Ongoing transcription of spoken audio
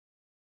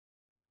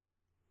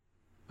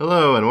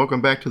Hello, and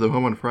welcome back to the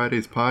Home on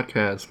Fridays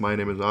podcast. My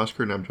name is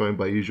Oscar, and I'm joined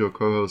by usual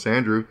co-host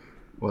Andrew.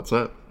 What's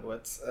up?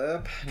 What's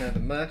up?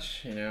 Nothing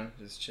much,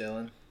 just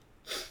chilling.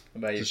 What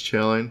about you? Just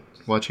chilling,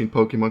 watching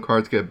Pokemon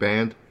cards get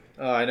banned.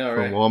 Oh, I know,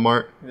 from right?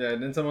 Walmart. Yeah,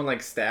 didn't someone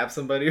stab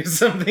somebody or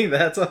something?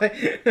 That's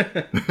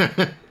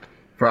why.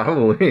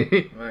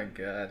 Probably. My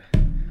God.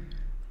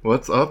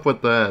 What's up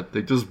with that?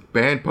 They just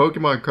banned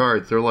Pokemon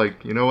cards. They're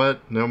like, you know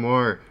what? No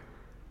more.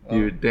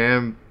 You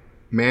damn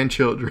man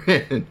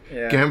children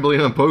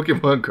gambling on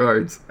Pokemon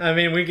cards. I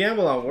mean, we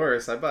gamble on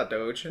worse. I bought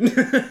Doge. If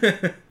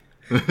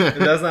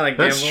that's not a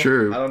gamble. That's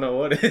true. I don't know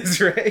what is,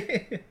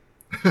 right?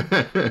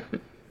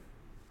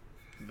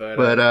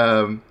 But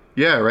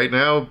yeah, right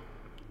now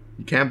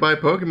you can't buy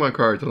Pokemon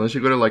cards unless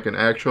you go to an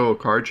actual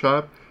card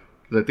shop.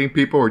 Because I think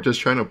people are just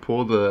trying to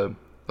pull the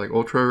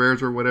ultra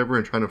rares or whatever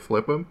and trying to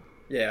flip them.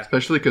 Yeah.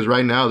 Especially because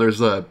right now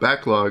there's a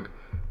backlog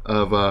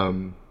of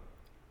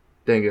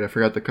dang it, I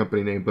forgot the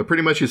company name. But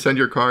pretty much you send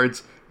your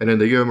cards and then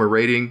they give them a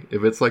rating.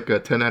 If it's a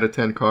 10 out of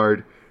 10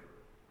 card,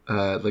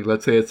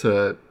 let's say it's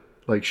a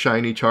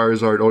shiny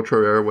Charizard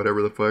ultra rare,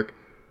 whatever the fuck,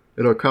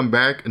 it'll come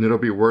back and it'll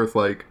be worth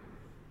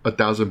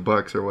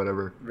 $1,000 or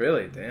whatever.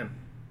 Really? Damn.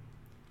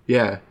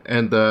 Yeah,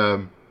 and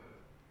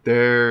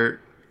they're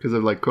because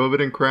of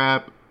COVID and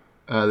crap,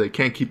 they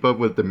can't keep up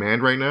with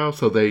demand right now,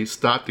 so they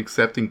stopped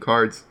accepting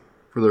cards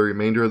for the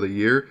remainder of the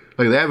year.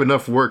 They have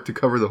enough work to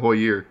cover the whole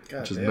year,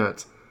 which is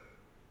nuts.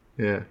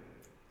 Yeah.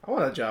 I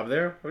want a job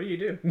there. What do you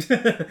do?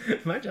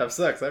 My job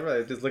sucks. I'd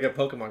rather just look at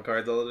Pokemon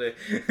cards all day.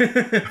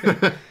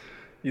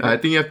 I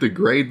think you have to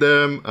grade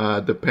them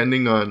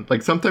depending on...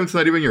 sometimes it's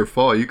not even your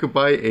fault. You could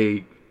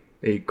buy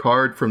a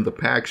card from the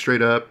pack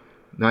straight up,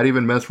 not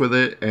even mess with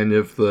it, and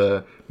if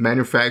the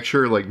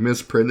manufacturer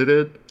misprinted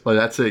it,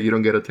 that's it. You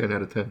don't get a 10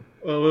 out of 10.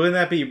 Well, wouldn't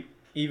that be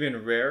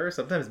even rarer?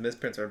 Sometimes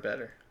misprints are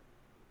better.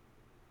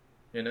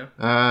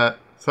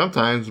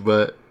 Sometimes,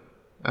 but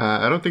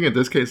I don't think in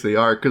this case they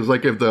are, because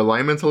if the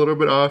alignment's a little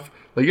bit off,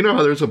 you know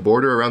how there's a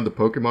border around the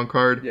Pokemon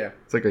card? Yeah.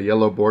 It's a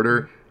yellow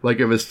border. If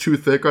it's too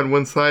thick on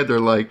one side,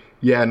 they're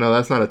yeah, no,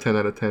 that's not a 10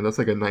 out of 10. That's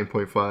a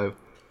 9.5.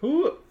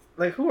 Who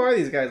are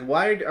these guys?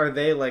 Why are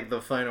they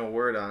the final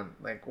word on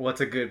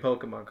what's a good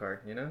Pokemon card?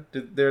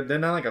 They're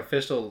not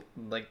official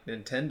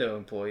Nintendo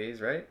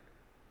employees, right?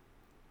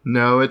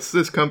 No, it's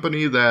this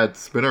company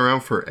that's been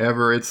around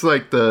forever. It's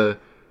the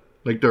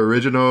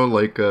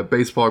original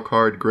baseball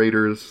card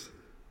graders.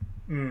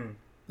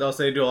 They'll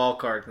say do all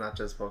cards, not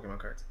just Pokemon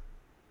cards.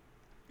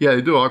 Yeah,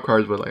 they do all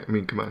cards, but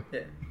come on.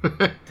 Yeah.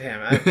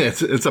 Damn,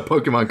 it's a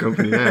Pokemon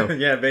company now.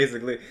 Yeah,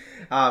 basically.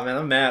 Ah, man,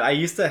 I'm mad. I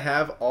used to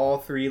have all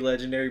 3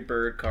 legendary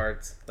bird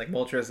cards,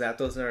 Moltres,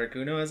 Zapdos, and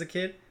Articuno as a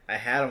kid. I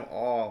had them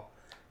all.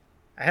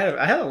 I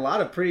had a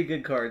lot of pretty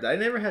good cards. I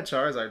never had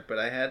Charizard, but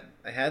I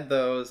had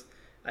those.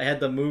 I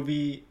had the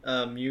movie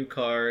Mew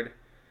card.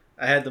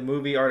 I had the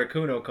movie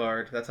Articuno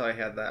card. That's how I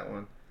had that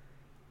one.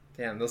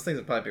 Damn, those things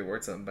would probably be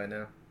worth something by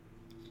now.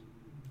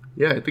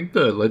 Yeah, I think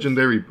the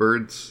legendary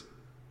birds...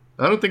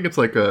 I don't think it's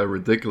a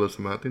ridiculous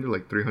amount. I think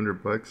they're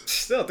 $300.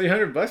 Still,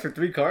 $300 for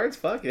 3 cards?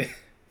 Fuck it.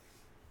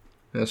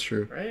 That's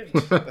true. Right?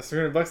 That's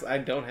 $300 I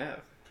don't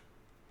have.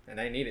 And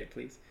I need it,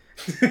 please.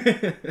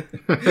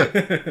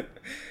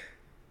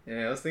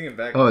 Yeah, I was thinking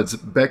back. Oh, it's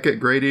Beckett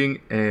grading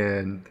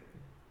and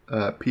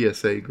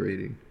PSA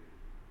grading.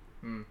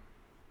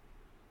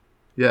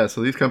 Yeah,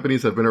 so these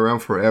companies have been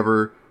around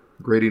forever,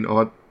 grading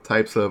all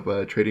types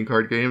of trading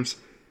card games.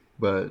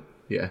 But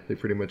yeah, they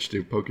pretty much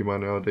do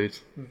Pokemon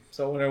nowadays.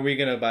 So when are we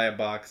going to buy a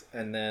box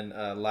and then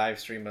live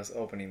stream us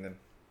opening them?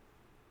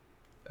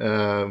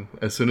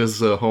 As soon as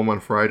Home on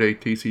Friday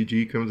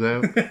TCG comes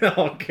out.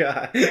 Oh,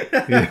 God.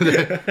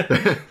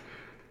 Yeah,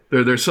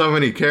 there's so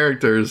many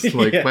characters.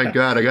 My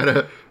God, I got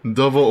a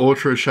double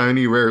ultra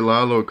shiny rare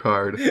Lalo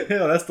card.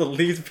 Yeah, that's the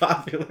least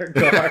popular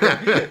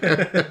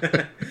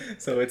card.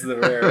 So it's the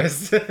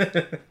rarest.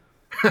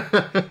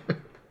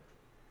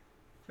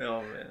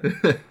 Oh,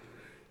 man.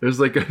 There's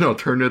an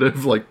alternative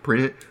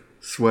print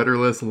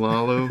sweaterless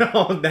Lalo.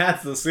 Oh,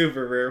 that's the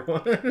super rare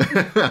one.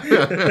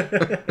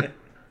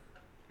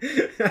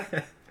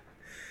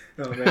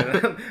 Oh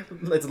man,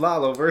 it's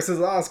Lalo versus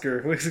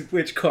Oscar.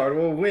 Which card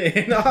will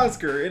win?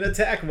 Oscar in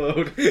attack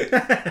mode.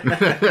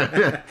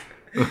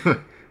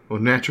 Well,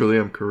 naturally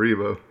I'm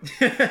Karibo.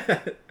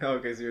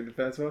 Okay, so you're in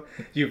defense mode.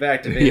 You've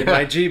activated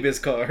my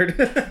Jeebus card.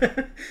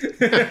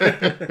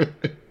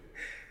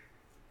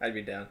 I'd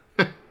be down.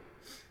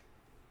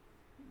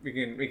 We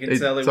can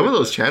sell it. Some of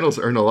those channels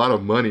earn a lot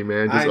of money,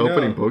 man. Just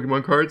opening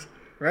Pokemon cards.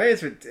 Right?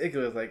 It's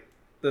ridiculous.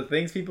 The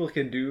things people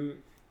can do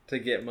to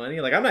get money.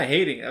 I'm not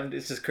hating.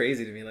 It's just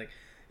crazy to me.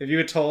 If you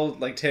had told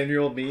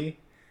 10-year-old me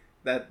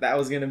that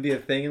was gonna be a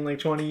thing in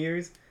 20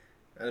 years,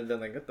 I'd have been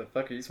what the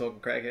fuck are you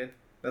smoking, crackhead?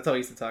 That's how I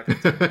used to talk.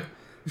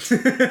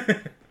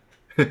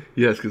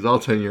 Yes, because all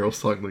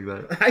 10-year-olds talk like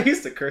that. I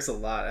used to curse a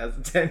lot as a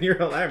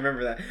 10-year-old. I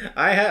remember that.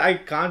 I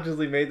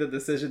consciously made the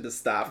decision to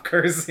stop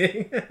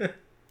cursing.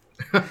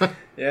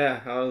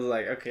 Yeah, I was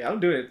okay, I'm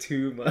doing it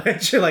too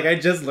much. I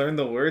just learned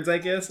the words, I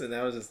guess, and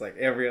that was just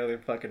every other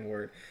fucking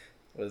word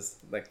was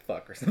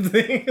fuck or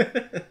something.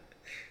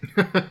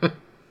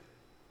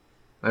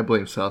 I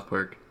blame South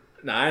Park.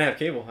 No, I didn't have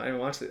cable. I didn't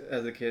watch it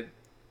as a kid.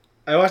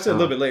 I watched it a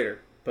little bit later,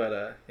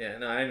 but yeah,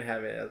 no, I didn't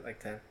have it at like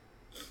 10.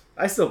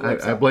 I still blame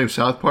I blame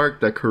South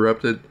Park that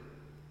corrupted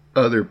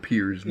other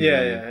peers.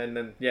 Yeah, and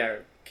then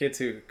kids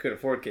who could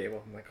afford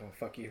cable. I'm like, oh,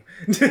 fuck you.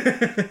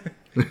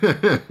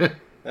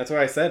 That's where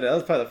I said it. That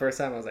was probably the first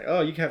time I was like,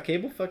 oh, you can have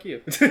cable? Fuck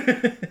you.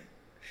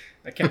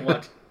 I can't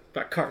watch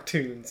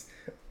cartoons.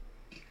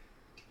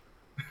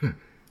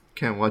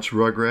 Can't watch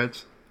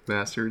Rugrats,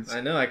 bastards.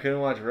 I know, I couldn't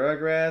watch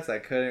Rugrats. I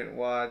couldn't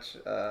watch,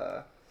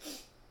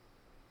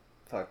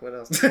 fuck, what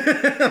else?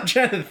 I'm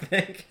trying to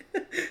think.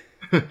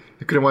 I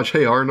couldn't watch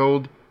Hey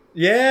Arnold.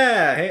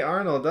 Yeah, Hey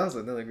Arnold. That was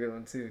another good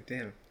one, too.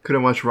 Damn.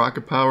 Couldn't watch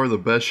Rocket Power, the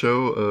best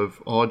show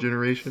of all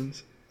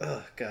generations.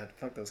 Oh, God.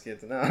 Fuck those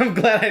kids. No, I'm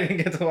glad I didn't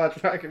get to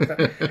watch Rocket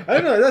Power. I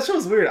don't know. That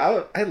show's weird.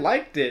 I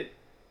liked it.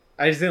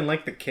 I just didn't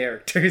like the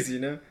characters, you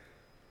know?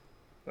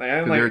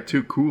 Like, They were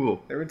too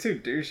cool. They were too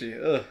douchey.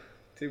 Ugh.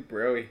 Too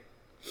bro-y.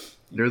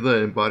 They're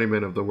the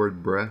embodiment of the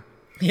word bruh.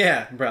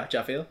 Yeah, bruh.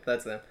 Jaffiel.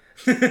 That's them.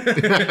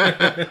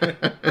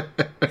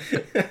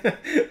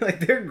 Like,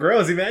 they're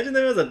gross. Imagine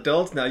them as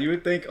adults now. You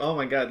would think, oh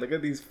my god, look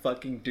at these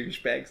fucking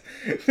douchebags.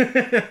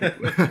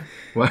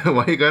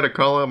 Why you gotta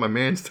call out my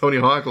man's Tony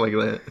Hawk like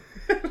that?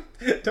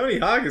 Tony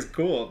Hawk is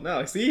cool.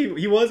 No, see,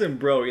 he wasn't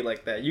bro-y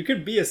like that. You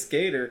could be a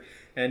skater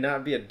and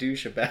not be a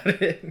douche about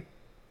it.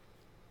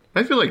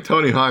 I feel like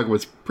Tony Hawk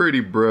was pretty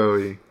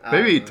bro-y.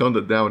 Maybe he toned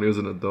it down when he was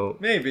an adult.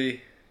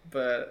 Maybe.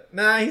 But,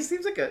 nah, he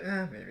seems like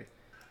a... maybe.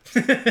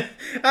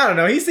 I don't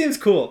know. He seems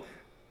cool.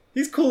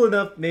 He's cool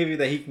enough, maybe,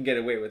 that he can get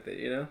away with it,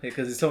 you know?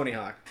 Because he's Tony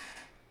Hawk.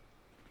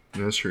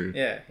 That's true.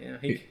 Yeah, you know.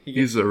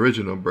 He's the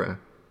original bruh.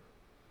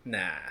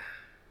 Nah.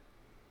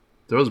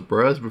 There was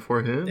bruhs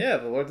before him? Yeah,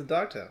 the Lord of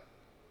Dogtown.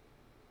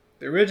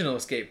 The original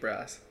Escape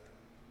Bros.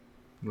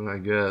 Well, I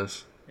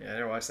guess. Yeah, I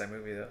never watched that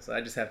movie though, so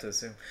I just have to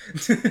assume.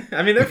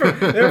 I mean,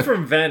 they're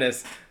from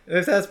Venice.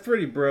 That's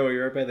pretty bro-y,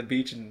 right by the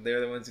beach, and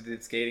they're the ones who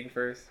did skating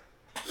first.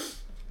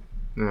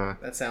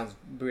 That sounds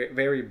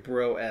very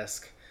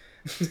bro-esque.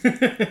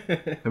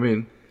 I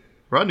mean,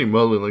 Rodney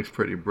Mullen looks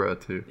pretty bruh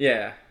too.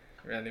 Yeah,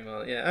 Rodney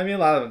Mullen. Yeah, I mean, a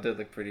lot of them did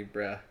look pretty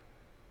bruh.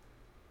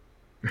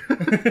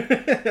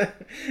 This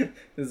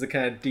is the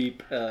kind of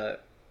deep,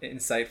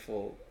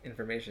 insightful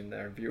information that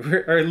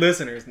our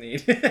listeners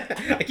need.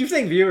 I keep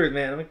saying viewers,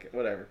 man. I'm like,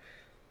 whatever.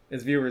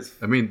 As viewers.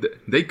 I mean,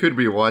 they could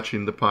be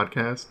watching the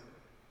podcast.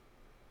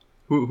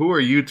 Who are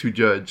you to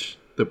judge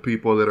the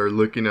people that are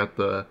looking at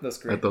the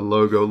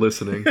logo,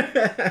 listening?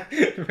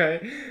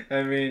 Right.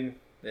 I mean,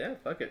 yeah,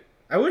 fuck it.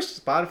 I wish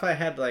Spotify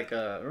had like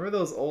remember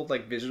those old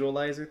like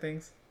visualizer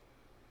things?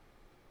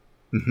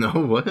 No,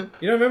 what?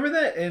 You don't remember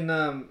that in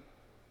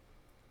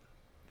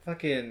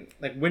fucking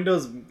like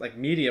Windows like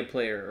media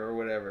player or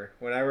whatever.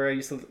 Whatever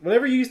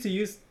you used to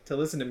use to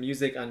listen to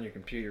music on your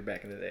computer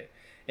back in the day.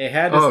 It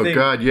had this thing. Oh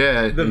god,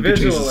 yeah. The you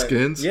visual could change the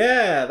skins.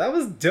 Yeah, that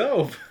was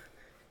dope.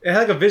 It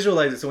had like a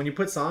visualizer, so when you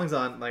put songs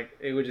on, like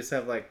it would just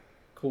have like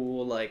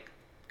cool like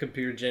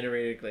computer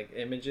generated like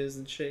images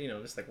and shit. You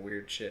know, just like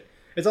weird shit.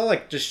 It's all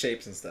like just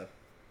shapes and stuff.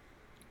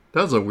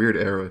 That was a weird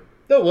era.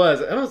 That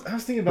was. I was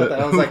thinking about that.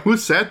 I was like, who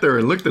sat there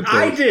and looked at that?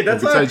 I did.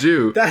 Besides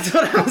you. That's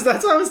what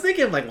I was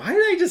thinking. I'm like, why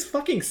did I just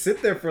fucking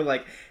sit there for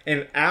like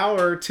an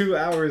hour, 2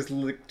 hours,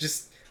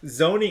 just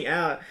zoning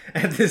out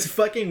at this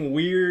fucking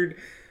weird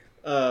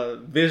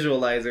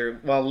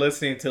visualizer while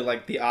listening to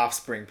like The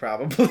Offspring,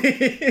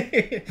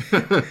 probably.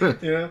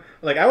 You know,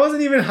 like I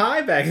wasn't even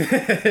high back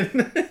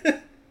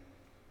then.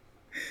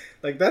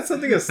 Like that's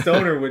something a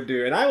stoner would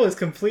do, and I was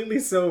completely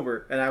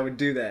sober, and I would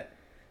do that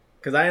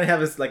because I didn't have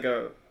this like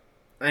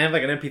I have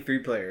like an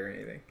MP3 player or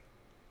anything,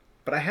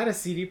 but I had a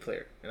CD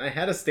player and I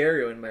had a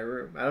stereo in my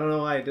room. I don't know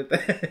why I did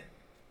that.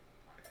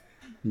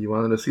 You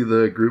wanted to see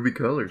the groovy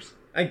colors.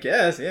 I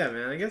guess, yeah,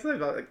 man. I guess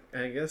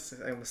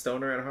I'm a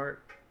stoner at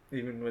heart,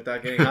 even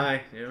without getting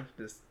high. You know,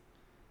 just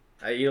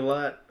I eat a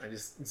lot. I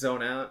just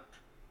zone out.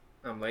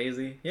 I'm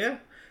lazy. Yeah,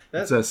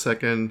 it's that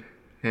second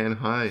hand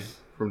high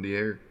from the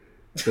air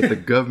that the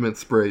government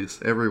sprays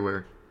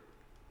everywhere.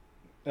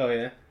 Oh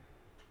yeah.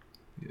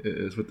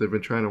 Is what they've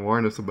been trying to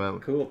warn us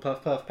about. Cool,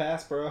 puff puff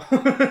pass, bro.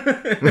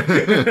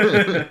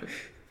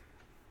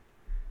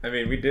 I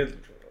mean, we did.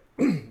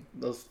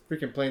 Those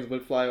freaking planes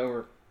would fly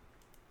over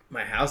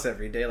my house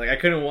every day. Like I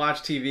couldn't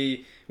watch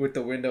TV with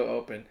the window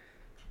open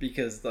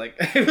because like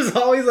it was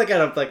always like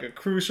at a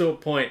crucial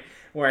point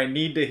where I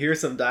need to hear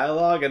some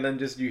dialogue, and then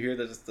just you hear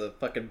just the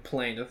fucking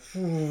plane just,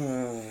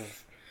 and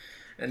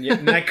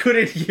I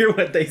couldn't hear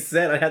what they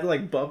said. I had to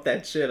like bump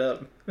that shit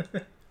up.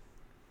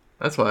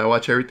 That's why I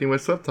watch everything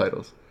with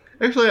subtitles.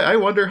 Actually, I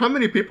wonder how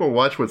many people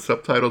watch with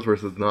subtitles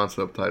versus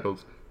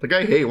non-subtitles. Like,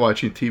 I hate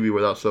watching TV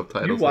without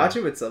subtitles. You watch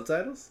it with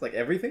subtitles? Like,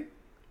 everything?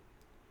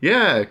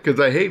 Yeah, because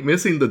I hate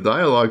missing the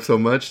dialogue so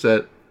much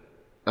that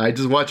I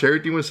just watch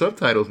everything with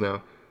subtitles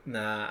now.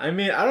 Nah, I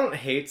mean, I don't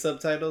hate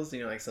subtitles,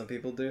 you know, like some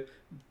people do.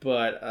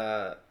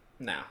 But,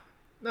 no.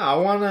 No, I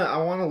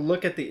wanna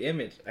look at the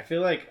image. I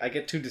feel like I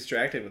get too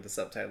distracted with the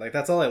subtitle. Like,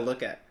 that's all I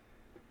look at.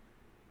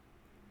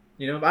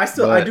 You know,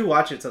 I do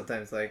watch it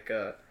sometimes. Like,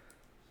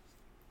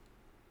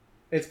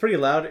 It's pretty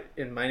loud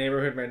in my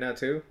neighborhood right now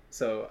too,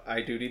 so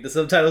I do need the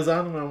subtitles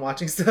on when I'm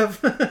watching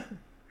stuff.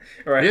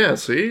 Right? Yeah,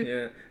 see?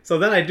 Yeah. So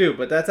then I do,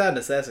 but that's out of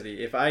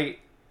necessity.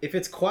 If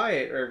it's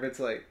quiet or if it's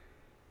like,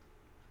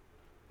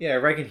 yeah,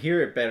 if I can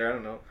hear it better, I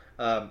don't know.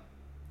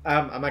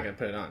 I'm not gonna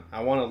put it on.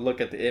 I want to look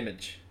at the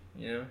image.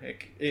 You know,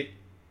 it's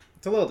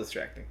a little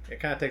distracting. It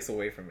kind of takes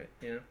away from it.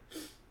 You know.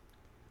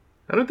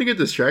 I don't think it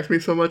distracts me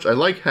so much. I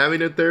like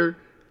having it there.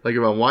 Like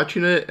if I'm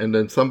watching it and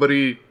then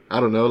somebody, I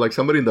don't know, like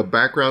somebody in the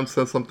background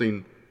says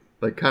something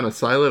like kind of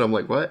silent. I'm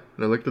like, what?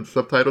 And I looked at the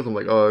subtitles. I'm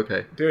like, oh,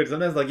 okay. Dude,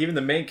 sometimes like even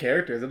the main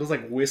characters, it'll just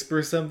like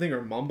whisper something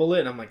or mumble it,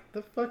 and I'm like,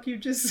 the fuck you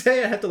just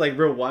say? I have to like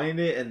rewind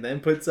it and then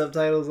put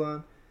subtitles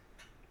on.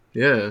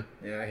 Yeah.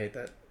 Yeah, I hate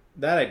that.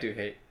 That I do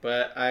hate,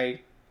 but I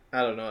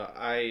don't know.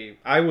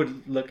 I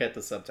would look at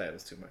the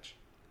subtitles too much.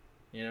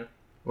 You know.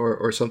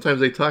 Or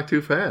sometimes they talk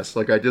too fast.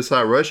 Like I just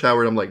saw Rush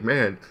Hour and I'm like,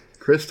 man,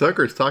 Chris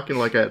Tucker's talking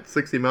like at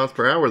 60 miles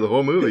per hour the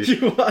whole movie.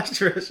 You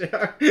watched Rush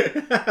Hour?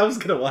 I was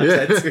going to watch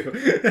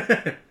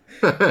that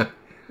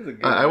too.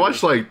 I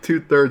watched like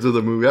 2/3 of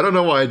the movie. I don't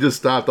know why I just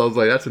stopped. I was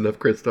like, that's enough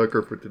Chris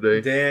Tucker for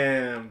today.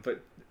 Damn,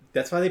 but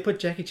that's why they put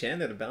Jackie Chan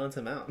there to balance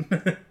him out.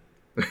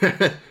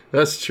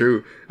 That's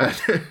true.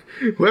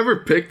 Whoever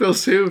picked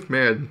those two,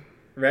 man,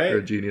 right? they're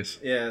a genius.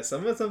 Yeah,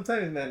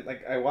 sometimes, man,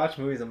 like I watch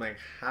movies, I'm like,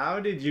 how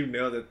did you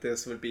know that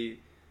this would be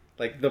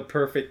like the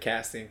perfect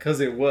casting? Because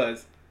it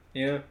was,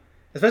 you know,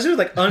 especially with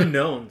like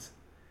unknowns,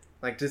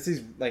 like just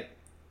these like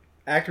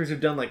actors who've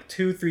done like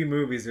 2-3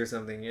 movies or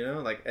something, you know,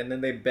 like, and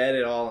then they bet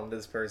it all on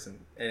this person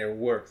and it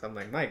works. I'm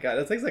like, my God,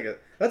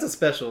 that's a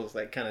special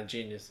like kind of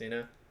genius, you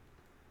know?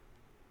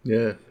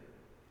 Yeah.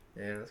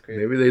 Yeah, that's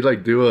crazy. Maybe they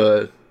like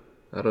do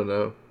I don't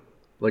know,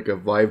 like a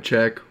vibe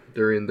check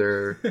during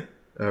their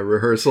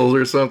rehearsals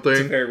or something.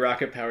 It's a very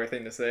rocket power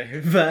thing to say.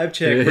 Vibe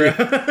check, bro.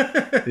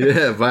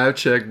 Yeah, vibe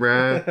check,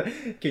 bro.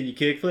 Can you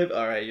kickflip?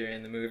 All right, you're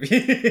in the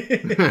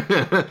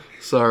movie.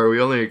 Sorry,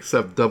 we only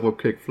accept double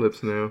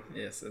kickflips now.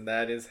 Yes, and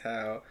that is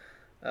how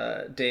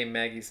Dame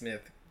Maggie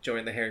Smith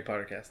joined the Harry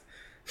Potter cast.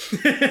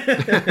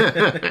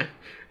 I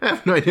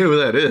have no idea who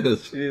that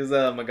is. She's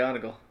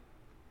McGonagall.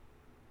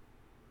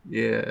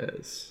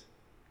 Yes.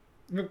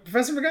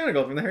 Professor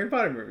McGonagall from the Harry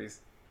Potter movies.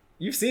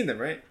 You've seen them,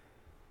 right?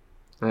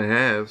 I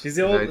have. She's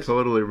the old. I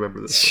totally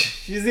remember this.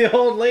 She's the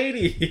old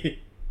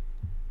lady.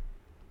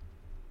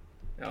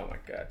 Oh my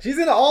God, she's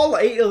in all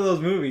 8 of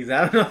those movies.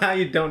 I don't know how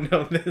you don't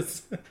know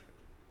this.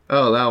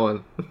 Oh, that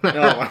one.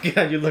 Oh my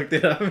God, you looked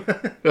it up.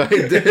 I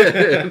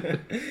did.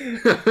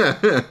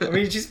 I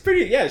mean, she's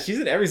pretty. Yeah, she's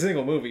in every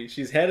single movie.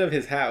 She's head of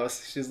his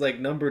house. She's like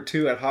number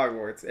 2 at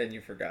Hogwarts, and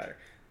you forgot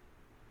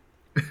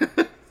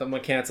her.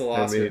 Someone cancel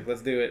Oscar.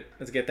 Let's do it.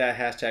 Let's get that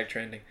hashtag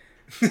trending.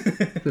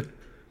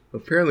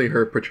 Apparently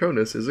her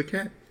Patronus is a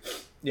cat.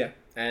 Yeah,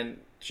 and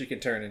she can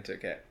turn into a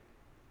cat.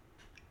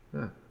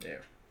 Huh. Yeah,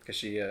 because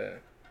she,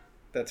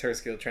 that's her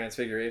skill,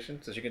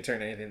 transfiguration, so she can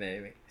turn anything to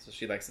anything. So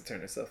she likes to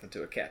turn herself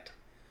into a cat.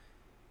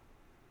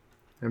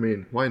 I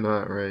mean, why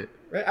not, right?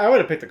 Right? I would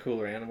have picked a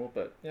cooler animal,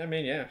 but, I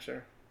mean, yeah,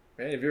 sure.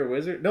 Right? If you're a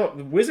wizard. No,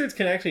 wizards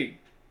can actually,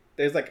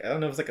 there's like, I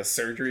don't know if it's like a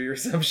surgery or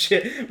some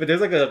shit, but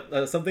there's like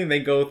a something they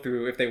go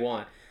through if they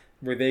want,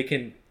 where they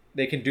can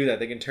do that.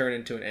 They can turn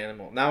into an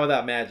animal. Not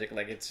without magic.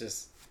 Like, it's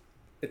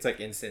like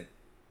instant.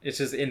 It's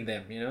just in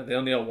them, you know? They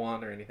don't need a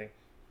wand or anything.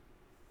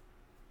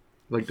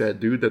 Like that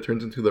dude that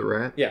turns into the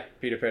rat? Yeah,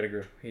 Peter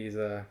Pettigrew. He's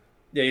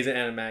he's an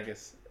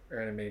animagus or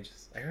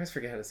animagus. I always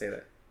forget how to say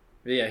that.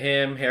 But yeah,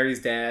 him,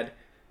 Harry's dad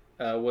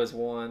was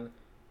one,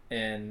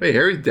 and hey,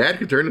 Harry's dad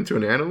could turn into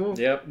an animal?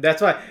 Yep.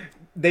 That's why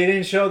they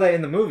didn't show that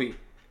in the movie,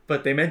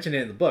 but they mentioned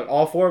it in the book.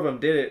 All 4 of them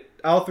did it.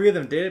 All 3 of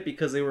them did it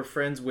because they were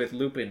friends with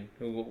Lupin,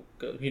 who,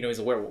 you know, he's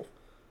a werewolf.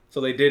 So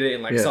they did it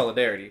in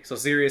solidarity. So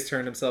Sirius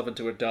turned himself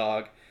into a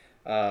dog.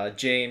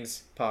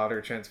 James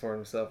Potter transformed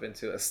himself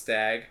into a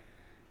stag,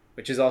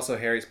 which is also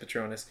Harry's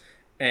Patronus,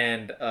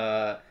 and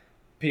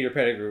Peter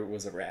Pettigrew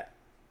was a rat.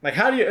 Like,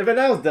 how do you... But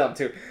that was dumb,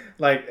 too.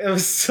 Like, it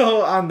was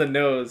so on the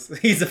nose.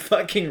 He's a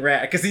fucking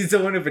rat, because he's the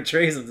one who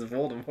betrays him to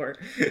Voldemort.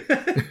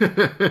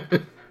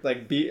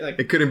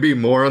 It couldn't be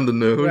more on the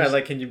nose. Right,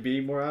 like, can you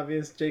be more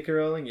obvious, J.K.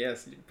 Rowling?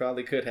 Yes, you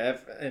probably could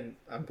have, and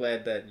I'm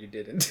glad that you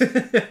didn't.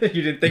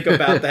 You didn't think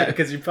about that,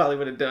 because you probably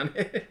would have done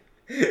it.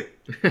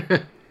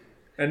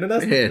 And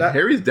then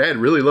Harry's dad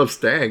really loves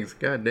stags.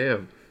 God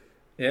damn.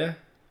 Yeah.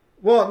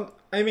 Well,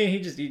 I mean, he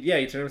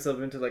turned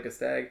himself into like a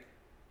stag.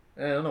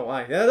 I don't know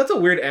why. Yeah, that's a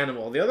weird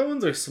animal. The other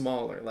ones are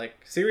smaller. Like,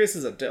 Sirius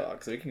is a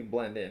dog, so he can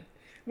blend in.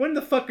 When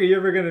the fuck are you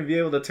ever going to be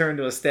able to turn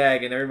to a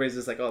stag and everybody's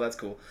just like, oh, that's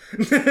cool.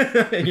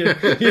 you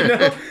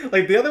know?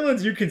 Like, the other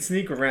ones you can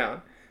sneak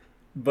around,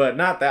 but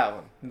not that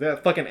one. They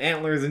have fucking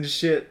antlers and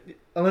shit,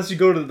 unless you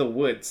go to the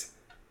woods.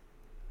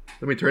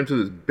 Let me turn to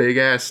this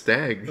big-ass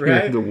stag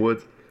right? in the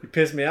woods. You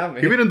pissed me off,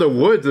 man. Even in the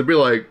woods, it'd be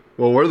like,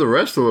 well, where are the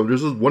rest of them?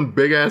 There's just one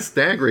big-ass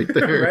stag right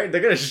there. Right?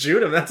 They're going to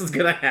shoot him. That's what's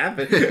going to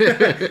happen.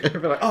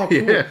 They'll be like, oh, cool.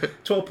 Yeah.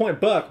 12-point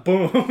buck.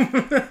 Boom.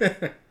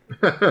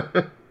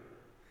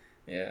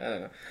 Yeah, I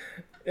don't know.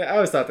 Yeah, I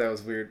always thought that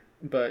was weird.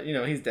 But, you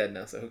know, he's dead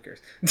now, so who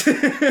cares?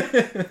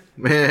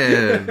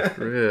 Man,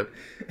 rip.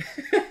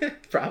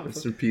 Probably.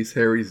 Rest in peace,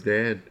 Harry's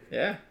dad.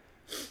 Yeah.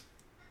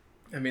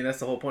 I mean, that's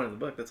the whole point of the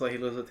book. That's why he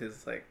lives with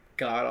his, like,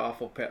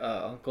 god-awful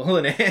uncle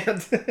and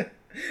aunt.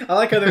 I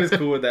like how they was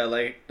cool with that.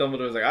 Like,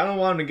 Dumbledore's like, I don't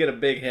want him to get a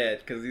big head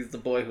because he's the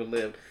boy who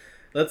lived.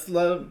 Let's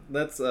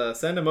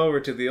send him over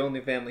to the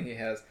only family he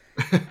has.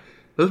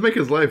 Let's make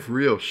his life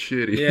real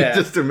shitty. Yeah.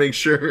 Just to make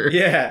sure.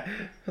 Yeah.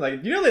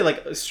 Like, you know, they,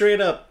 like, straight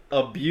up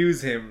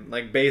abuse him.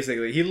 Like,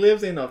 basically. He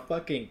lives in a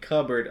fucking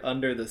cupboard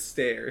under the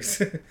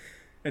stairs.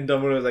 And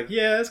Dumbledore's like,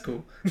 yeah, that's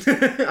cool.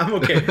 I'm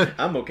okay.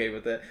 I'm okay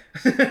with that.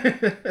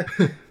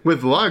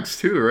 With locks,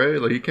 too,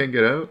 right? Like, you can't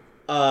get out?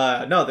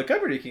 No, the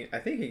cupboard, I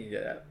think he can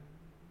get out.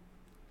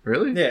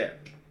 Really? Yeah.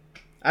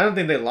 I don't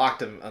think they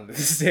locked him under the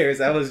stairs.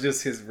 That was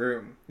just his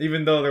room.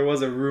 Even though there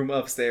was a room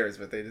upstairs,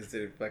 but they just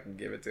didn't fucking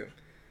give it to him.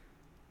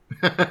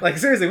 Like,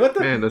 seriously, what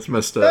the... Man, that's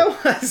messed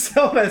up. That was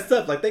so messed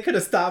up. Like, they could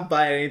have stopped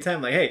by at any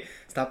time. Like, hey,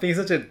 stop being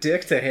such a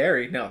dick to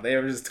Harry. No, they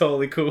were just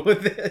totally cool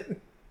with it.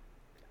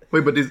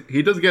 Wait, but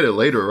he does get it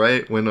later,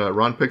 right? When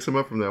Ron picks him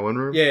up from that one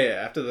room?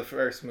 Yeah, after the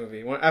first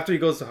movie. After he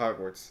goes to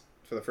Hogwarts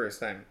for the first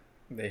time,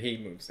 that he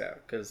moves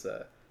out. Because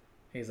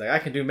he's like, I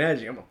can do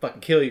magic. I'm going to fucking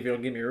kill you if you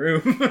don't give me a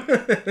room.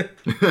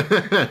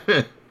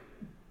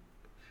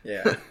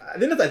 Yeah.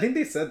 I think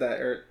they said that,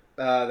 or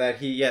that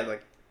he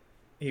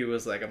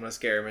was like, I'm going to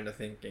scare him into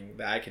thinking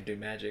that I can do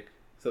magic.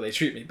 So they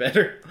treat me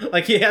better.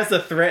 Like, he has to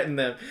threaten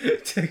them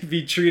to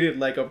be treated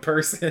like a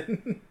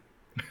person.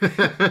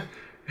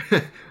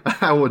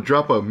 I will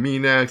drop a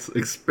mean axe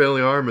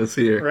Expelliarmus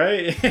here.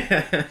 Right?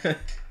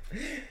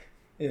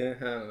 Yeah,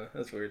 I don't know.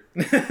 That's weird.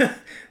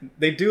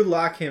 They do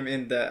lock him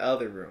in the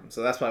other room,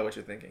 so that's probably what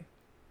you're thinking.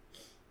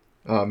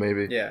 Oh,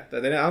 maybe. Yeah.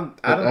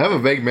 I have a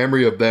vague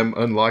memory of them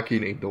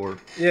unlocking a door.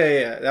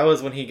 Yeah. That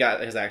was when he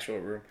got his actual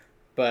room.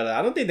 But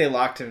I don't think they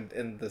locked him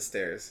in the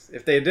stairs.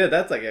 If they did,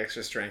 that's like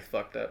extra strength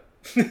fucked up.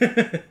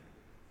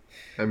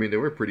 I mean, they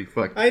were pretty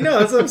fucked. I know,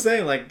 that's what I'm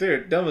saying. Like,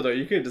 dude, Dumbledore,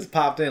 you could have just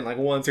popped in like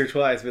once or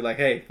twice, be like,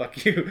 hey,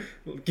 fuck you,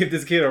 give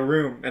this kid a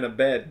room and a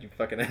bed, you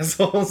fucking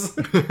assholes.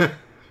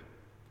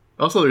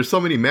 Also, there's so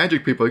many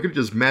magic people. You could have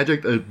just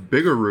magicked a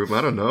bigger room.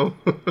 I don't know.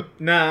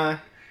 Nah.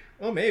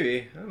 Well,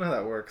 maybe. I don't know how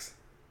that works.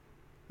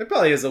 There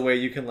probably is a way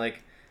you can,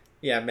 like,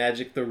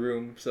 magic the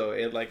room so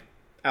it, like,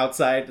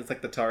 outside, it's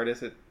like the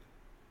TARDIS.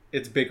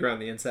 It's bigger on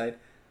the inside.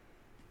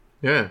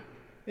 Yeah.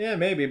 Yeah,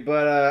 maybe.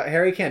 But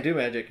Harry can't do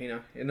magic, you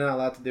know. You're not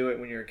allowed to do it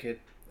when you're a kid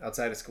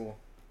outside of school.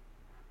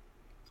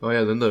 Oh,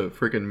 yeah, then the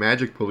freaking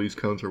magic police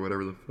comes or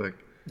whatever the fuck.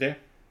 Yeah.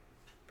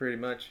 Pretty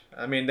much.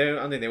 I mean, I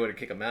don't think they would have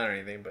kicked him out or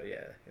anything, but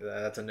yeah,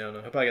 that's a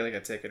no-no. He'll probably get like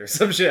a ticket or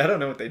some shit. I don't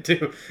know what they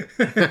do.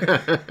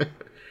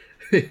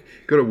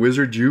 Go to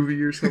Wizard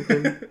Juvie or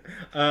something?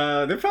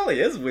 There probably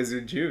is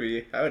Wizard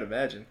Juvie, I would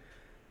imagine.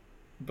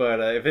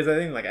 But if it's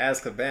anything like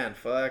Azkaban,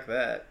 fuck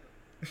that.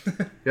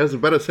 Yeah, I was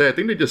about to say, I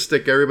think they just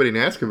stick everybody in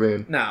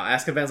Azkaban. No,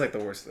 Azkaban's like the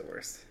worst of the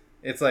worst.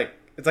 It's like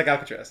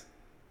Alcatraz.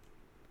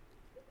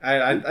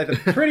 I'm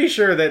pretty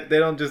sure that they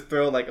don't just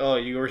throw like, oh,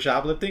 you were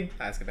shoplifting?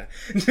 Azkaban.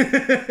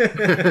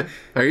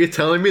 Are you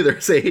telling me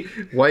there's a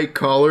white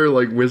collar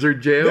like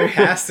wizard jail? There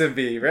has to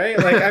be, right?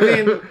 Like, I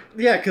mean,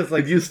 yeah, because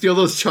like, if you steal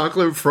those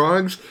chocolate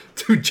frogs,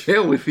 to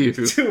jail with you.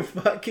 To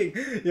fucking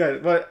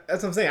but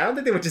that's what I'm saying. I don't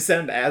think they would just send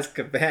him to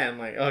Azkaban.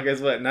 Like, oh,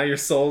 guess what? Now your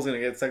soul's gonna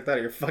get sucked out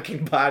of your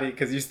fucking body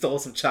because you stole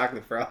some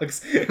chocolate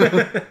frogs.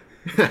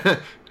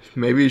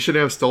 Maybe you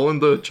shouldn't have stolen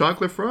the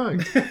chocolate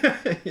frog.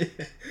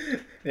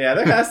 Yeah,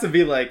 there has to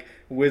be like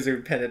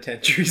wizard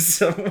penitentiary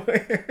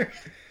somewhere.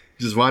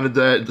 You just wanted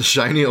the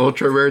shiny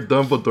ultra rare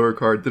Dumbledore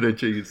card,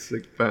 didn't you, you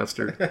sick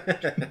bastard?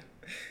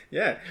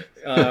 Yeah,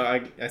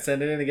 I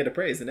send it in to get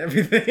appraised and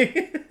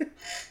everything.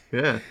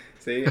 Yeah.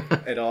 See,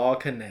 it all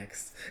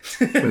connects.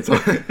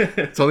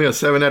 It's only a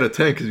 7 out of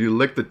 10 because you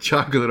licked the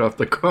chocolate off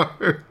the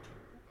card.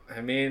 I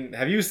mean,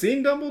 have you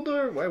seen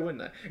Dumbledore? Why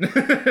wouldn't I?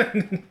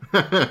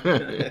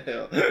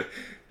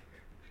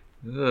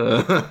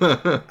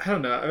 I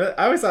don't know.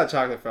 I always thought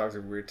chocolate frogs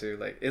were weird too.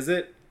 Like, is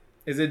it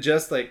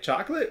just like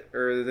chocolate,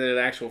 or is it an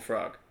actual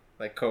frog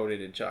like coated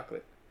in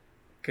chocolate?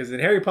 Because in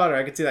Harry Potter,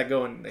 I could see that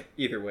going like,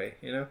 either way.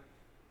 You know.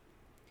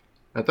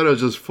 I thought it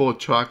was just full of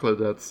chocolate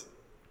that's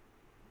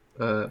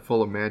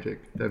full of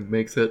magic that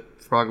makes it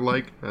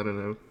frog-like. I don't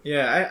know.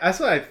 Yeah, that's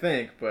what I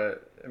think.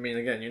 But I mean,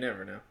 again, you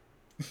never know.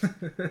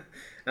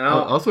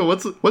 Also,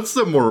 what's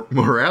the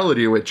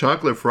morality with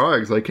chocolate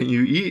frogs? Like, can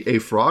you eat a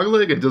frog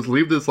leg and just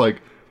leave this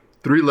like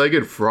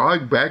 3-legged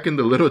frog back in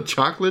the little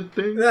chocolate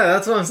thing? Yeah,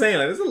 that's what I'm saying.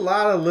 Like, there's a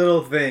lot of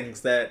little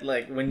things that,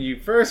 like, when you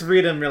first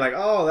read them, you're like,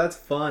 oh, that's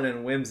fun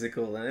and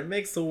whimsical, and it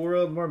makes the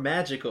world more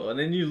magical. And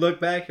then you look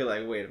back, you're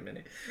like, wait a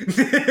minute.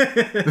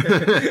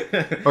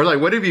 Or like,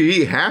 what if you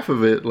eat half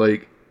of it?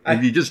 Like,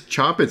 if you just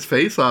chop its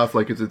face off,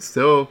 like, is it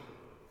still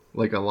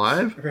like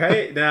alive?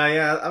 Right? Now,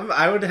 yeah,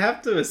 I would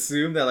have to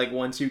assume that like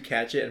once you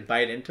catch it and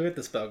bite into it,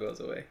 the spell goes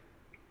away.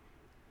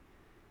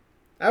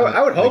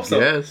 I would hope so.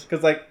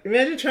 Because like,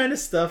 imagine trying to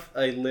stuff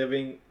a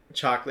living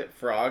chocolate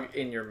frog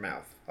in your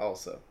mouth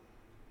also.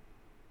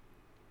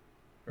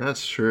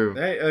 That's true.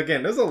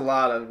 Again, there's a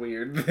lot of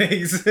weird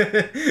things.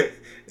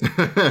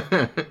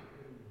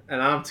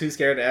 And I'm too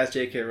scared to ask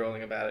J.K.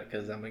 Rowling about it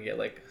because I'm going to get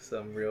like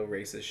some real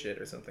racist shit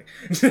or something.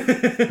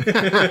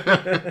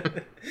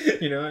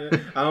 You know,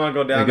 I don't want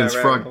to go down against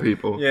that rabbit frog hole.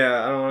 people.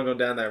 Yeah, I don't want to go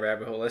down that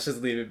rabbit hole. Let's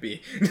just leave it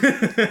be.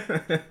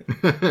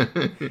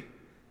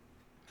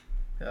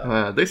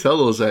 They sell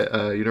those at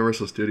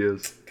Universal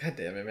Studios. God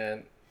damn it,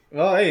 man.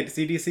 Well, hey, the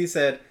CDC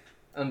said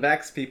fully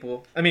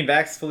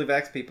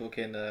vaxxed people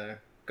can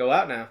go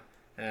out now.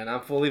 And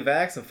I'm fully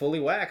vaxxed and fully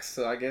waxed,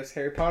 so I guess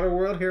Harry Potter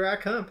world, here I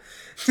come.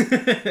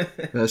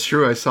 That's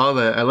true. I saw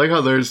that. I like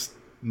how there's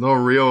no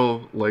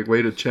real like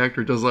way to check.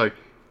 Or just like,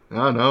 I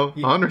don't know,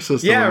 honor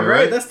system. Yeah, right.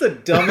 Right. That's the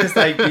dumbest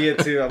idea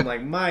too. I'm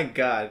like, my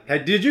God,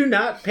 did you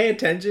not pay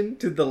attention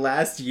to the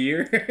last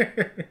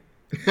year?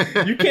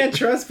 You can't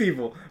trust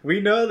people.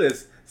 We know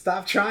this.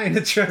 Stop trying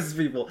to trust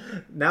people.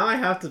 Now I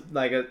have to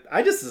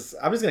I'm just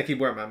gonna keep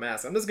wearing my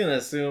mask. I'm just gonna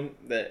assume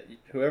that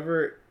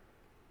whoever.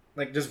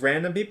 Like, just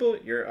random people,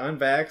 you're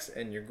unvaxxed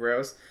and you're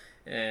gross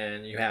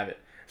and you have it.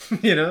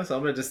 You know? So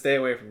I'm going to just stay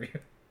away from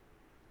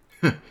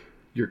you.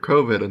 You're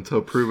COVID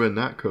until proven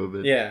not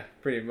COVID. Yeah,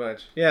 pretty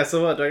much. Yeah,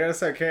 so what? Do I got to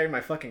start carrying my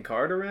fucking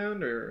card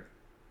around or?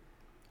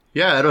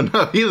 Yeah, I don't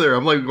know either.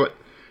 I'm like, what?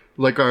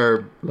 Like,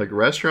 are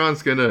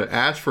restaurants going to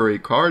ask for a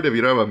card if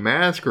you don't have a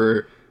mask,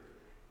 or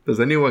does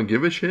anyone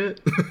give a shit?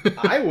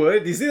 I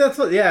would. You see, that's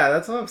what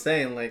I'm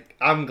saying. Like,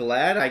 I'm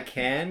glad I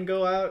can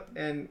go out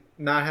and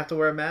not have to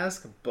wear a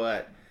mask,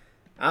 but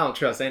I don't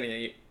trust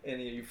any of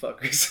you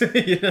fuckers,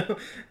 you know?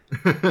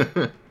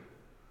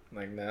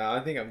 Like, no, I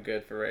think I'm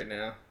good for right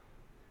now.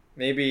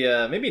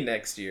 Maybe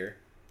next year,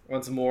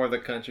 once more of the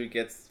country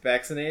gets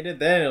vaccinated,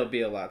 then it'll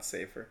be a lot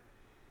safer.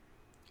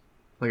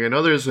 Like, I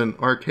know there's an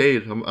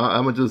arcade. I'm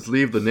gonna just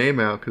leave the name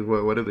out because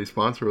what if they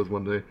sponsor us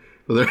one day?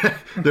 So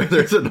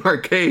there's an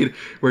arcade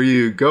where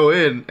you go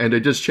in and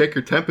they just check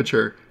your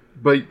temperature,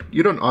 but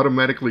you don't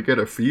automatically get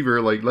a fever.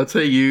 Like, let's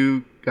say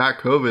you got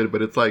COVID,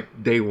 but it's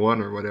like day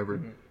 1 or whatever.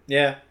 Mm-hmm.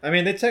 Yeah, I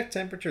mean, they check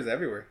temperatures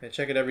everywhere. They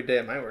check it every day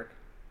at my work.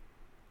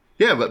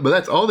 Yeah, but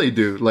that's all they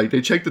do. Like,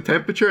 they check the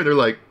temperature and they're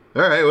like,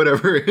 all right,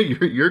 whatever,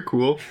 you're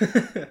cool.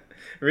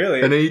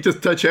 Really? And then you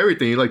just touch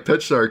everything. You like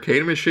touch the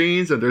arcade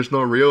machines, and there's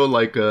no real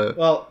like.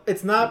 Well,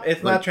 it's not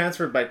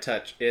transferred by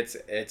touch. It's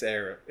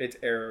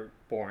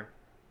airborne.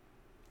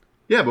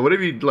 Yeah, but what if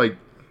you like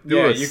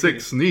do a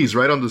sick sneeze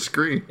right on the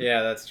screen?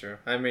 Yeah, that's true.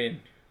 I mean,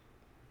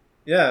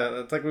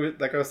 yeah, it's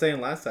like I was saying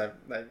last time.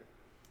 Like,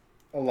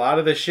 a lot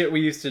of the shit we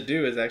used to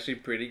do is actually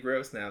pretty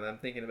gross now that I'm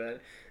thinking about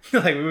it.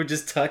 Like, we would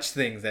just touch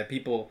things that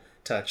people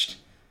touched,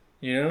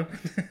 you know?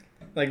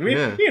 Like, you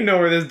didn't know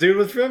where this dude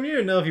was from. You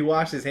didn't know if he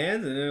washed his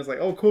hands, and then it was like,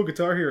 oh, cool,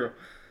 Guitar Hero.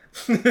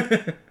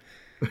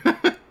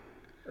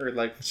 Or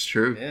like, it's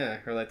true. Yeah,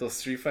 or like those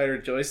Street Fighter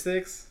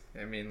joysticks.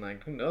 I mean,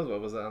 like, who knows what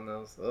was on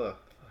those? Ugh.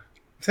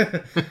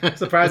 I'm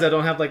surprised I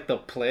don't have like the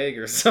plague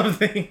or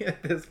something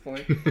at this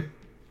point.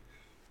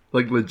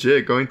 Like,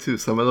 legit, going to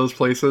some of those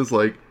places,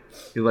 like,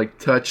 you like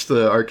touch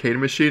the arcade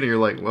machine and you're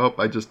like, well,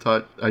 I just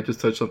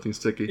touched something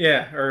sticky.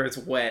 Yeah, or it's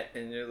wet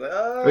and you're like,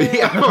 oh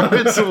yeah, or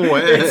it's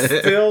wet. It's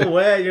still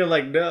wet. You're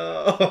like,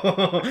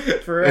 no,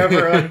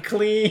 forever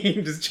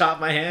unclean. Just chop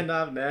my hand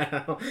off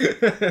now.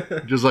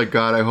 Just like,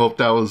 God, I hope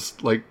that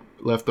was like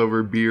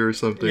leftover beer or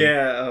something.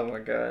 Yeah. Oh my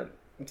God.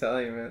 I'm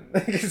telling you, man.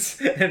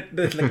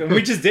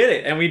 We just did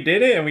it, and we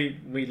did it, and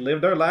we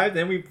lived our lives,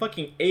 and we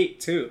fucking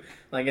ate too,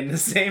 like in the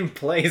same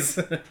place.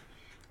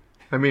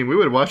 I mean, we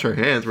would wash our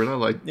hands. We're not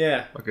like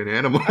fucking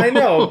animals. I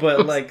know,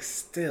 but like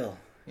still,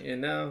 you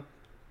know,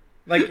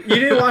 like you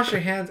didn't wash your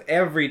hands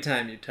every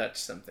time you touched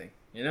something.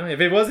 You know, if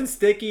it wasn't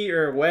sticky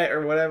or wet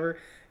or whatever,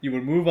 you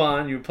would move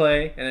on, you would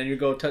play, and then you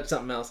go touch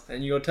something else,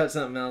 and you go touch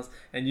something else,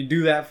 and you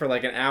do that for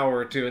like an hour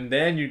or two, and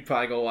then you'd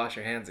probably go wash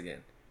your hands again.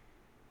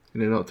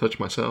 And then I'll touch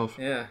myself.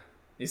 Yeah,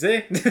 you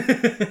see?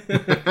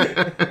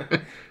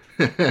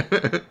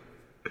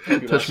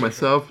 Touch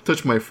myself,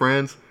 touch my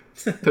friends.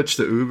 Touch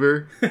the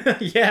Uber.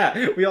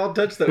 Yeah, we all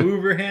touched the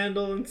Uber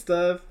handle and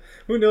stuff.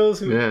 Who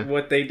knows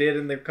what they did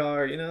in their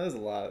car? You know, there's a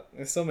lot.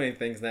 There's so many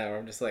things now where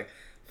I'm just like,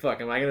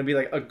 fuck, am I gonna be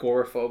like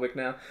agoraphobic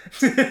now?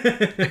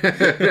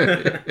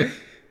 I'm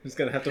just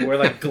gonna have to wear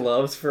like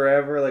gloves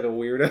forever, like a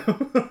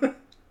weirdo.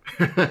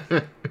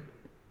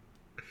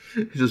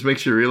 It just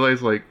makes you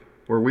realize, like,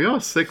 were we all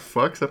sick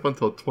fucks up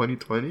until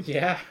 2020?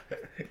 Yeah.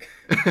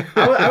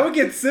 I would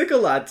get sick a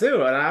lot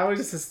too, and I always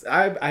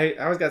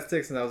got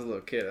sick since I was a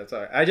little kid. That's all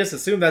right. I just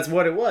assumed that's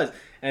what it was.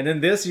 And then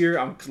this year,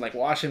 I'm like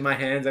washing my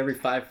hands every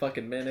 5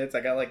 fucking minutes.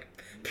 I got like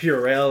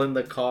Purell in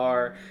the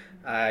car.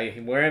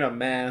 I'm wearing a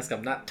mask.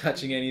 I'm not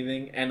touching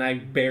anything, and I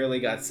barely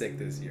got sick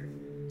this year.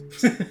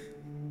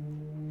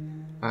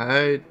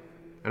 I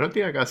don't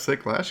think I got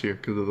sick last year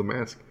because of the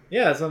mask.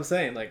 Yeah, that's what I'm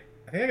saying. Like,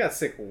 I think I got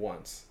sick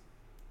once.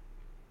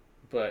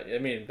 But, I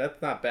mean,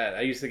 that's not bad.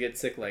 I used to get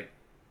sick, like,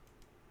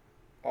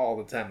 all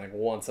the time, like,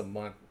 once a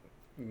month,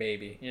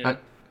 maybe. You know?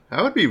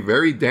 I would be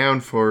very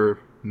down for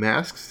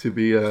masks to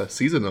be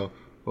seasonal.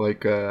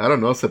 Like, I don't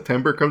know,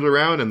 September comes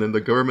around, and then the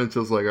government's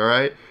just like, all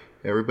right,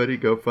 everybody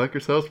go fuck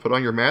yourselves. Put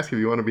on your mask if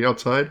you want to be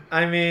outside.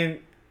 I mean,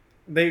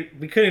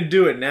 we couldn't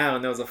do it now,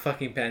 and there was a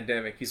fucking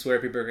pandemic. You swear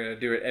people are gonna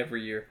do it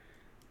every year,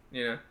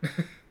 you know?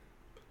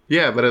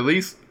 Yeah, but at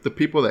least the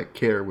people that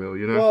care will,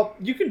 you know? Well,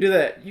 you can do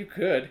that. You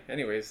could.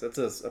 Anyways, that's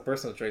a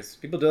personal choice.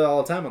 People do that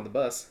all the time on the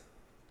bus.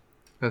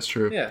 That's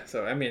true. Yeah,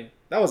 so, I mean,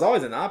 that was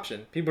always an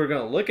option. People are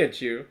going to look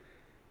at you.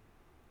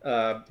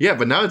 Yeah,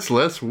 but now it's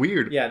less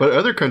weird. Yeah. But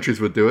other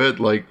countries would do it,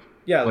 like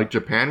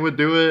Japan would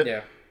do it.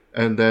 Yeah.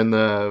 And then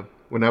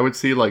when I would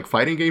see, like,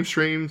 fighting game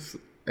streams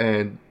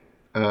and,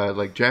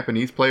 like,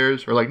 Japanese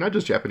players, or, like, not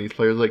just Japanese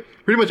players, like,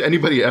 pretty much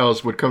anybody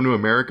else would come to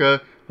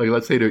America, like,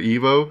 let's say to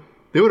EVO,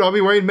 they would all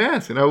be wearing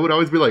masks, and I would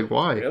always be like,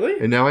 why? Really?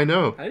 And now I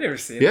know. I never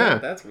seen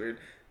that. That's weird.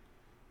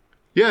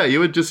 Yeah,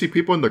 you would just see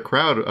people in the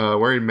crowd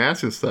wearing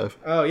masks and stuff.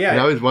 Oh, yeah. And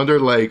I always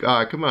wondered, like,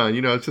 come on,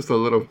 you know, it's just a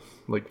little,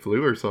 like,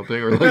 flu or something,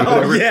 or like oh,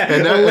 whatever. yeah,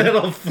 and a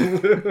little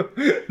flu.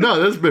 No,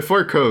 this is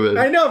before COVID.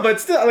 I know, but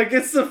still, like,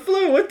 it's the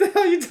flu. What the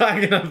hell are you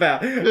talking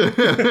about?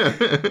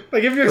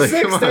 Like, if you're like,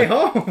 sick, stay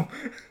home.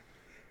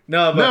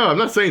 No, I'm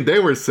not saying they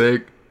were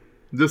sick.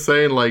 I'm just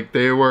saying, like,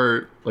 they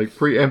were, like,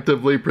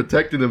 preemptively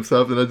protecting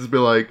themselves, and I'd just be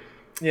like,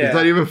 it's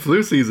not even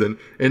flu season.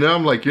 And now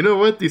I'm like, you know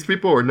what? These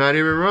people are not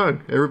even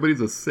wrong.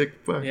 Everybody's a sick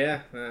fuck. Yeah.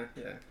 No,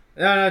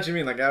 I know what you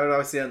mean. Like, I would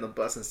always see it on the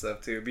bus and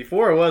stuff, too.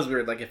 Before, it was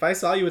weird. Like, if I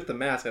saw you with the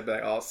mask, I'd be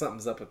like, oh,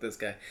 something's up with this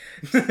guy.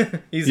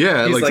 he's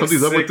like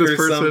something's up with this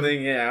person.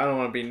 Something. Yeah, I don't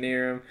want to be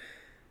near him.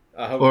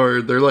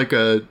 Or they're like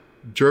a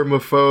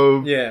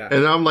germaphobe. Yeah.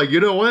 And I'm like,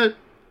 you know what?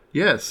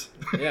 Yes.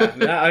 Yeah,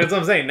 that's what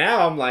I'm saying.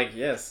 Now I'm like,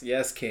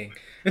 yes, king.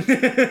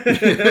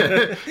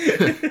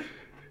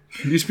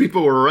 These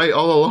people were right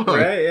all along.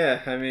 Right, yeah.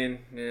 I mean,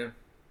 yeah.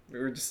 We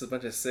were just a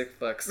bunch of sick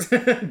fucks.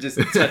 Just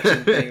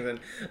touching things and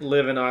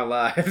living our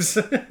lives.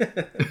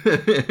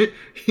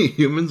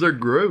 Humans are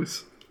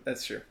gross.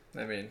 That's true.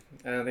 I mean,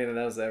 I don't think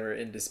that was ever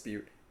in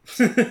dispute.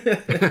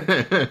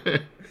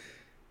 Alright,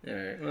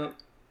 well.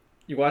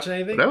 You watching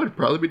anything? But I would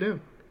probably be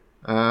down.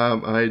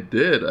 I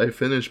did. I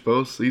finished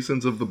both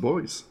seasons of The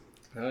Boys.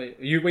 Oh,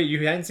 you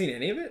hadn't seen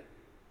any of it?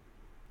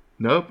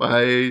 Nope.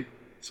 I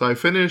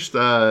finished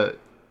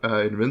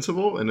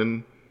Invincible, and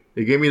then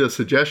it gave me the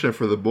suggestion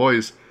for The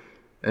Boys,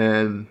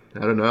 and I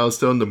don't know, I was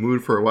still in the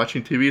mood for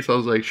watching TV, so I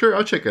was like, sure,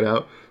 I'll check it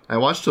out. I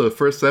watched the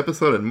first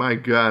episode, and my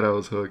god, I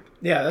was hooked.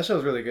 Yeah, that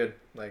show's really good.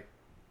 Like,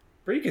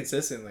 pretty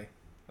consistently.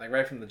 Like,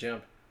 right from the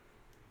jump.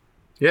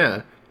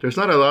 Yeah. There's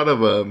not a lot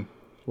of,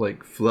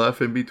 like,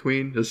 fluff in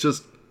between. It's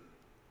just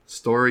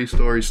story,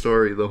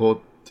 the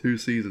whole 2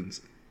 seasons.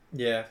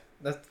 Yeah.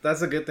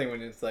 That's a good thing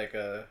when it's, like,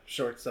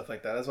 short stuff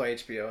like that. That's why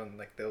HBO and,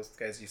 like, those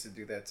guys used to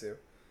do that, too.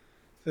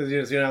 So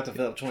you don't have to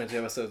fill up 22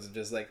 episodes and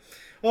just like,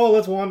 oh,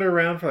 let's wander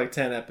around for like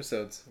 10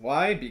 episodes.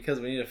 Why? Because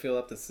we need to fill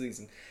up the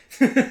season.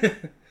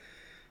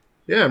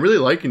 Yeah, I'm really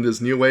liking this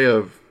new way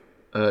of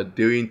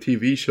doing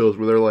TV shows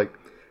where they're like,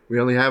 we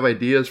only have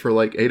ideas for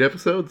like 8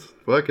 episodes.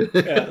 Fuck it.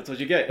 Yeah, that's what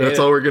you get. That's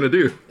all we're going to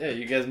do. Yeah,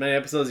 you get as many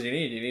episodes as you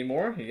need. You need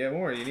more? You get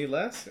more. You need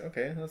less?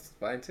 Okay, that's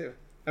fine too.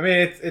 I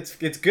mean,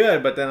 it's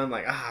good, but then I'm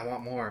like, I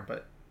want more.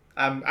 But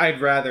I'd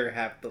rather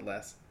have the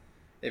less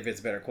if it's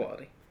better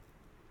quality.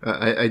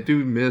 I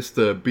do miss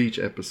the beach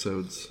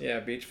episodes.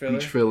 Yeah, beach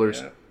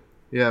fillers.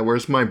 Yeah,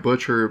 where's my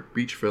butcher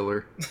beach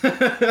filler?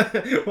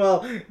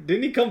 Well,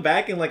 didn't he come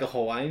back in like a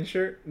Hawaiian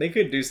shirt? They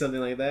could do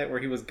something like that where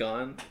he was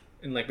gone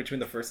in like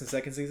between the first and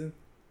second season.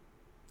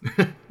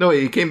 No,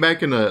 he came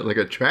back in a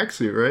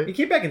tracksuit, right? He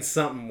came back in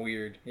something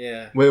weird.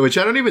 Yeah. Wait, which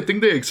I don't even think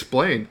they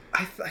explained.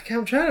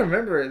 I'm trying to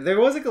remember. There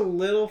was like a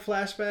little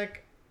flashback.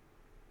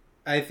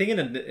 I think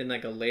in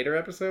like a later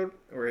episode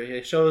where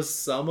it shows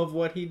some of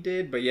what he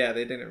did, but yeah,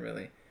 they didn't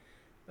really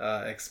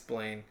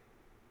explain.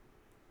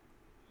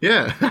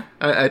 Yeah,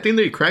 I think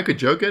they crack a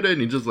joke at it,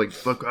 and he just like,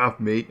 fuck off,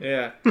 mate.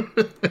 Yeah.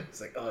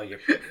 It's like, oh, you're...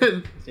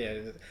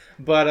 Yeah.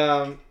 But,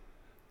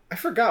 I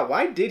forgot.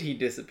 Why did he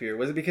disappear?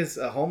 Was it because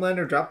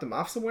Homelander dropped him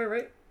off somewhere,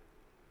 right?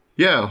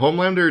 Yeah,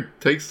 Homelander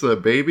takes the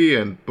baby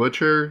and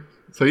Butcher...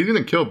 So he's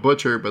gonna kill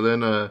Butcher, but then,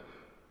 God,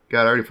 I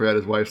already forgot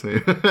his wife's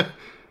name.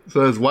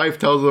 So his wife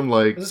tells him,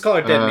 like... Let's just call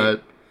her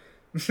Dead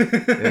Meat.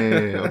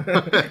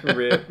 Damn.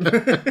 Rip.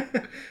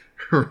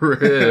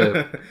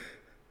 Rip.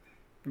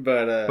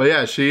 But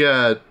yeah, she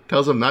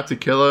tells him not to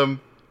kill him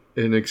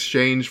in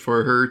exchange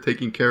for her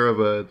taking care of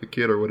the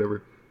kid or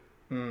whatever.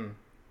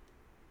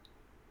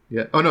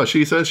 Yeah. Oh no,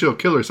 she says she'll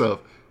kill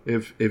herself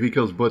if he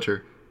kills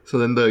Butcher. So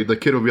then the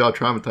kid will be all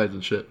traumatized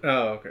and shit.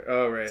 Oh, okay.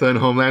 Oh, right. So then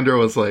Homelander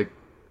was like,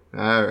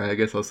 alright, I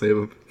guess I'll save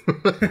him.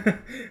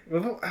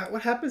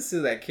 What happens to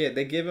that kid?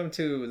 They give him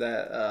to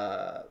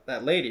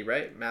that lady,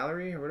 right?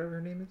 Mallory or whatever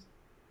her name is?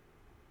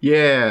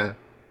 Yeah.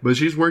 But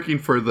she's working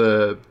for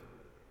the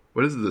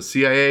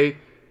CIA,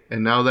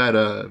 and now that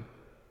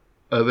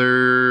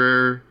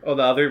other... Oh,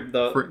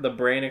 the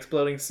brain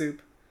exploding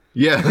soup?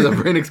 Yeah, the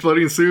brain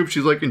exploding soup.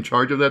 She's like in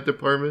charge of that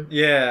department.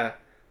 Yeah.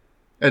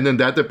 And then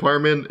that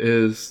department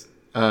is...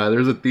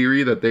 there's a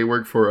theory that they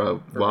work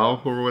for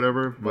WoW or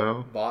whatever.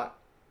 WoW. Bot.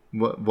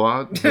 What?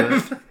 Bot?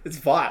 It's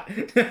bot.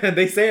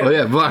 They say it. Oh,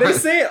 yeah, bot. They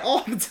say it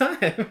all the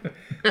time.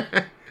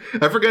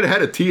 I forgot it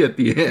had a T at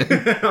the end.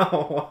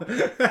 Oh.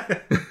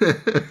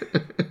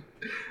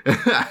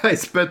 I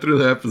sped through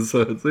the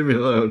episodes. Leave me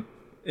alone.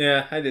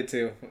 Yeah, I did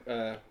too.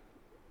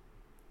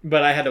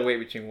 But I had to wait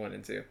between 1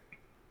 and 2.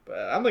 But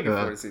I'm looking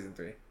forward to season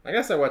 3. I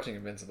gotta start watching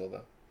Invincible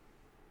though.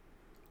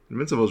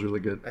 Invincible's really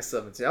good. I still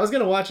haven't seen it. I was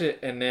gonna watch it,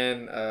 and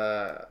then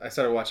I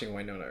started watching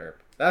Winona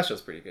Earp. That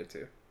show's pretty good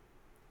too.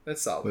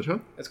 That's solid. Which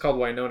one? It's called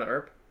Winona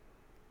Earp.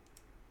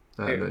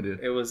 I have no idea.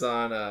 It was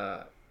on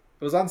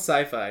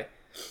Sci-Fi,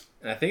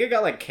 and I think it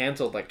got like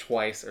canceled like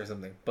twice or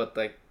something. But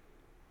like,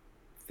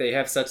 they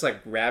have such like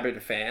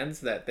rabid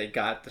fans that they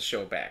got the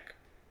show back.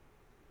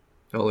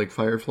 Oh, like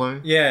Firefly?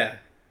 Yeah.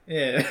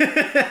 Rip.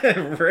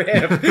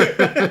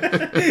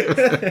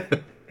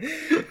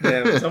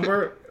 Damn,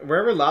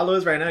 wherever Lalo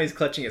is right now, he's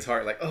clutching his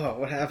heart like, oh,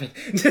 what happened?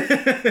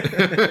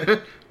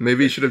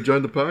 Maybe he should have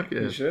joined the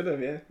podcast. He should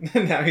have, yeah.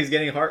 Now he's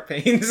getting heart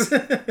pains.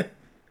 But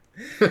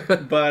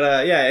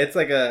yeah, it's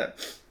like the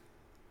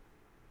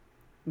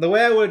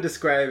way I would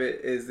describe it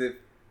is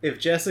if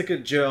Jessica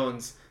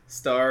Jones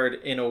starred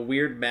in a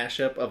weird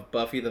mashup of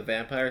Buffy the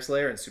Vampire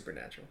Slayer and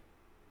Supernatural.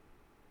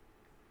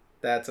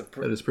 That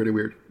is pretty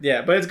weird.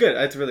 Yeah, but it's good.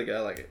 It's really good.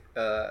 I like it.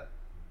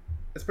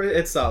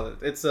 It's solid.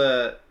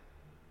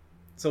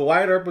 So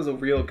Wyatt Earp was a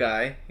real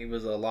guy. He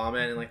was a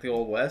lawman in like the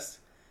Old West,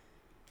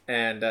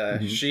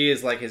 and she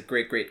is like his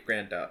great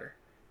granddaughter,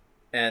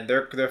 and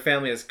their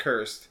family is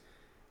cursed.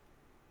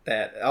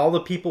 That all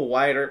the people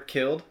Wyatt Earp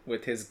killed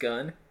with his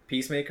gun,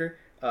 Peacemaker,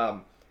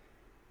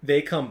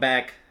 they come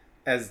back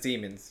as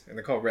demons, and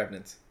they're called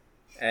revenants.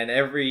 And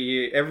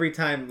every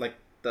time like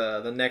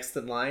the next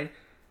in line,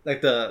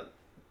 like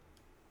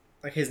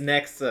his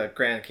next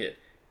grandkid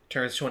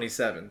turns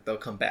 27, they'll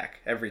come back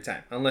every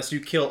time. Unless you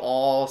kill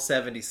all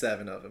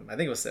 77 of them. I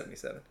think it was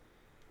 77.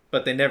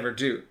 But they never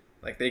do.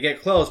 Like, they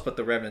get close, but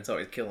the revenants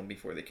always kill them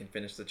before they can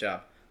finish the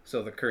job.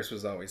 So the curse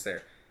was always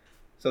there.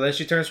 So then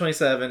she turns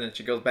 27, and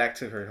she goes back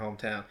to her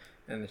hometown.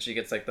 And then she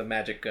gets, like, the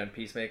magic gun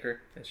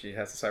Peacemaker. And she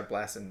has to start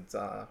blasting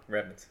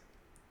revenants.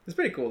 It's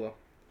pretty cool, though.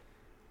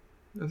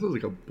 That sounds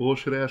like a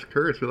bullshit-ass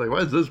curse. You're like, why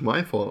is this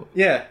my fault?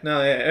 Yeah,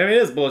 no, yeah. I mean,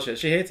 it is bullshit.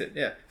 She hates it,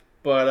 yeah.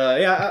 But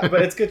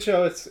but it's a good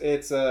show.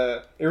 It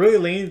really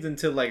leans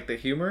into like the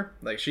humor.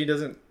 Like she's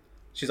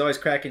always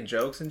cracking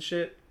jokes and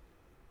shit.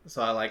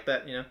 So I like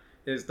that, you know.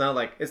 It's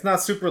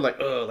not super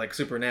like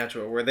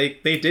Supernatural where they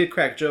did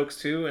crack jokes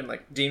too, and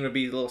like Dean would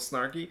be a little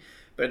snarky,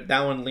 but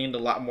that one leaned a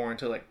lot more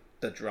into like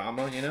the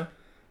drama, you know,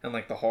 and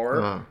like the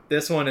horror. Uh-huh.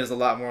 This one is a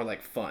lot more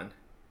like fun.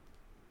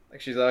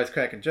 Like she's always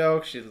cracking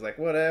jokes. She's like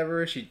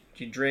whatever. She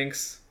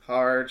drinks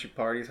hard. She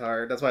parties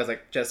hard. That's why it's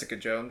like Jessica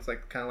Jones,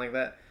 like kind of like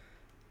that.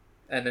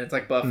 And then it's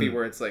like Buffy,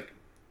 where it's like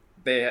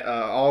they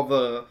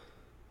all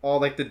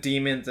like the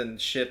demons and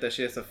shit that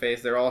she has to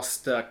face. They're all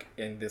stuck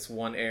in this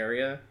one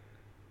area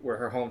where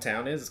her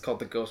hometown is. It's called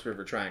the Ghost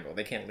River Triangle.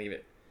 They can't leave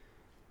it.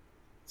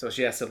 So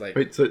she has to like.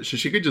 Wait, so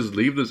she could just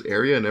leave this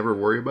area and never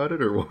worry about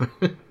it, or what?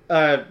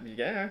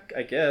 Yeah,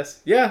 I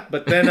guess. Yeah,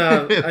 but then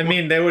I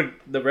mean,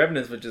 the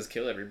revenants would just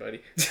kill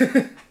everybody.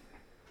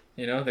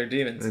 You know, they're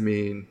demons. I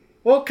mean.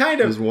 Well, kind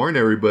of. Just warn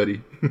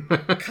everybody.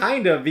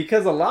 Kind of,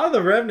 because a lot of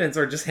the revenants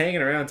are just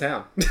hanging around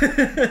town.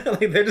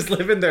 Like, they're just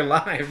living their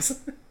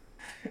lives.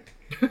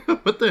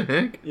 What the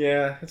heck?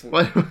 Yeah. It's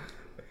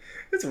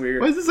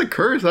weird. Why is this a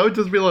curse? I would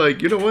just be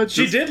like, you know what?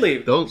 She did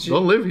leave. Don't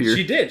live here.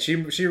 She did.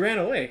 She ran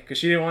away because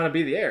she didn't want to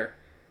be the heir.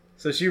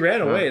 So she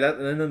ran away.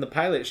 And then the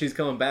pilot, she's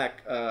coming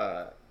back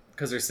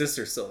because her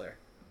sister's still there.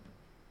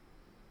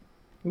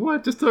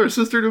 What? Just tell her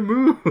sister to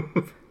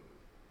move.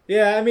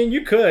 Yeah, I mean,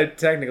 you could,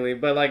 technically,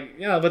 but, like,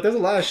 you know, but there's a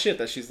lot of shit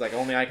that she's like,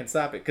 only I can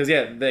stop it. Because,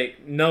 yeah,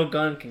 no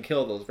gun can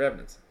kill those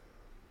revenants.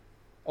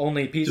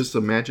 Only Just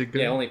a magic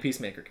gun? Yeah, only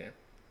Peacemaker can.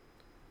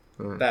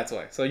 That's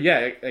why. So,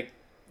 yeah, like,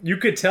 you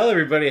could tell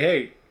everybody,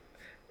 hey,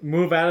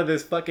 move out of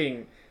this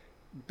fucking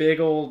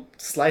big old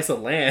slice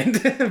of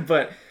land,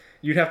 but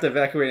you'd have to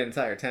evacuate an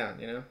entire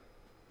town, you know?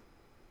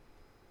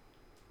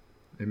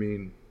 I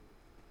mean,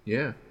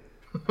 yeah.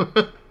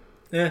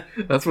 Yeah.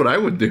 That's what I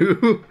would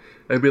do.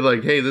 I'd be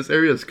like, hey, this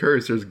area is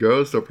cursed. There's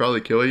ghosts. They'll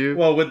probably kill you.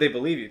 Well, would they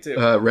believe you, too?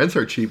 Rents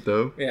are cheap,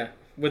 though. Yeah.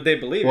 Would they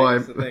believe you? Well,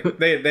 the thing.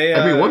 They,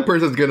 I mean, one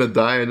person's going to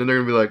die, and then they're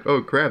going to be like,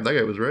 oh, crap, that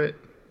guy was right.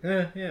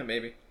 Yeah,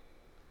 maybe.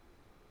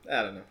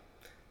 I don't know.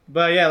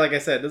 But, yeah, like I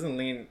said, it doesn't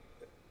lean...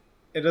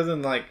 It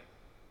doesn't, like...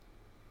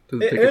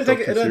 It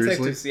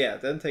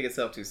doesn't take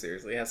itself too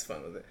seriously. It has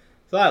fun with it.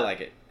 So I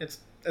like it. It's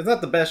not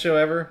the best show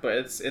ever, but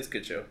it's a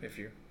good show if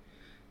you...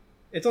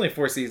 It's only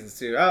 4 seasons,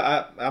 too.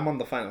 I'm on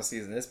the final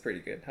season. It's pretty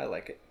good. I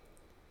like it.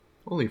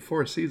 Only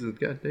 4 seasons,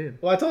 goddamn.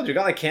 Well, I told you, it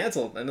got like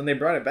canceled, and then they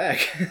brought it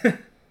back.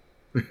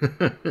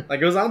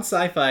 Like, it was on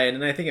Sci-Fi,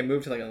 and then I think it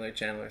moved to like another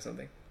channel or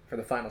something for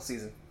the final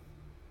season.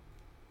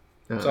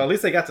 So at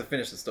least they got to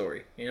finish the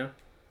story, you know?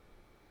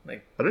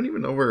 Like, I don't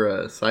even know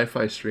where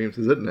Sci-Fi streams.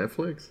 Is it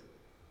Netflix?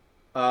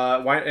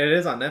 It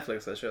is on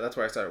Netflix, that show. That's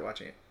where I started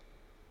watching it.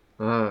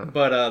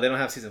 But they don't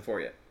have season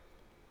 4 yet.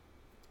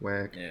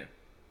 Whack. Yeah.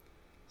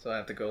 So I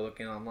have to go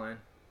looking online.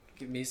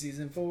 Give me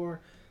season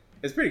 4.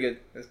 It's pretty good.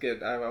 It's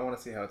good. I want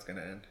to see how it's going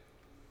to end.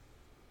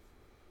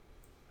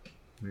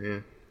 Yeah.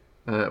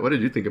 What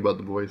did you think about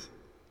The Boys?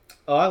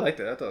 Oh, I liked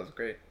it. I thought it was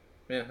great.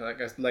 Yeah,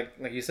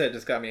 like you said, it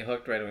just got me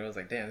hooked right away. I was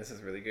like, damn, this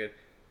is really good.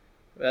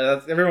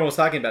 Everyone was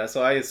talking about it,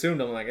 so I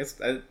assumed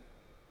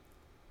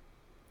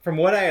from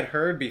what I had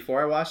heard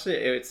before I watched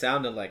it, it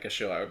sounded like a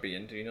show I would be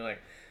into. You know,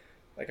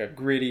 like a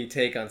gritty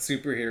take on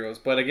superheroes.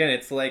 But again,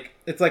 it's like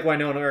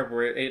Winona Earp,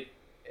 where it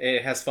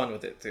has fun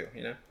with it too.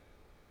 You know,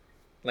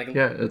 like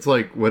it's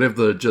like, what if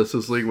the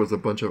Justice League was a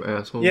bunch of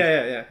assholes?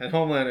 Yeah. And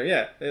Homelander,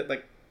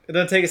 it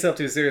doesn't take itself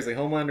too seriously.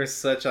 Homelander's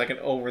such like an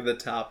over the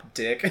top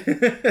dick.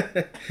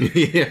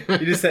 Yeah,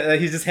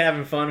 he's just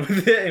having fun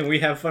with it, and we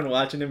have fun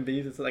watching him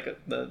be just like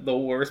the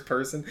worst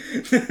person.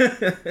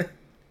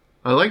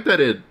 I like that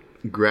it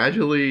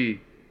gradually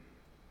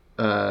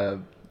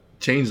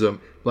changed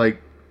him.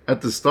 Like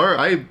at the start,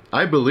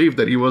 I believed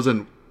that he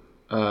wasn't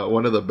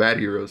one of the bad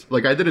heroes.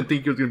 Like I didn't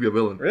think he was gonna be a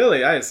villain.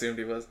 Really, I assumed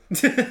he was.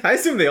 I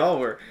assumed they all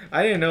were.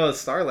 I didn't know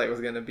Starlight was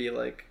gonna be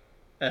like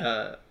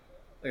a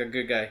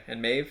good guy,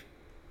 and Maeve.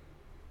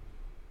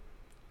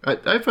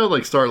 I felt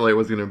like Starlight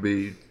was gonna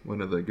be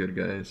one of the good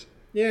guys.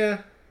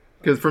 Yeah.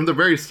 Because from the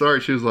very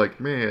start, she was like,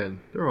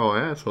 "Man, they're all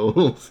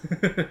assholes."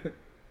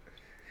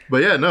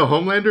 But yeah, no,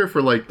 Homelander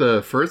for like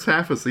the first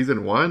half of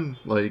season 1,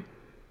 like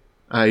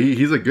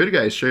he's a good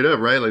guy straight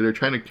up, right? Like they're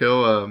trying to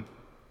kill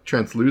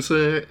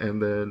Translucent,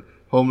 and then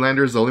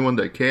Homelander's the only one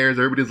that cares.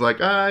 Everybody's like,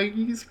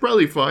 he's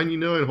probably fine, you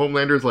know. And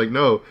Homelander's like,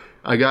 no,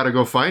 I gotta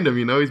go find him,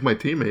 you know. He's my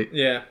teammate.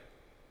 Yeah.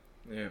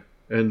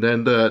 And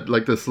then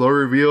the slow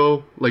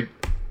reveal, like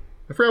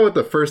I forgot what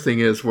the first thing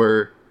is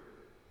where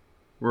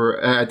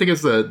I think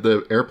it's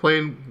the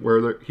airplane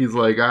where he's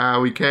like,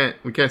 we can't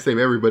save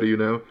everybody, you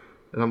know.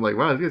 And I'm like,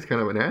 wow, this guy's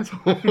kind of an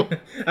asshole.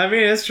 I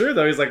mean, it's true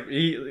though. He's like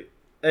he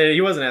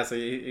was an asshole.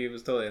 He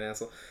was totally an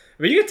asshole.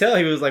 But you could tell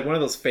he was like one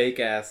of those fake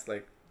ass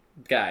like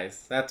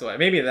guys. That's why.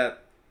 Maybe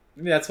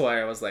that's why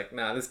I was like,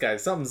 nah, this guy,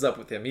 something's up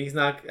with him. He's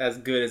not as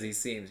good as he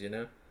seems, you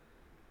know.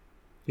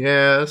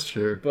 Yeah, that's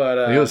true.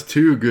 But he was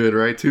too good,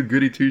 right? Too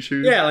goody two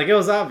shoes. Yeah, like it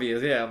was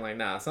obvious. Yeah, I'm like,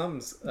 nah,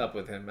 something's up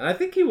with him. And I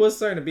think he was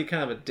starting to be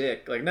kind of a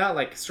dick. Like not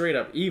like straight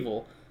up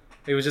evil.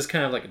 He was just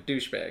kind of like a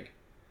douchebag.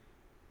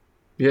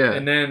 Yeah.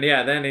 And then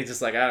he's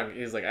just like,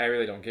 he's like, I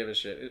really don't give a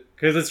shit.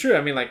 Because it's true.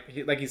 I mean,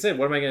 like you said,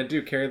 what am I gonna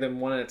do? Carry them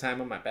one at a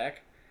time on my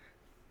back?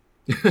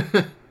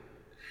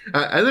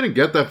 I didn't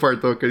get that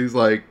part though, because he's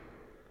like,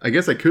 I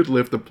guess I could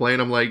lift the plane.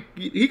 I'm like,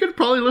 he could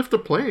probably lift the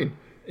plane.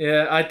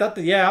 Yeah, I thought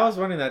I was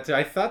wondering that too.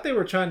 I thought they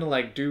were trying to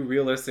like do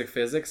realistic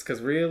physics,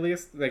 because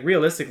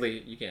realistically,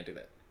 you can't do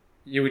that.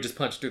 You would just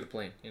punch through the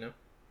plane, you know.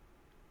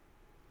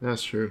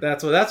 That's true.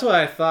 That's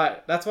why I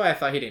thought. That's why I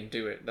thought he didn't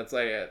do it. That's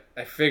why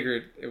I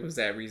figured it was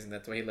that reason.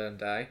 That's why he let him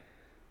die.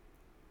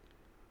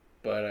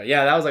 But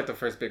that was like the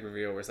first big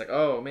reveal where it's like,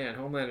 oh man,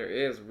 Homelander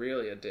is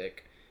really a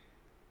dick.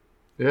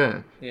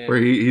 Yeah. Where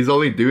he's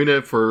only doing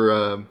it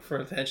for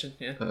attention,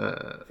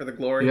 for the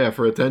glory. Yeah,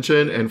 for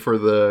attention and for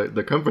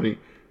the company.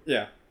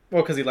 Yeah.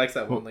 Well, because he likes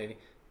that one lady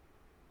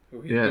who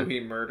he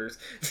murders.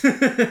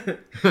 And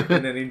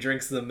then he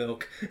drinks the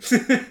milk.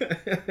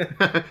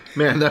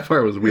 Man, that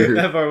part was weird.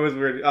 That part was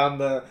weird.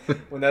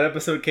 When that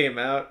episode came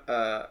out,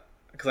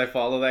 because I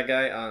follow that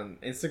guy on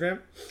Instagram,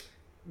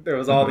 there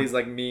was all these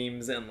like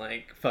memes and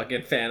like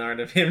fucking fan art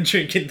of him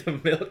drinking the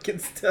milk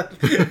and stuff.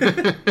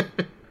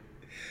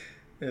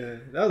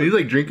 He's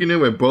like drinking it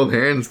with both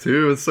hands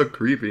too. It's so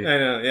creepy. I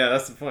know. Yeah,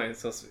 that's the point.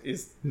 So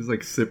he's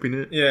like sipping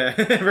it. Yeah.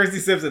 First he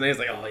sips it, and then he's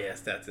like, "Oh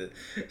yes, that's it."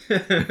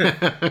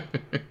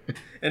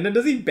 And then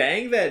does he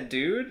bang that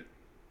dude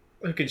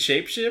who can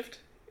shapeshift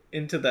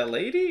into that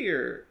lady,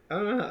 or I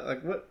don't know.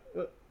 Like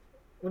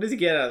what does he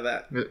get out of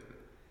that?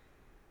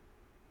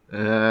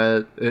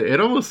 It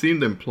almost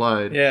seemed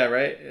implied. Yeah.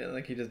 Right. Yeah,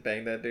 like he just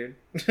banged that dude.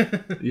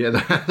 Yeah.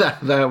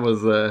 That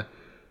was.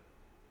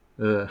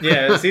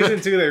 Yeah, season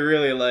 2 they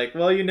really like,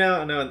 well, you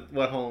now know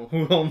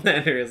who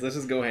Homelander is. Let's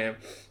just go ham.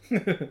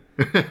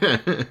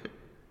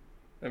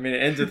 I mean,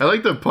 it ends with... I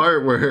like the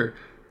part where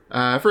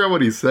I forgot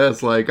what he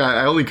says. Like,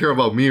 I only care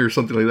about me or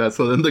something like that.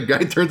 So then the guy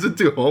turns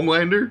into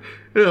Homelander,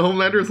 and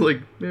Homelander's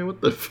like, man, what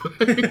the fuck?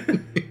 I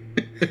don't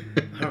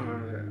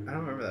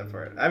remember that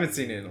part. I haven't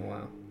seen it in a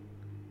while.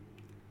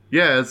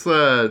 Yeah, it's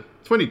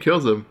when he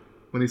kills him,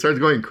 when he starts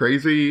going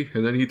crazy,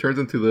 and then he turns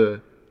into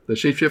the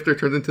shapeshifter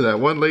turns into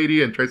that one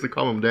lady and tries to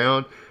calm him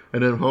down.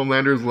 And then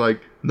Homelander's like,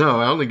 no,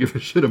 I only give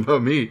a shit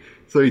about me.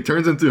 So he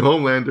turns into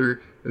Homelander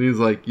and he's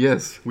like,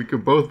 yes, we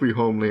could both be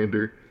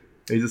Homelander.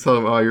 And he just tells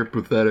him, oh, you're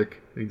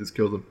pathetic. And he just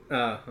kills him.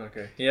 Oh,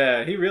 okay.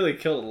 Yeah, he really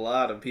killed a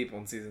lot of people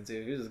in season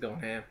 2. He was just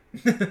going ham.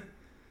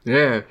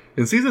 Yeah.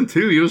 In season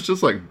 2, he was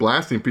just like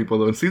blasting people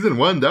though. In season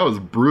 1, that was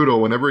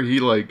brutal whenever he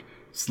like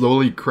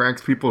slowly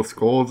cracks people's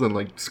skulls and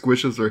like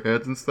squishes their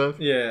heads and stuff.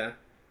 Yeah.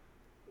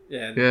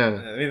 Yeah, yeah.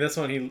 I mean, this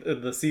one,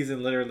 the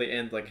season literally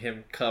ends like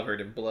him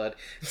covered in blood.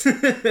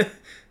 I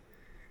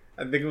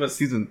think it was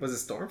season. Was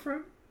it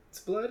Stormfront's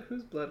blood?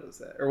 Whose blood was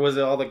that? Or was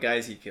it all the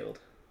guys he killed?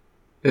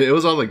 It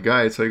was all the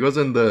guys. So he goes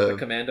in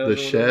the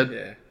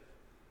shed.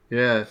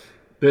 Yeah.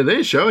 They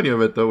didn't show any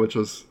of it though, which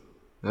was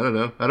I don't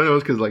know. It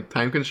was because like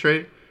time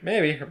constraint.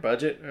 Maybe or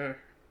budget.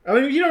 I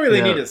mean, you don't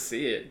really need Yeah. to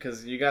see it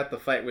because you got the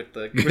fight with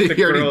the He girls.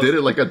 already did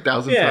it like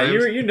 1,000 Yeah,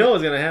 times. you know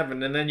what's gonna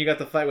happen, and then you got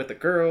the fight with the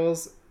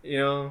girls. You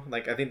know,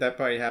 like I think that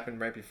probably happened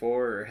right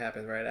before or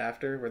happened right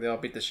after, where they all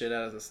beat the shit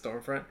out of the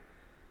Stormfront.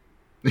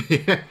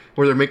 Yeah,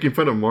 where they're making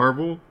fun of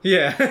Marvel.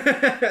 Yeah,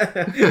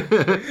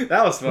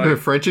 that was funny.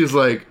 Frenchie's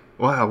like,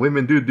 wow,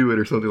 women do it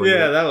or something like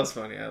Yeah, that. that was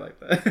funny. I like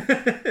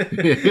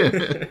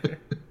that.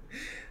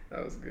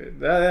 That was good.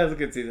 That was a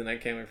good season. I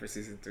can't wait for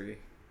season 3.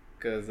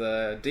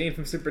 Because Dean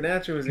from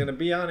Supernatural is going to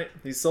be on it.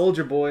 He's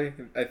Soldier Boy.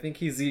 I think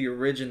he's the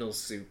original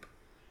soup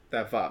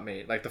that Vought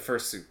made. Like the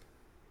first soup.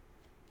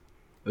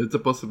 It's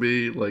supposed to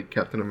be like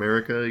Captain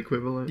America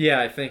equivalent. Yeah,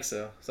 I think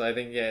so. So I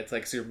think, yeah, it's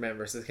like Superman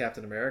versus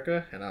Captain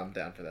America. And I'm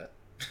down for that.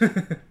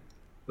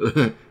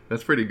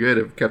 That's pretty good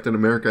if Captain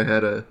America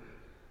had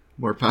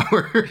more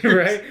power.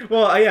 Right?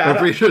 Well, yeah. I'm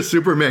pretty sure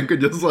Superman could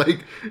just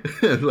like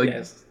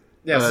Yes.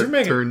 Yeah,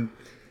 Superman turn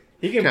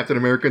he can, Captain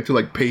America into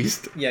like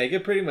paste. yeah, he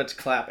could pretty much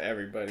clap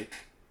everybody.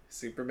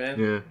 Superman.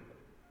 Yeah.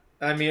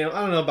 I mean,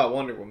 I don't know about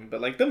Wonder Woman, but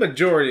like the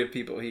majority of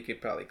people he could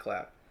probably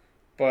clap.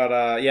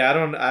 But yeah,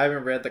 I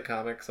haven't read the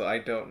comic, so I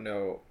don't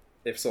know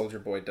if Soldier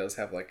Boy does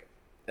have like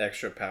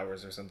extra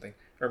powers or something.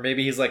 Or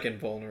maybe he's like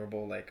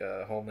invulnerable like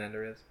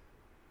Homelander is.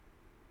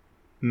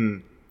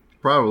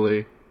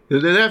 Probably.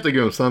 They'd have to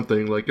give him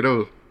something. Like, I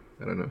don't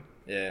know.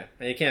 Yeah,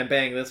 and you can't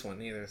bang this one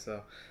either,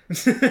 so.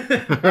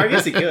 Or I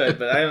guess he could,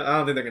 but I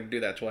don't think they're going to do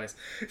that twice.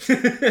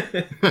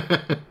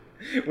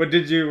 What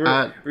did you...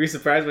 Were you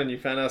surprised when you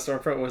found out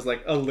Stormfront was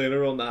like a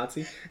literal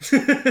Nazi?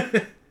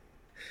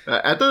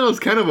 I thought it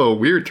was kind of a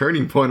weird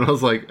turning point. I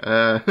was like,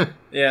 yeah,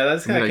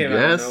 that's kind of came out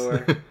of guess.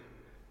 nowhere.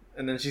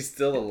 And then she's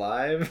still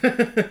alive?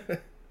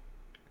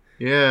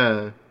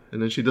 Yeah.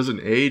 And then she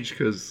doesn't age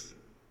because...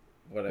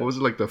 What was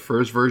it, like the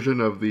first version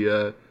of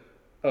the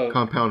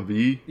Compound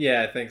V?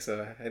 Yeah, I think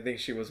so. I think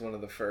she was one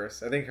of the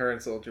first. I think her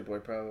and Soldier Boy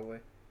probably.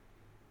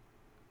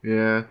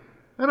 Yeah.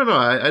 I don't know.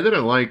 I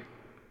didn't like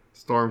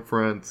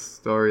Stormfront's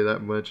story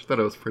that much. I thought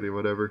it was pretty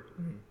whatever.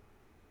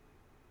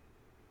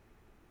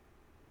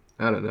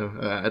 I don't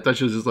know. I thought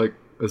she was just like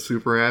a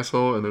super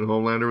asshole, and then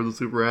Homelander was a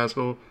super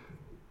asshole.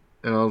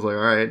 And I was like,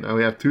 alright, now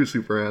we have 2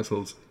 super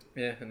assholes.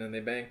 Yeah, and then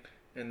they bang.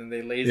 And then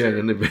they laser. Yeah,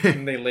 and then they bang.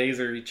 And they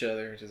laser each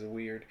other, which is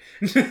weird.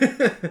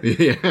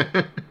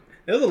 Yeah.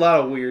 There was a lot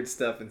of weird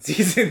stuff in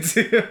season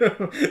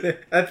 2.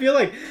 I feel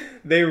like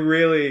they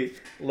really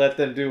let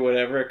them do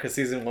whatever because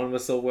season 1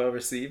 was so well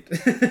received.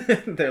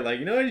 They're like,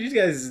 you know what, you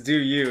guys do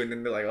you, and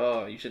then they're like,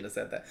 oh, you shouldn't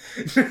have said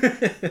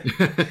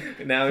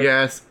that. Now,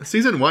 yes,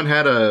 season 1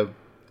 had a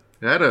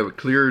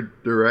clear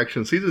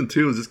direction. Season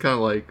 2 was just kind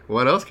of like,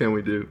 what else can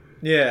we do?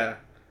 Yeah,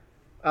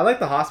 I like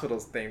the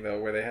hospitals thing though,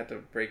 where they had to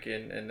break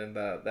in, and then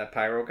that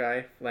pyro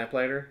guy,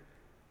 Lamplighter,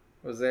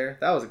 was there.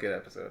 That was a good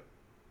episode.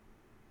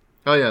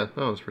 Oh yeah,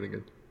 that was pretty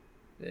good.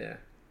 Yeah.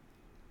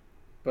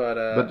 But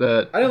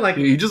I didn't like...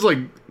 He just like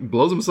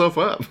blows himself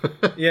up.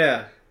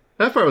 Yeah.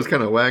 That part was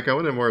kind of whack. I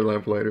wanted more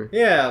Lamplighter.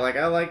 Yeah, like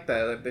I like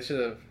that. Like they should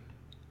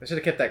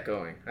have kept that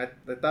going. I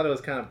thought it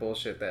was kind of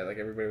bullshit that like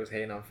everybody was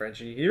hating on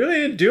Frenchie. He really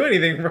didn't do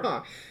anything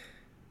wrong.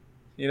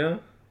 You know?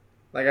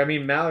 Like I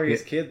mean,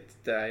 Mallory's kid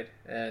died,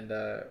 and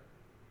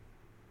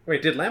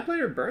wait, did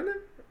Lamplighter burn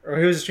them? Or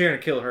he was just trying to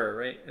kill her,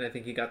 right? And I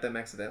think he got them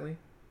accidentally.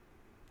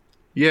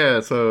 Yeah,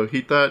 so he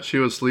thought she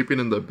was sleeping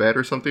in the bed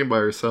or something by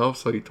herself,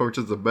 so he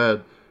torches the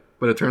bed.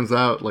 But it turns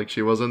out like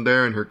she wasn't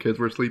there and her kids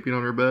were sleeping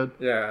on her bed.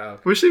 Yeah.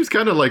 Okay. Which seems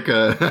kind of like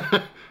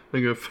a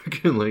like a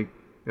fucking like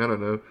I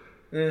don't know.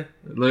 Eh.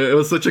 Like, it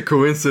was such a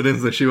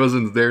coincidence that she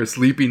wasn't there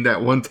sleeping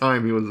that one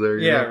time he was there.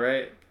 Yeah, know?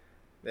 right.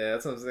 Yeah,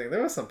 that's what I'm saying.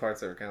 There were some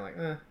parts that were kind of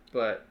like,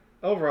 but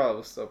overall it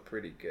was still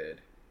pretty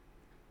good.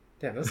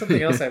 Damn, there's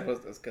something else I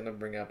was gonna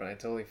bring up and I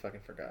totally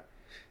fucking forgot.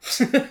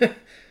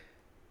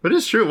 But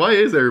it's true. Why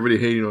is everybody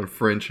hating on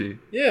Frenchie?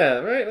 Yeah,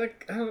 right.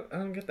 Like I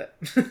don't get that.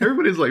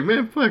 Everybody's like,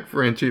 man, fuck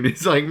Frenchie. And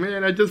he's like,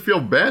 man, I just feel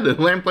bad that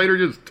Lamplighter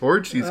just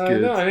torched these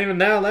kids. No, and even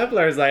now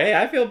Lamplighter's like, hey,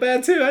 I feel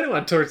bad too. I didn't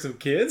want to torch some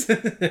kids.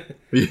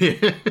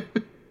 Yeah.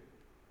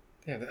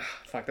 Damn,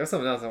 fuck. There's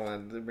something else I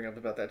wanted to bring up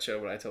about that show,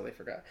 but I totally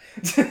forgot.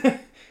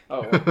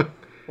 Oh,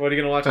 what are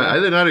you gonna watch? I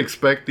did not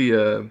expect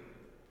the.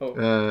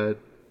 Damn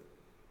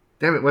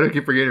it! Why do I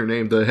keep forgetting her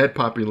name? The head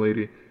popping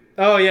lady.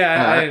 Oh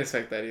yeah, I didn't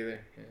expect that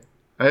either. Yeah.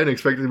 I didn't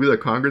expect it to be the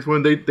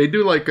congresswoman. They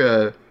do like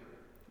a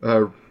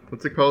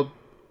what's it called?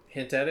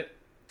 Hint at it.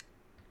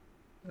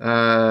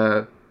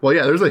 Well,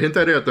 yeah, there's a hint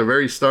at it at the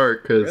very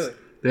start because Really?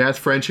 they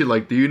ask Frenchie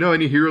like, "Do you know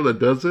any hero that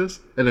does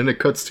this?" And then it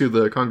cuts to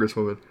the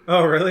congresswoman.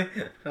 Oh really?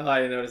 Oh,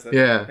 I didn't notice that.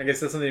 Yeah. I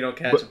guess that's something you don't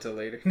catch until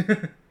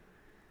later.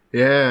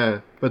 Yeah,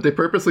 but they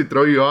purposely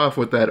throw you off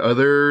with that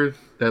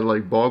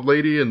like bald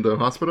lady in the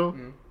hospital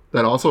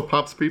that also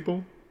pops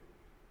people.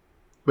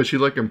 But she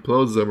like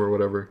implodes them or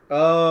whatever.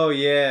 Oh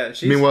yeah.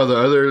 Meanwhile, the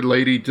other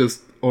lady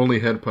just only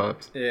head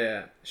pops.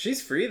 Yeah,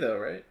 she's free though,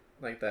 right?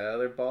 Like that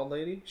other bald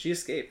lady. She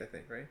escaped, I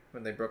think, right?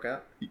 When they broke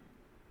out.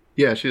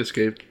 Yeah, she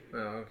escaped. Oh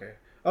okay.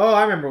 Oh,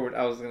 I remember what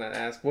I was gonna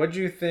ask. What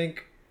do you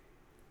think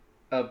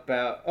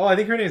about? Oh, I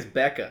think her name's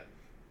Becca.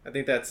 I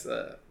think that's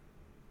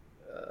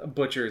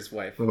Butcher's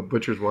wife.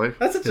 Butcher's wife.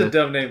 That's such a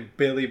dumb name,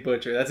 Billy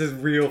Butcher. That's his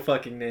real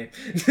fucking name.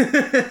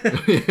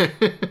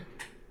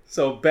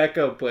 So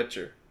Becca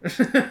Butcher.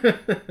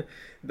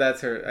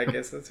 That's her. I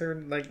guess that's her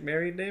like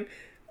married name.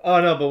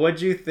 Oh no! But what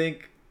do you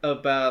think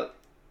about?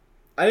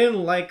 I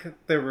didn't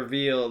like the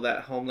reveal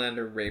that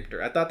Homelander raped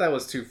her. I thought that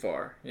was too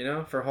far. You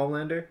know, for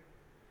Homelander.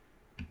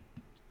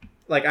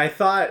 Like I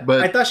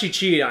thought she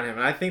cheated on him,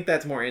 and I think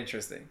that's more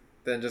interesting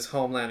than just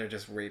Homelander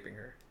just raping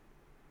her.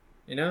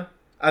 You know,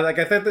 I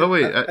think that. Oh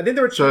wait, I think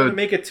they were trying to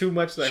make it too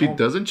much. Like she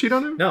doesn't cheat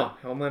on him. No,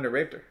 Homelander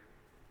raped her.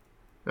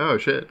 Oh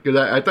shit! Because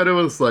I thought it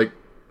was like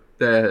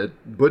that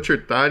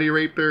Butcher thought he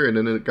raped her, and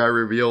then it got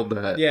revealed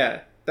that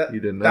he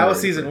did not. That was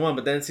season 1,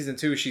 but then in season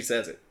 2 she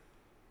says it.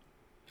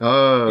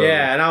 Oh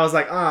yeah, and I was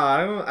like,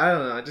 I don't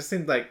know. It just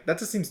seems like that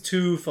just seems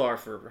too far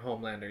for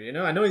Homelander. You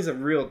know, I know he's a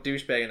real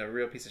douchebag and a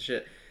real piece of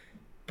shit,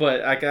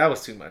 but that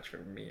was too much for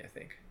me. I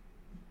think.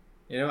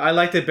 You know, I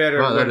liked it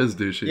better. Wow, that is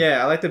douchey.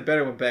 Yeah, I liked it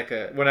better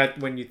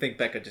when you think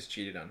Becca just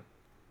cheated on him.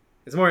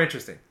 It's more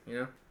interesting. You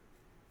know.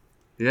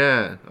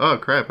 Yeah. Oh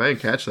crap! I didn't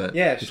catch that.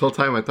 Yeah. This whole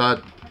time I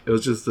thought it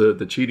was just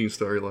the cheating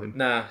storyline.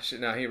 Nah,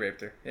 he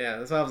raped her. Yeah,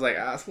 that's why I was like,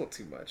 that's a little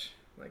too much.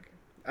 Like,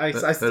 I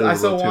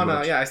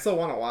still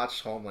wanna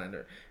watch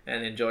Homelander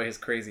and enjoy his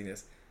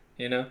craziness.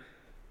 You know.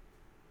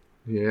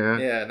 Yeah.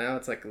 Yeah. Now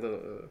it's like a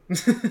little.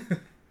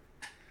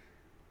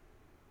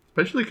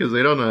 Especially because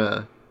they don't.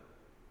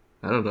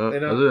 I don't know.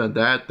 Other than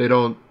that, they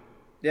don't.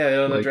 Yeah, they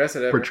don't address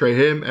it ever. Portray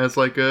him as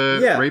like a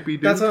rapey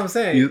dude. That's what I'm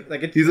saying.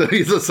 He's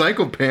a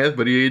psychopath,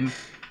 but he ain't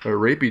a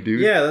rapey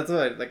dude. Yeah, that's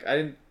what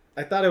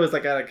I thought it was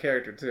like out of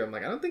character too. I'm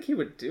like, I don't think he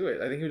would do it.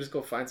 I think he would just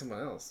go find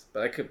someone else.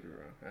 But I could be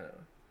wrong. I don't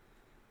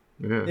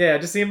know. Yeah,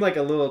 it just seemed like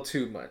a little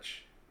too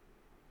much.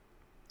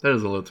 That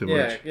is a little too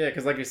much. Yeah,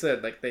 because like you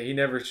said, like he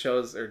never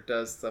shows or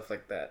does stuff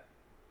like that.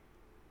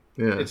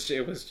 Yeah.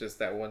 It was just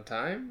that one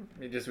time.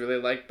 He just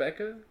really liked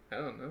Becca. I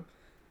don't know.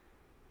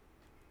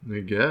 I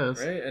guess.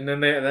 Right, and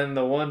then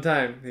the one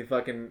time he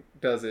fucking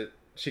does it,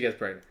 she gets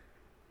pregnant.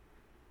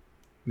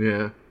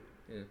 Yeah.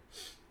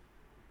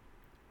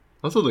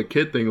 Also, the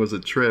kid thing was a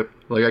trip.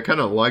 Like, I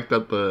kind of liked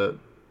that the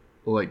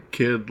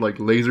kid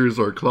lasers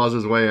or claws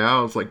his way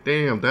out. It's like,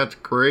 damn, that's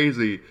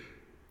crazy.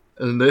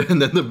 And then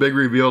the big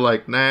reveal,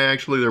 like, nah,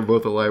 actually they're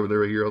both alive and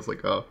they're here. I was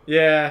like, oh.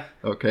 Yeah.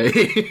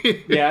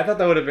 Okay. Yeah, I thought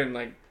that would have been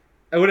like,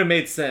 it would have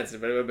made sense,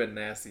 but it would have been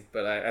nasty.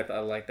 But I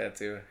like that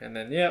too. And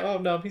then oh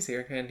no, he's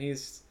here and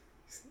he's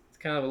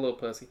kind of a little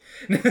pussy.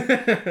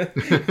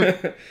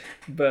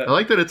 But I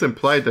like that it's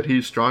implied that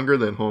he's stronger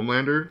than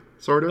Homelander,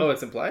 sort of. Oh,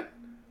 it's implied?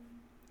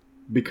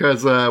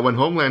 Because when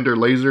Homelander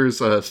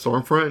lasers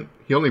Stormfront,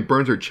 he only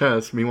burns her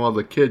chest. Meanwhile,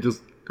 the kid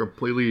just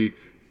completely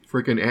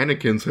freaking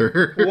Anakins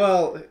her.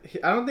 Well,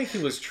 I don't think he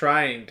was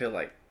trying to,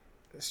 like,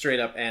 straight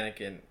up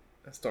Anakin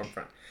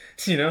Stormfront.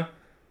 You know?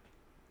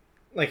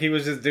 Like, he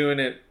was just doing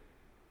it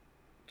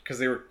because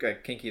they were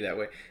kinky that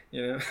way.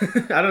 You know?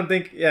 I don't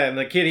think... Yeah, and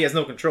the kid, he has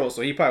no control,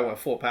 so he probably went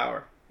full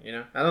power. You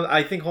know?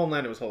 I think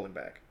Homelander was holding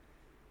back.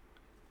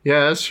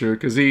 Yeah, that's true.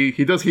 Because he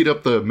does heat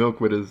up the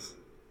milk with his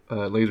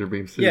laser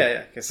beams, too.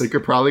 Yeah. So he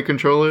could probably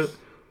control it.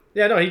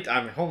 Yeah, no,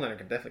 Homelander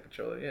can definitely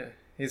control it, yeah.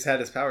 He's had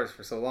his powers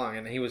for so long,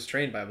 and he was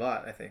trained by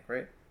Vought, I think,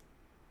 right?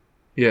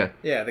 Yeah.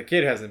 Yeah, the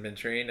kid hasn't been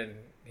trained, and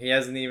he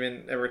hasn't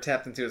even ever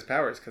tapped into his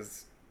powers,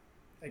 because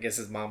I guess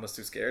his mom was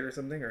too scared or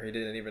something, or he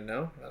didn't even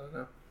know. I don't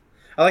know.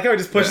 I like how he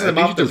just pushes him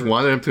off the roof. Just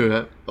wanted him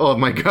to... Oh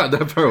my god,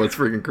 that part was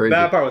freaking crazy.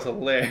 That part was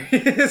hilarious.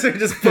 He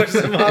just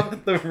pushes him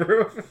off the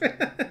roof.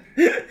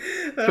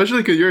 Especially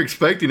because you're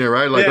expecting it,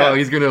 right? Like, oh,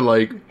 he's going to,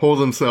 like, hold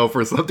himself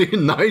or something,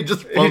 and now he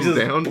just falls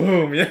down.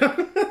 Boom, yeah.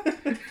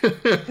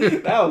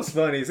 That was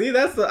funny. See,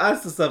 that's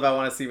the stuff I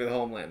want to see with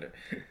Homelander.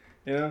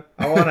 You know?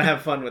 I want to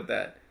have fun with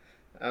that.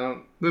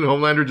 Then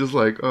Homelander just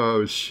like,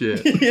 oh,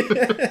 shit.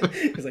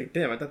 He's like,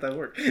 damn, I thought that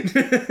worked.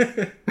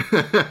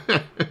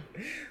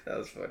 That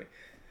was funny.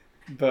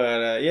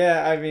 But,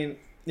 yeah, I mean,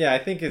 yeah, I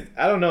think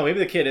I don't know. Maybe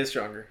the kid is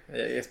stronger.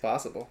 It's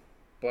possible.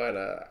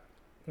 But,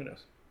 who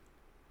knows?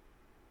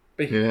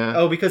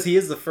 But because he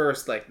is the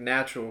first, like,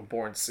 natural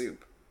born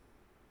soup.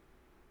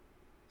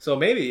 So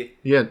maybe.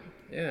 Yeah.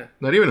 Yeah.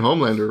 Not even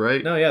Homelander,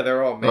 right? No, yeah,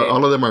 they're all made.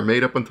 All of them are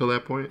made up until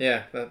that point?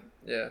 Yeah.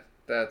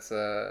 That's,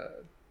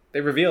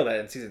 they reveal that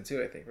in season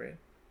 2, I think, right?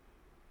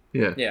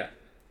 Yeah. Yeah.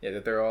 Yeah,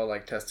 that they're all,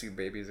 like, test tube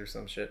babies or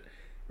some shit.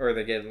 Or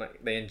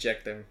they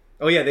inject them.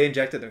 Oh, yeah, they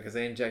injected them because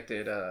they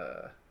injected,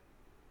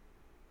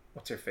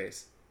 what's her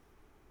face?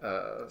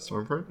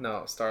 Stormfront?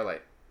 No,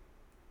 Starlight.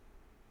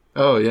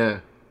 Oh, yeah.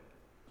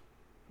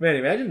 Man,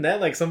 imagine that,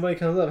 like, somebody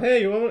comes up,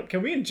 hey,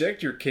 can we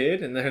inject your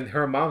kid? And then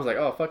her mom's like,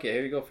 oh, fuck yeah,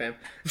 here you go, fam.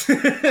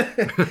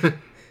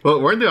 Well,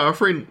 weren't they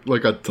offering,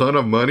 like, a ton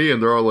of money?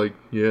 And they're all like,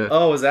 yeah.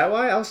 Oh, was that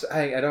why?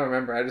 I don't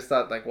remember. I just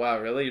thought, like, wow,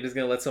 really? You're just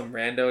going to let some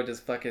rando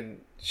just fucking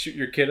shoot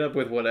your kid up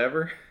with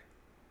whatever?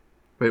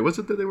 Wait, what's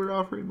it that they were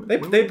offering?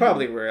 They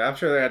probably were. I'm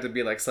sure there had to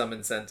be, like, some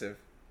incentive.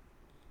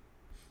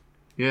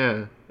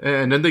 Yeah.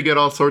 And then they get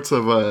all sorts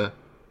of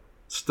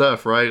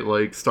stuff, right?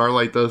 Like,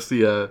 Starlight does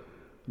the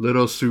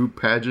Little Soup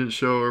pageant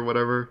show or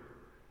whatever.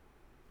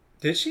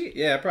 Did she?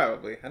 Yeah,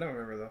 probably. I don't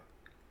remember, though.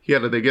 Yeah,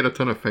 did they get a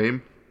ton of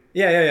fame?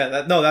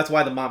 Yeah. No, that's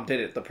why the mom did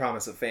it. The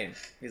promise of fame.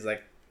 He's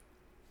like,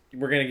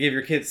 we're gonna give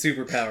your kid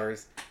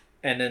superpowers,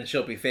 and then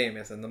she'll be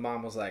famous. And the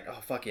mom was like, oh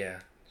fuck yeah.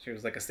 She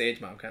was like a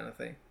stage mom kind of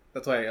thing.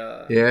 That's why.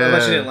 That's why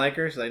she didn't like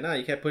her. She's like, no,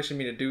 you kept pushing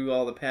me to do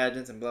all the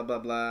pageants and blah blah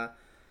blah.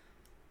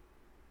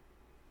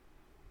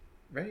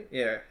 Right?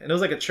 Yeah, and it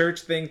was like a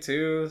church thing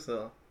too.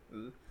 So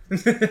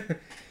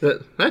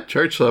that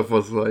church stuff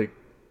was like,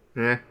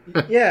 eh.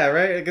 Yeah,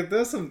 right. Like,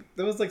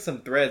 there was like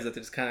some threads that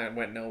just kind of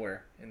went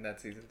nowhere in that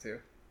season too.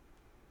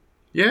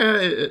 Yeah,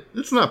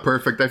 it's not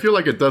perfect. I feel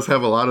like it does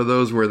have a lot of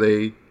those where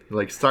they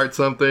like start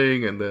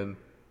something and then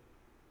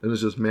it's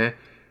just meh.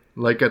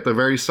 Like at the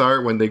very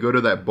start when they go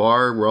to that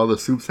bar where all the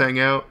soups hang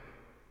out,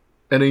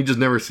 and then you just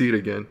never see it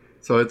again.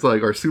 So it's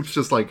like, are soups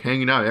just like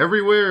hanging out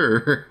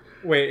everywhere?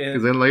 Wait,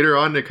 because then later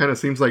on it kind of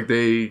seems like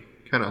they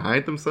kind of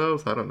hide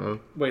themselves. I don't know.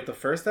 Wait, the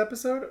first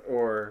episode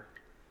or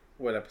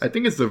what episode? I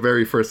think it's the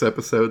very first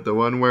episode, the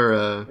one where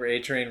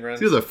A-Train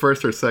runs. It's either the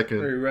first or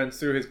second. Where he runs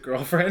through his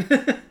girlfriend.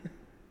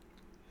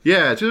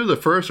 Yeah, it's either the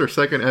first or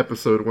second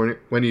episode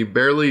when he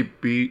barely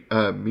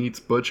meets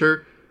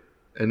Butcher,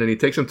 and then he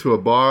takes him to a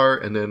bar,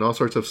 and then all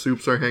sorts of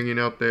soups are hanging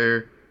out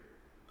there.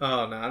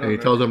 Oh no, I don't. And he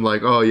tells him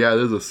like, "Oh yeah,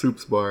 this is a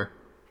soups bar."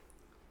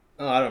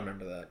 Oh, I don't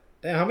remember that.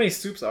 Damn, how many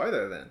soups are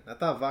there then? I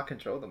thought Vought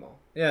controlled them all.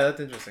 Yeah, that's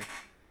interesting.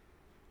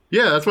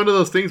 Yeah, that's one of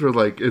those things where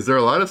like, is there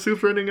a lot of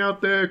soups running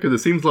out there? Because it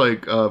seems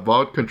like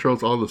Vought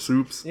controls all the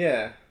soups.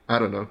 Yeah. I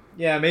don't know.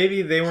 Yeah,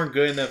 maybe they weren't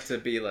good enough to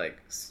be like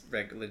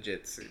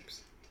legit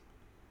soups.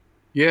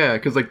 Yeah,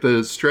 because like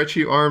the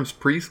stretchy arms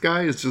priest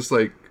guy is just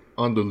like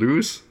on the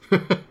loose.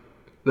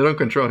 They don't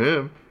control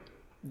him.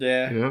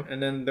 Yeah. You know?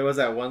 And then there was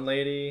that one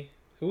lady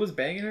who was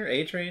banging her,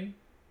 A-Train.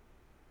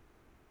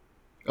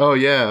 Oh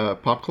yeah,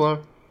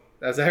 Popclaw.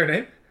 Was that her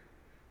name?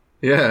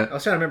 Yeah. I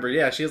was trying to remember.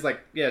 Yeah, she's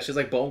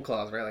like bone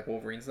claws, right? Like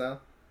Wolverine style.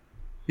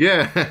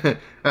 Yeah.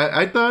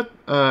 I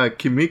thought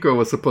Kimiko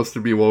was supposed to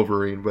be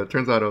Wolverine, but it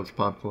turns out it was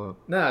Popclaw.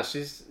 Nah,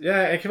 she's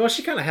well,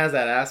 she kind of has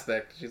that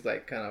aspect. She's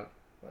like kind of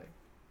like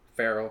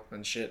feral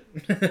and shit.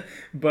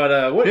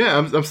 But what? Yeah,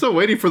 I'm still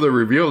waiting for the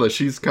reveal that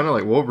she's kind of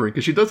like Wolverine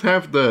because she does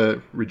have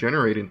the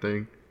regenerating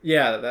thing.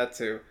 Yeah, that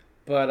too.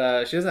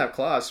 But she doesn't have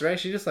claws, right?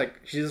 She's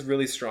just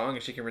really strong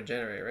and she can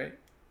regenerate, right?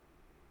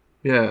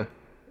 Yeah.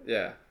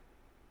 Yeah.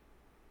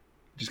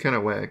 Just kind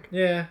of whack.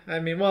 Yeah, I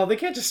mean, well, they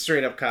can't just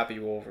straight up copy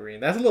Wolverine.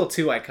 That's a little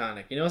too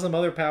iconic. You know, some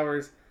other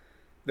powers,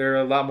 they're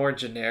a lot more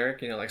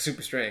generic. You know, like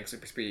super strength,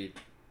 super speed.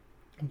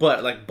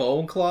 But like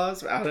bone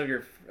claws out of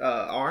your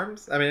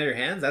arms, I mean, your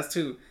hands. That's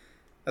a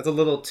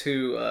little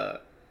too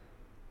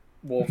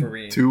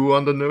Wolverine. Too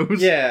on the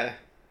nose. Yeah.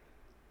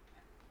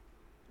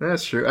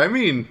 That's true. I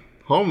mean,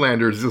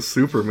 Homelander is just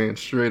Superman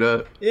straight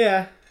up.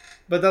 Yeah,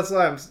 but that's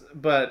why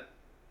But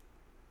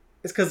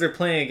it's because they're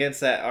playing against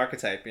that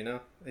archetype, you know?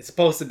 It's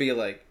supposed to be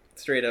like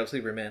straight up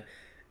Superman,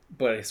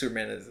 but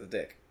Superman is a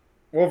dick.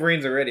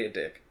 Wolverine's already a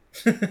dick.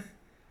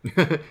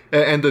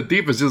 And the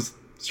Deep is just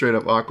straight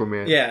up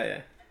Aquaman.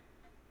 Yeah.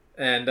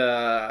 And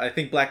I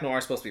think Black Noir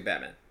is supposed to be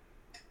Batman.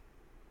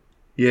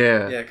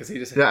 Yeah. Yeah, because he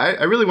just... Yeah,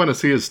 I really want to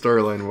see his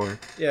storyline more.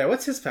 Yeah,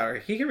 what's his power?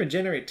 He can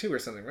regenerate too or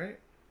something, right?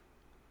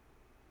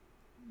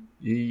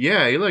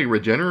 Yeah, he like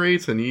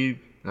regenerates and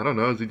I don't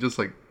know, is he just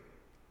like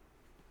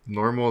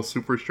normal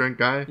super strength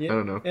guy? Yeah. I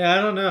don't know. Yeah,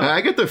 I don't know.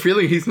 I get the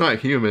feeling he's not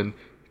human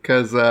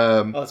because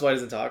oh, that's why he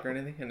doesn't talk or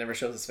anything? It never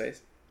shows his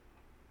face?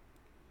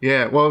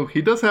 yeah, well,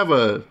 he does have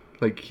a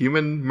like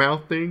human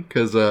mouth thing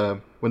because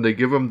when they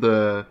give him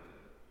the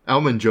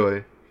almond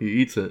joy, he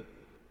eats it.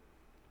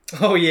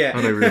 Oh yeah,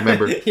 I don't even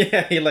remember.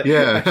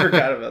 I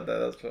forgot about that.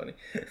 That's funny.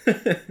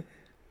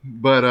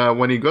 But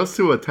when he goes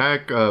to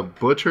attack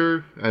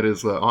Butcher at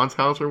his aunt's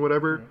house or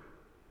whatever,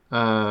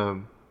 why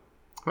am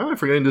I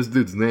forgetting this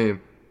dude's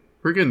name?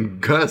 Freaking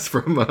Gus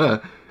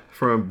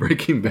from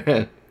Breaking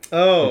Bad.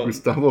 Oh,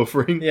 Gustavo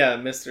Fring. Yeah,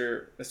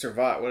 Mr.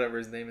 Vought, whatever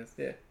his name is.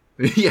 Yeah.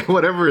 Yeah,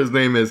 whatever his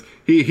name is,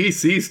 he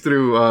sees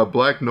through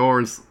Black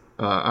Noir's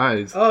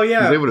eyes. Oh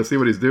yeah, he's able to see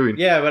what he's doing.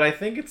 Yeah, but I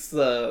think it's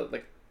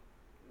the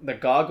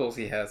goggles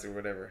he has or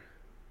whatever.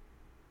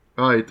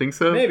 Oh, you think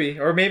so? Maybe,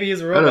 or maybe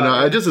he's a robot. I don't know.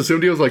 I just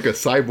assumed he was like a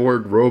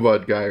cyborg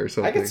robot guy or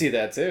something. I could see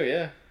that too.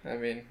 Yeah, I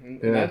mean,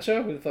 in that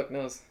show, who the fuck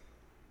knows?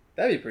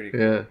 That'd be pretty cool.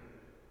 Yeah,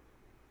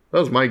 that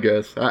was my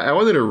guess. I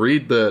wanted to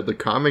read the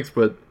comics,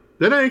 but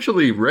then I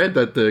actually read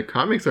that the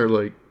comics are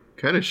like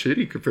kind of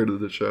shitty compared to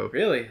the show.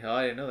 Really? Oh,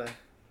 I didn't know that.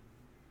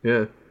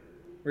 Yeah.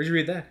 Where'd you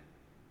read that?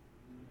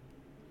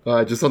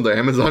 Just on the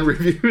Amazon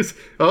reviews.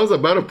 I was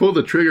about to pull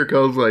the trigger because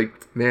I was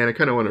like, man, I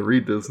kind of want to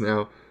read this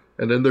now.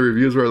 And then the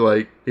reviews were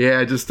like,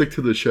 yeah, just stick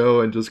to the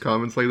show and just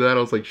comments like that. I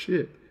was like,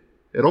 shit.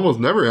 It almost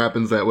never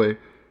happens that way.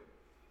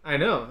 I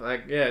know.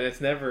 Like, yeah,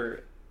 it's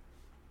never...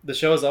 The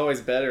show is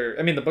always better.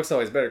 I mean, the book's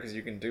always better because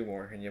you can do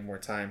more and you have more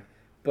time.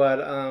 But,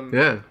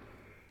 yeah.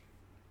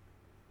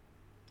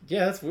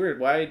 Yeah, that's weird.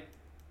 Why...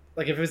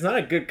 Like, if it's not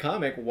a good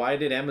comic, why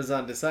did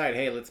Amazon decide,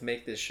 hey, let's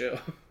make this show?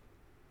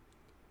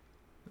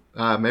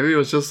 Maybe it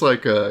was just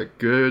like a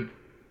good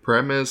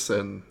premise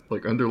and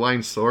like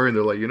underlying story, and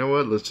they're like, you know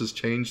what, let's just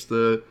change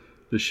the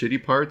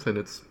shitty parts and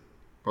it's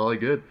probably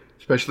good.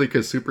 Especially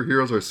because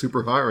superheroes are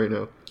super hot right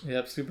now.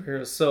 Yep,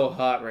 superheroes so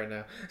hot right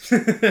now.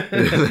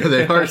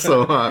 They are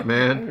so hot,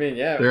 man. I mean,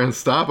 yeah. They're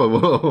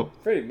unstoppable.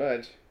 Pretty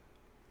much.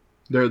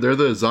 They're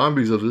the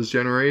zombies of this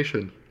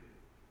generation.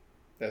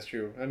 That's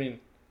true. I mean,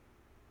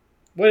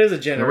 what is a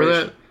generation?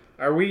 Remember that?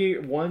 Are we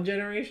one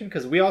generation?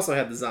 Because we also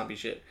had the zombie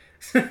shit.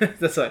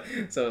 That's why.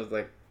 So it's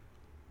like,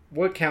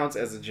 what counts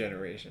as a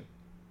generation?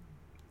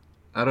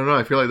 I don't know.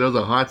 I feel like there was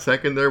a hot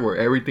second there where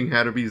everything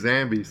had to be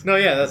zombies. No,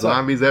 yeah, that's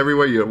zombies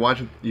everywhere.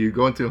 You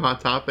go into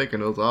Hot Topic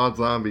and it was all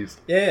zombies.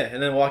 Yeah,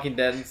 and then Walking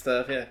Dead and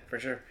stuff. Yeah, for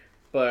sure.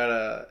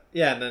 But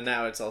yeah, and then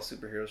now it's all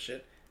superhero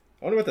shit.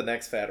 I wonder what the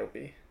next fad will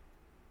be.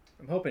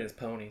 I'm hoping it's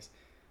ponies.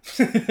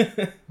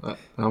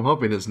 I'm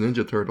hoping it's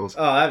Ninja Turtles.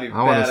 Oh, that'd be badass.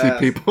 I want to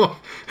see people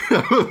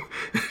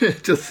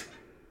just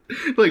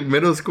like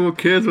middle school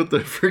kids with the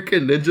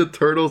freaking Ninja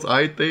Turtles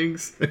eye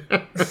things.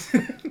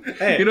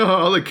 Hey. You know how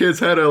all the kids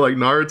had a like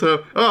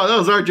Naruto? Oh, that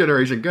was our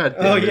generation. God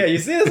damn it. Yeah, you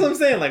see, that's what I'm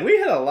saying. Like, we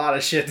had a lot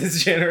of shit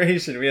this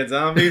generation. We had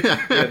zombies, we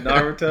had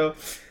Naruto,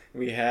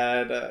 we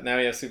had now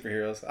we have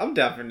superheroes. I'm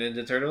down for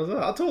Ninja Turtles. Oh,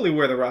 I'll totally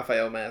wear the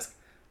Raphael mask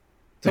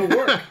to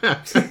work.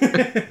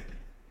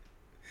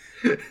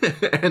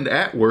 And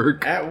at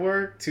work. At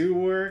work, to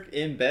work,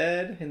 in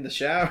bed, in the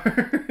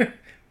shower,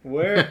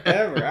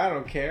 wherever. I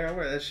don't care. I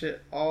wear that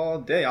shit all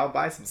day. I'll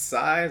buy some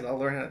size. I'll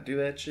learn how to do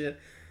that shit.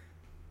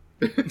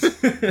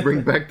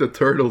 Bring back the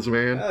turtles,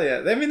 man. Oh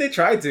yeah. I mean, they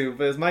tried to,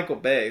 but it's Michael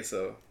Bay,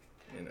 so,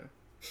 you know.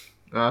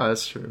 Ah,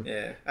 that's true.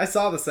 Yeah. I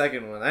saw the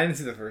second one. I didn't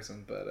see the first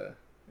one, but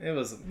it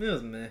was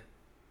meh. It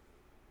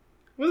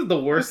wasn't the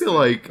worst. I feel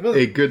like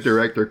a good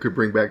director could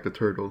bring back the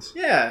turtles.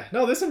 Yeah.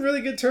 No, there's some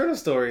really good turtle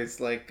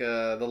stories, like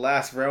The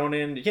Last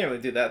Ronin. You can't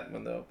really do that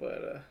one, though,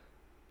 but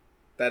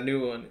that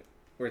new one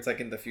where it's like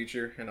in the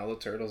future and all the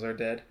turtles are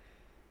dead,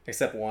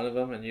 except one of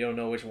them, and you don't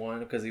know which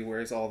one because he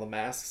wears all the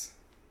masks.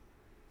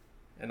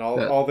 And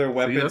all their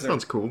weapons. See, that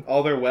sounds cool.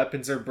 All their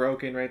weapons are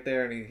broken right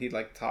there, and he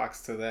like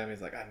talks to them.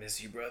 He's like, "I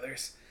miss you,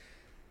 brothers."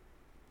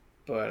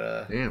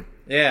 But damn.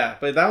 Yeah,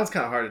 but that one's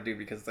kind of hard to do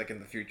because it's like in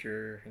the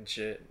future and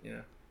shit, you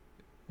know.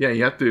 Yeah,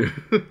 you have to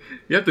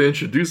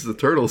introduce the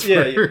turtles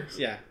first.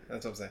 Yeah,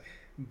 that's what I'm saying.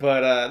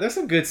 But there's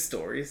some good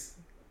stories.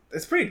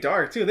 It's pretty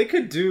dark too. They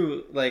could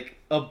do like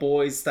a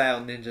boys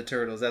style Ninja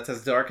Turtles that's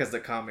as dark as the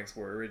comics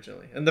were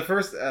originally. And the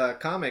first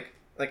comic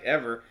like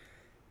ever,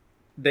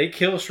 they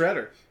kill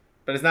Shredder.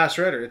 But it's not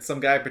Shredder. It's some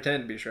guy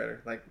pretending to be Shredder,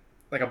 like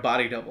a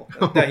body double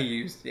that he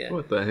used. Yeah.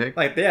 What the heck?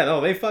 Like, yeah,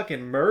 no, they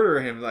fucking murder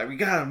him. Like, we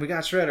got him. We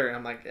got Shredder. And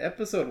I'm like,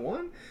 episode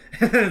 1?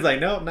 And it's like,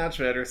 nope, not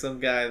Shredder. Some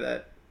guy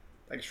that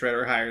like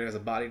Shredder hired as a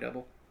body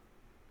double.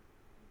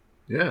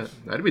 Yeah,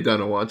 I'd be down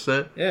to watch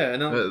that. Yeah, I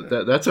know.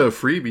 That's a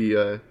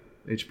freebie.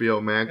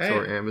 HBO Max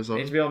or Amazon.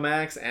 HBO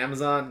Max,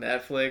 Amazon,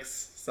 Netflix.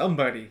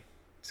 Somebody,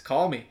 just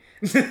call me.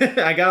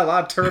 I got a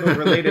lot of turtle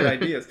related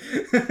ideas.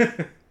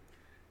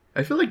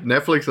 I feel like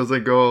Netflix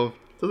doesn't go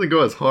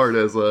as hard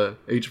as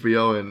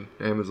HBO and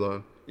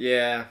Amazon.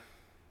 Yeah,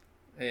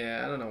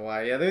 I don't know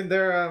why. Yeah,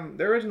 their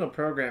original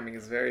programming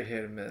is very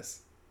hit and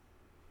miss.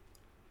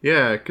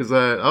 Yeah, because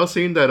I was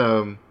seeing that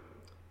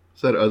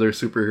it's that other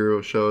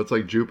superhero show. It's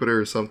like Jupiter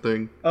or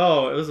something.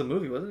 Oh, it was a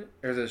movie, wasn't it?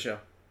 Or is it a show?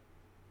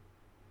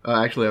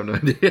 Actually, I have no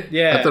idea.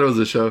 Yeah, I thought it was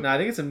a show. No, I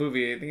think it's a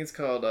movie. I think it's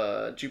called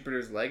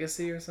Jupiter's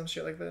Legacy or some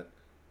shit like that.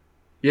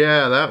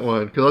 Yeah, that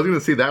one. Because I was gonna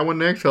see that one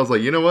next. I was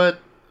like, you know what?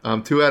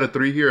 I'm 2 out of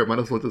 3 here. I might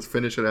as well just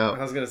finish it out.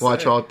 I was gonna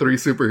watch all 3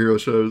 superhero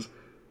shows.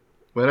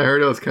 But I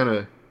heard it was kind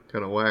of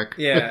whack.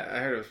 Yeah, I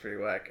heard it was pretty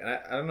whack. And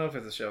I don't know if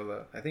it's a show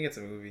though. I think it's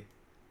a movie.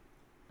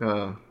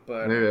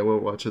 But maybe I will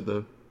watch it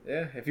though.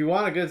 Yeah, if you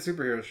want a good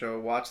superhero show,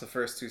 watch the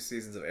first 2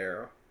 seasons of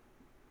Arrow.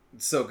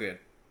 It's so good.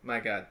 My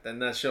God, and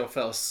that show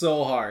fell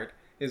so hard.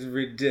 It's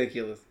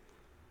ridiculous.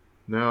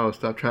 No,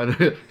 stop trying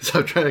to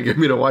get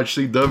me to watch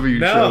CW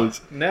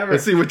shows. Never.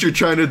 Let's see what you're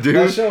trying to do.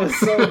 That show is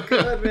so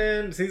good,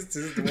 man.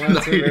 Season 1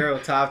 and 2 Arrow,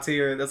 top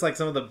tier. That's like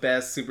some of the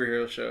best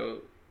superhero show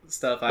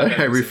stuff I've ever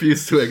seen. I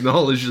refuse to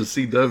acknowledge the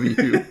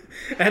CW.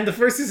 And the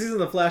first 2 seasons of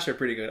The Flash are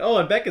pretty good. Oh,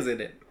 and Becca's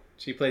in it.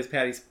 She plays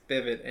Patty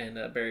Spivot and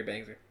Barry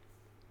Bangser.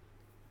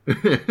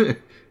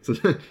 So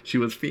she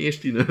was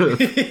fast enough.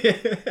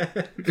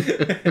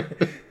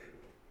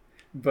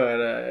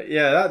 But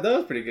yeah, that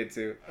was pretty good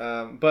too.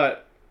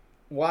 But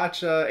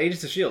watch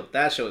Agents of S.H.I.E.L.D.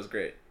 That show is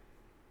great.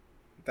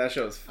 That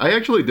show is. I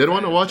actually did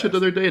want to watch it the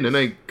other day, and then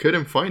I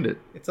couldn't find it.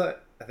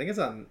 I think it's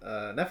on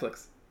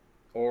Netflix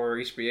or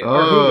HBO. Oh,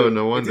 or Hulu.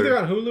 No wonder. It's either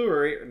on Hulu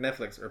or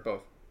Netflix or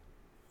both.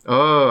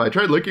 Oh, I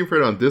tried looking for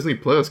it on Disney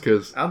Plus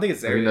because I don't think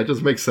it's there. That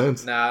just makes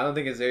sense. Nah, I don't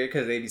think it's there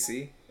because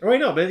ABC. Or wait,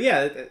 no, but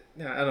yeah,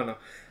 I don't know.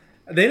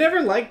 They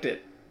never liked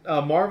it.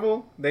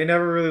 Marvel, they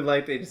never really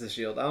liked Agents of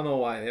S.H.I.E.L.D. I don't know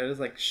why. They were just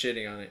like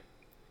shitting on it.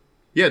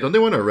 Yeah, don't they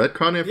want to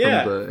retcon it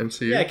from the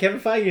MCU? Yeah, Kevin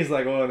Feige's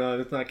like, oh no,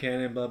 it's not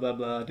canon, blah, blah,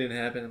 blah, it didn't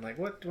happen. I'm like,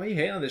 what? Why are you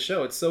hating on this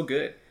show? It's so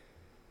good.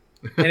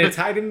 And it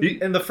tied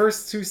in the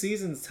first 2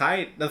 seasons,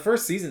 the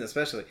first season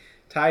especially,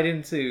 tied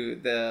into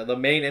the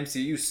main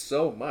MCU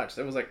so much.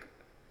 There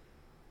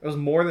was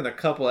more than a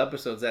couple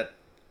episodes that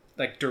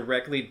like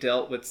directly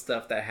dealt with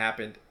stuff that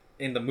happened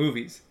in the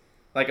movies.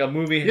 Like a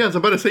movie. Yeah, I was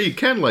about to say you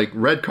can like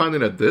retcon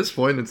it at this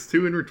point. It's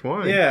too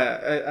intertwined.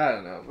 Yeah, I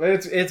don't know.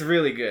 But it's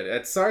really good.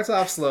 It starts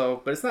off slow,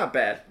 but it's not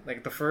bad.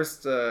 Like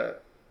the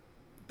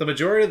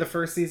majority of the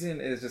first season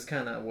is just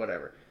kind of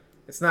whatever.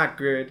 It's not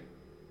good,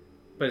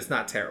 but it's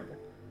not terrible.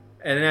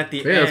 And then at the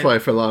end, that's why I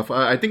fell off.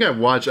 I think I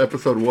watched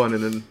episode 1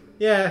 and then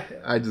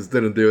I just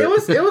didn't do it.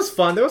 It was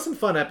fun. There was some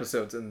fun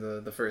episodes in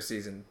the first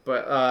season,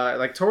 but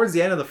like towards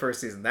the end of the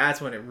first season,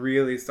 that's when it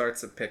really starts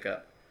to pick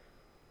up.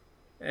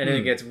 And then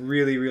it gets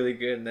really, really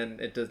good, and then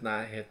it does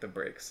not hit the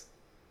brakes.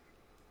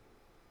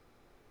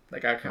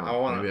 Like I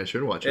want. Maybe I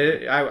should watch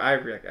it. I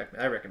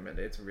recommend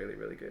it. It's really,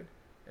 really good.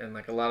 And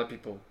like a lot of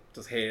people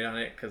just hated on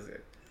it because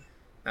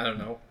I don't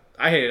know.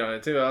 I hated on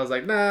it too. I was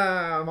like,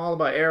 nah, I'm all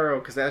about Arrow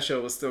because that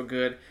show was still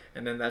good,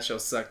 and then that show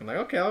sucked. I'm like,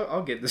 okay,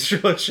 I'll give this show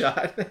a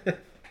shot.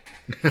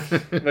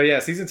 But yeah,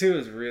 season 2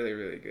 is really,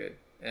 really good,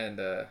 and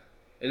it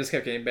just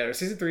kept getting better.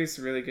 Season 3 is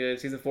really good.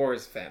 Season 4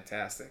 is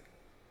fantastic.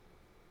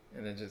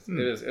 And it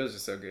was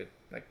just so good,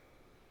 like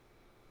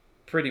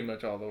pretty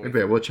much all the way. Maybe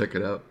I will check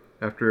it out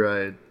after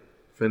I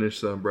finish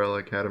the Umbrella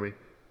Academy.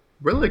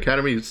 Umbrella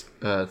Academy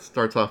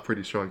starts off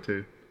pretty strong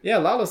too. Yeah,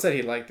 Lalo said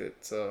he liked it,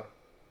 so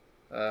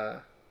I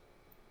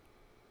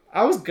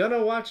was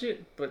gonna watch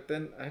it, but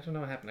then I don't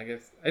know what happened. I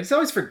guess I just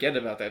always forget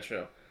about that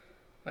show.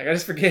 Like I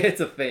just forget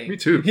it's a thing. Me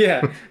too.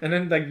 Yeah, and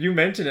then like you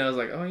mentioned it, I was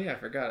like, oh yeah, I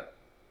forgot.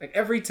 Like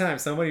every time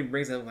somebody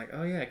brings it up, I'm like,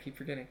 oh yeah, I keep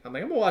forgetting. I'm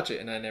like, I'm gonna watch it,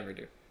 and I never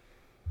do.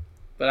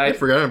 But I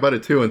forgot about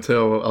it too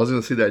until I was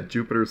gonna see that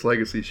Jupiter's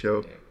Legacy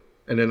show,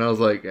 and then I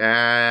was like,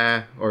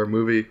 or a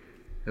movie,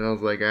 and I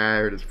was like, I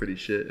heard it's pretty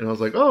shit, and I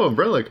was like, oh,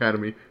 Umbrella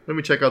Academy, let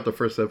me check out the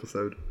first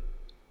episode.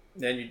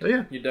 And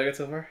you dug it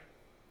so far?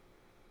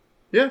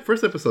 Yeah,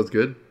 first episode's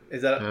good.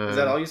 Is that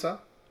all you saw?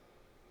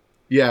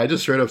 Yeah, I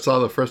just straight up saw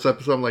the first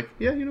episode. I'm like,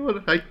 yeah, you know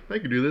what, I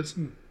could do this.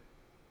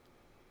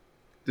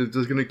 They're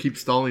just gonna keep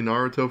stalling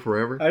Naruto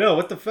forever. I know,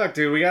 what the fuck,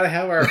 dude? We gotta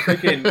have our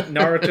freaking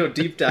Naruto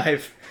deep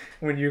dive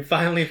when you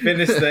finally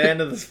finish the end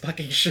of this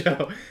fucking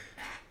show.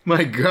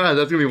 My God,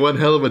 that's gonna be one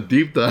hell of a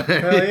deep dive.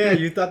 Oh yeah,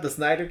 you thought the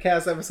Snyder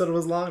Cast episode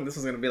was long? This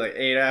was gonna be like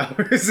 8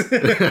 hours.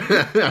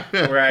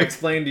 Where I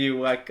explained to you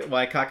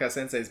why Kaka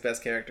Sensei's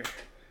best character.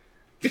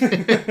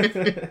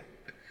 It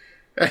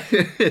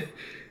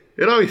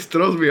always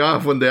throws me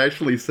off when they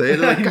actually say it.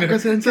 Like, Kaka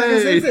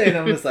Sensei! And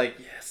I'm just like,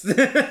 yes.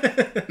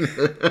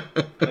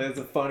 It's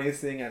the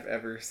funniest thing I've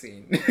ever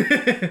seen.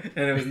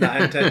 And it was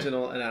not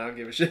intentional, and I don't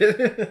give a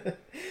shit.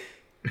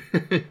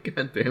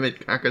 God damn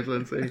it, Kaka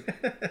Sensei.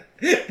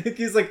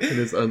 He's like,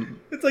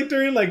 it's like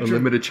during like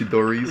unlimited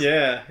Chidoris.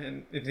 Yeah,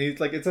 and he's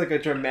like, it's like a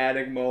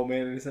dramatic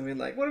moment, and something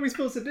like, what are we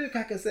supposed to do,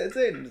 Kaka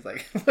Sensei? And he's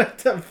like, what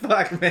the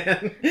fuck,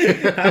 man?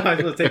 How am I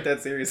supposed to take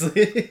that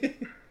seriously?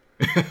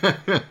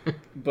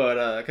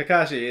 But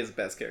Kakashi is the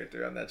best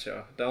character on that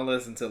show. Don't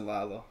listen to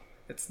Lalo.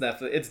 It's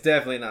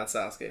definitely not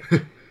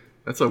Sasuke.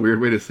 That's a weird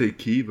way to say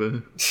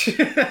Kiba.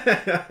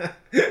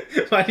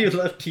 Why do you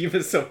love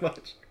Kiba so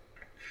much?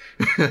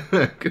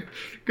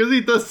 Because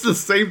he does the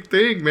same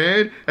thing,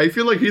 man. I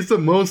feel like he's the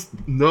most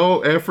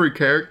no effort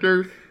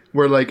character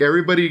where like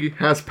everybody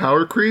has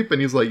power creep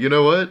and he's like, you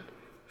know what?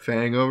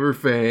 Fang over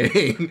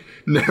Fang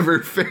never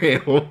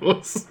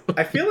fails.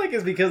 I feel like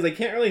it's because they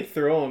can't really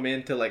throw him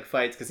into like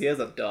fights because he has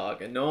a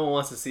dog and no one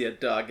wants to see a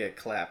dog get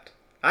clapped.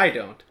 I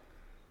don't.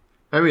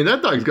 I mean,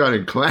 that dog's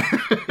gotten clapped.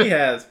 He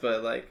has,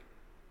 but like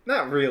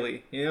not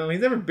really. You know,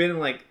 he's never been in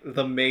like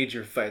the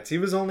major fights. He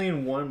was only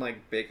in one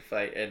like big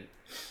fight, and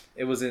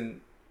it was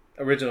in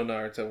original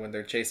Naruto when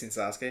they're chasing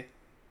Sasuke.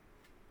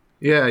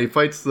 Yeah, he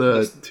fights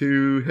the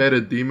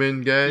two-headed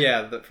demon guy.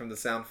 Yeah, from the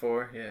Sound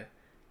 4, yeah.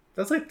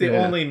 That's like the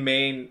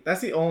only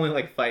that's the only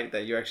like fight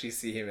that you actually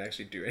see him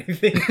actually do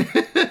anything.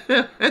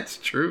 That's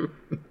true.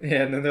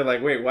 Yeah, and then they're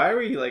like, wait, why are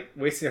we like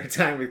wasting our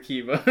time with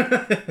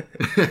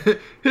Kiba?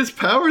 His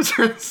powers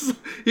are...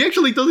 He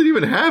actually doesn't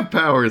even have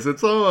powers.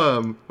 It's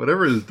all,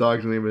 whatever his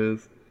dog's name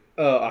is.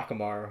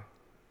 Akamaru.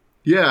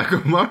 Yeah,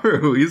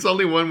 Akamaru. He's the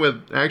only one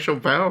with actual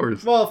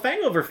powers. Well,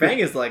 Fang over Fang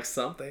is like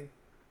something.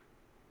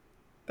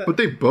 But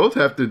they both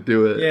have to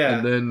do it. Yeah.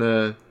 And then,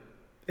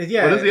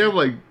 what does he have,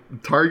 like,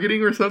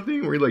 targeting or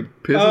something? Where he,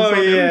 like, pisses on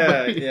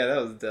everybody? Yeah,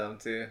 that was dumb,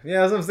 too.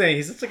 Yeah, that's what I'm saying.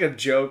 He's such like a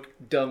joke,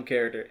 dumb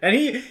character. And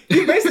he's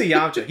basically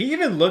Yamcha. He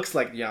even looks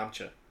like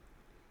Yamcha.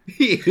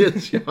 He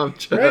is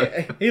Yamcha.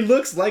 Right? He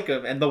looks like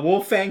him. And the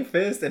Wolf Fang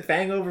Fist and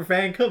Fang over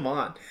Fang, come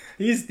on.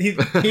 He's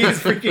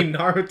freaking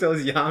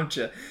Naruto's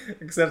Yamcha.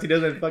 Except he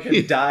doesn't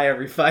fucking die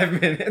every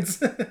 5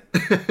 minutes.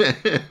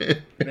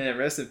 Man,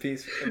 rest in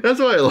peace. That's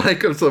why I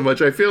like him so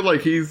much. I feel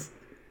like he's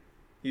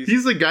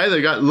the guy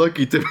that got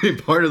lucky to be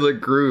part of the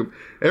group.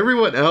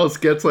 Everyone else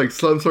gets like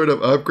some sort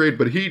of upgrade,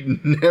 but he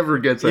never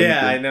gets anything.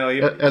 Yeah, I know.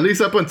 At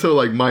least up until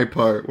like my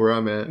part where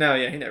I'm at. No,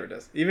 yeah, he never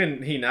does. Even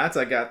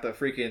Hinata got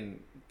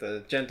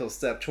the gentle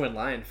step twin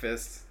lion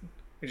fist.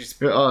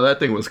 Oh, that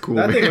thing was cool.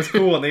 That thing was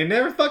cool, and they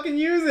never fucking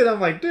use it. I'm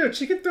like, dude,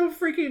 she could throw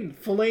freaking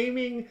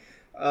flaming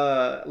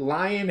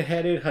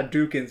lion-headed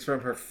Hadoukens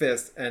from her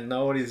fist, and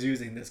nobody's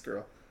using this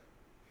girl.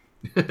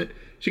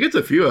 She gets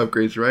a few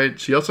upgrades, right?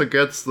 She also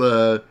gets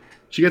the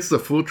she gets the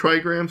full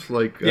trigrams,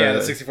 like the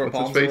 64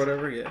 palms or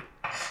whatever. Yeah.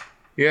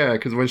 Yeah,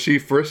 because when she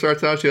first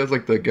starts out, she has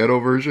like the ghetto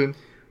version.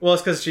 Well,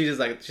 it's because she's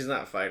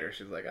not a fighter.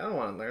 She's like, I don't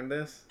want to learn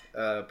this.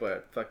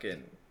 But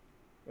fucking,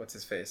 what's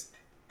his face?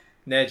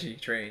 Neji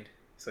trained,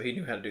 so he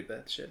knew how to do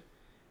that shit.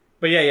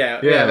 But yeah.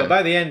 But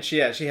by the end, she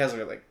has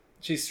her like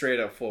she's straight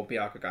up full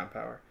Byakugan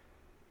power.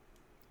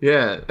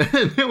 Yeah,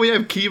 and then we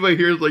have Kiba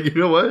here. Like, you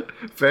know what?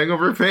 Fang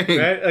over Fang.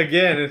 Right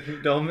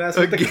again. Don't mess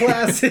with the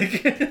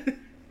classic.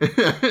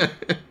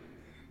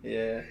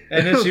 Yeah,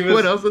 and then she was.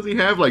 What else does he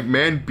have? Like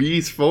man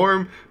beast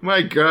form?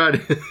 My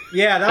God.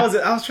 Yeah, that was.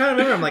 I was trying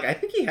to remember. I'm like, I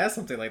think he has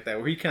something like that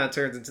where he kind of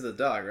turns into the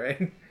dog,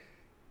 right?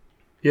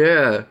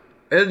 Yeah,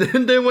 and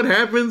then what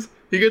happens?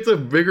 He gets a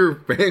bigger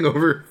Fang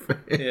over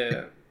Fang.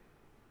 Yeah.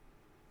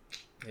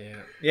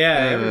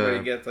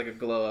 Everybody gets like a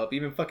glow up.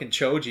 Even fucking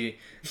Choji.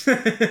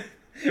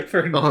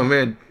 Oh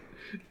man,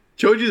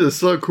 Choji is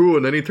so cool,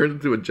 and then he turns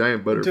into a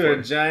giant butterfly. To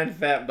a giant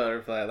fat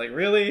butterfly. Like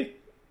really?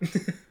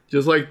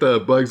 Just like the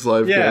Bugs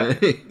Life guy.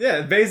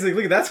 Yeah,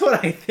 basically, that's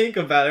what I think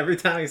about every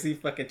time I see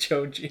fucking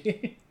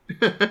Choji.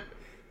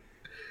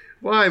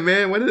 Why,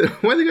 man? Why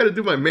they gotta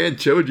do my man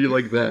Choji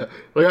like that?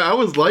 Like, I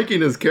was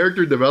liking his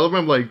character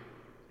development. I'm like,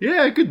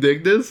 yeah, I could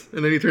dig this.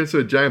 And then he turns to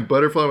a giant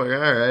butterfly. I'm like,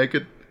 alright, I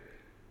could...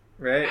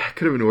 Right?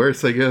 Could have been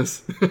worse, I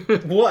guess.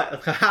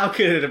 What? How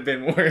could it have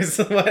been worse?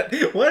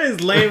 What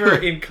is lamer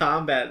in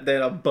combat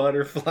than a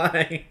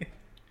butterfly?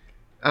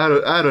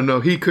 I don't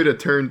know. He could have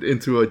turned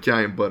into a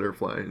giant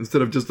butterfly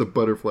instead of just the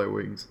butterfly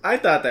wings. I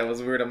thought that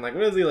was weird. I'm like,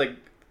 what is he like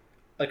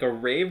a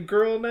rave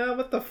girl now?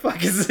 What the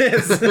fuck is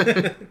this?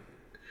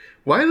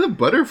 Why the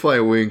butterfly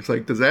wings?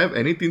 Like, does that have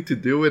anything to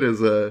do with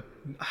his I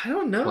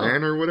don't know.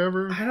 Plan or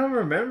whatever? I don't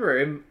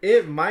remember.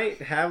 It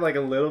might have like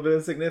a little bit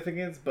of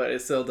significance, but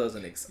it still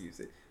doesn't excuse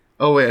it.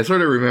 Oh wait, I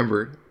sort of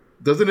remember.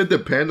 Doesn't it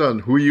depend on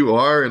who you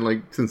are? And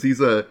like, since he's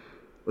what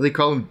they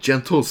call him,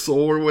 gentle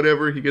soul or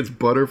whatever, he gets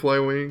butterfly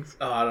wings.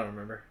 Oh, I don't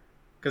remember.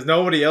 Because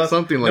nobody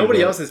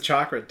else's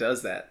chakra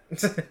does that.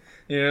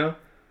 You know?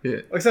 Yeah.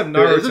 Except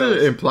Naruto. Isn't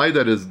it implied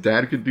that his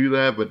dad could do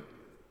that, but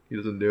he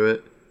doesn't do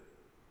it?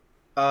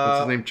 What's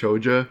his name?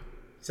 Choja?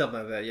 Something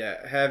like that,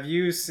 yeah. Have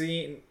you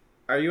seen...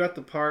 Are you at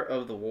the part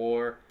of the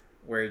war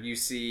where you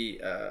see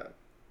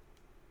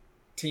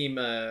Team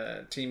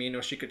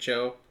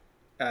Inoshikacho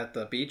at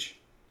the beach?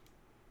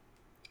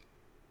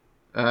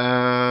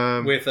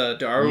 With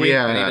Darwin,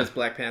 yeah. and he does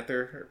Black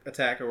Panther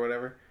attack or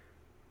whatever.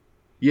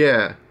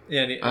 Yeah.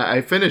 Yeah.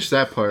 I finished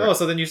that part. Oh,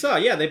 so then you saw.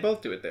 Yeah, they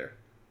both do it there.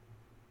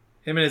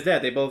 Him and his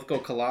dad, they both go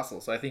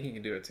colossal, so I think he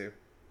can do it too.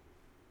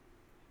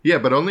 Yeah,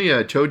 but only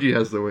Choji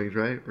has the wings,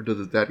 right? Or does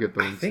his dad get the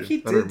wings? I think he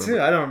did too.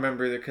 I don't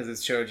remember either because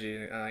it's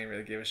Choji. I don't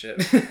really give a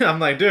shit. I'm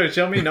like, dude,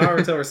 show me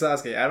Naruto or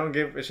Sasuke. I don't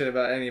give a shit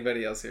about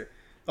anybody else here.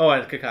 Oh,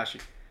 and Kakashi.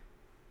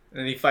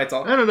 And he fights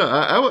all... I don't know.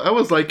 I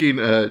was liking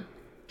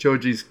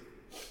Choji's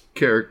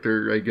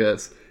character, I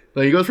guess.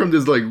 Like, he goes from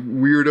this, like,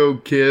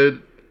 weirdo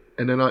kid,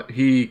 and then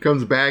he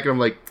comes back, and I'm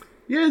like,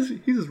 yeah,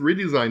 his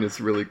redesign is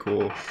really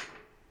cool.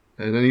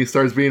 And then he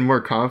starts being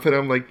more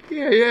confident. I'm like,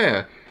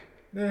 yeah.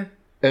 Eh.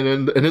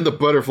 And then the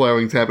butterfly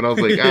wings happen. I was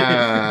like,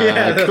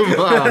 yeah, come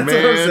on, that's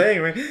man. What I'm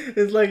saying, man.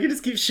 It's like he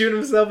just keeps shooting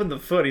himself in the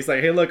foot. He's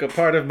like, hey, look, a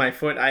part of my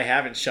foot I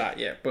haven't shot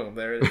yet. Boom,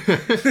 there it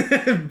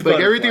is. Like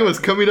everything was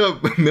coming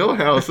up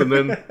Millhouse, and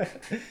then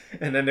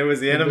and then it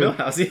was the end of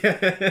Millhouse.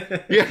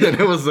 Yeah,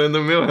 then it was the end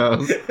of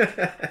Millhouse.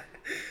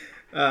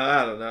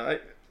 I don't know.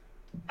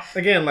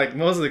 Again, like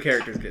most of the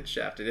characters get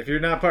shafted. If you're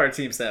not part of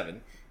Team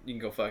 7, you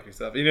can go fuck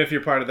yourself. Even if you're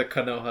part of the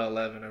Konoha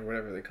 11 or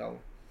whatever they call them.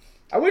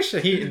 I wish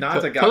that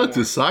Hinata got Tell more. it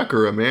to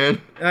Sakura,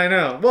 man. I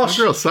know. Well, my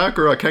girl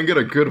Sakura can't get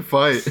a good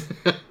fight.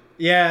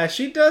 Yeah,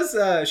 she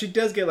does. She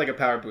does get like a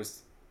power boost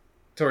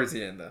towards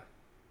the end, though.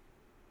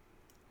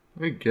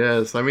 I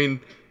guess. I mean,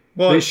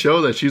 they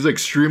show that she's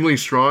extremely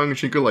strong.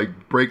 She could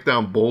like break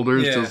down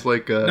boulders, just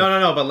like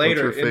no. But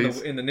later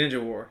in the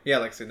Ninja War, yeah,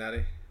 like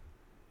Tsunade.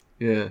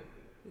 Yeah.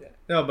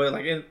 No, but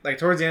like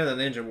towards the end of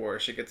the Ninja War,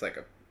 she gets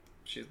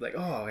she's like,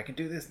 oh, I can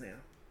do this now.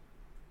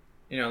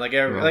 You know, like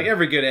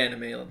every good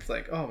anime, it's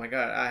like, oh my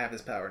god, I have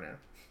this power now,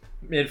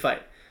 mid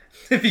fight,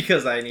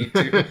 because I need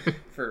to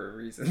for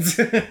reasons.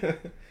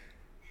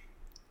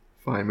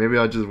 Fine, maybe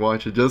I'll just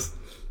watch it just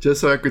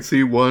so I could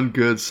see one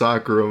good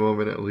Sakura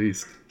moment at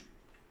least.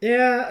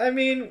 Yeah, I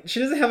mean,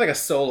 she doesn't have like a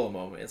solo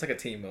moment; it's like a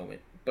team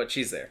moment, but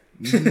she's there.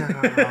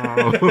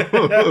 No.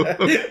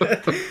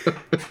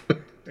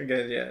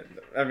 Again, yeah.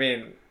 I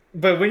mean,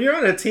 but when you're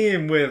on a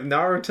team with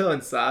Naruto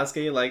and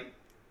Sasuke, like,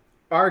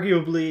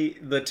 arguably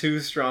the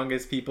two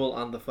strongest people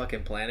on the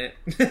fucking planet,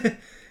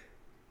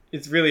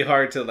 it's really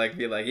hard to, like,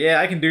 be like, yeah,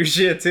 I can do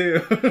shit,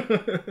 too.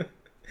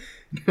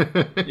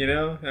 You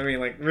know? I mean,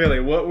 like, really,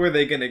 what were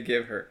they gonna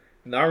give her?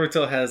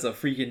 Naruto has a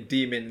freaking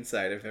demon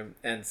inside of him,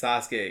 and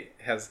Sasuke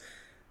has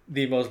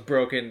the most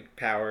broken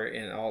power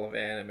in all of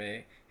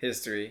anime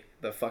history,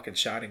 the fucking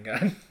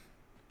Sharingan.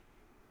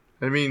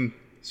 I mean...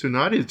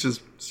 Tsunade is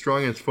just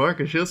strong as fuck,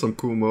 and she has some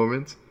cool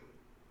moments.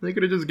 They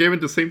could have just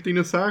given the same thing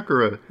to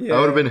Sakura. Yeah. I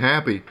would have been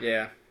happy.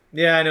 Yeah.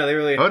 Yeah, I know they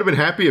really. I would have been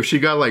happy if she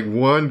got like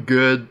one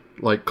good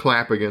like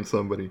clap against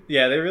somebody.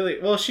 Yeah, they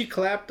really. Well, she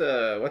clapped.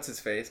 What's his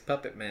face?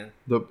 Puppet Man.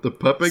 The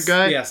puppet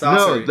guy. Yeah,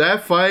 Sorcery. No,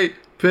 that fight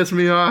pissed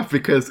me off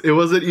because it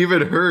wasn't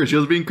even her. She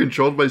was being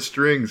controlled by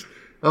strings.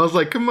 I was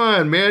like, come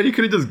on, man, you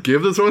could have just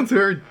give this one to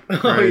her.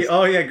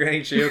 Oh yeah,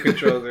 Granny Shio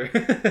controls her.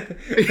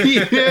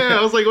 Yeah,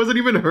 I was like, it wasn't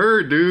even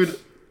her, dude.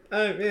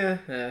 Yeah.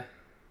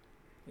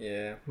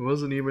 It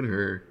wasn't even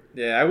her.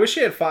 Yeah, I wish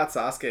she had fought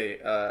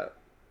Sasuke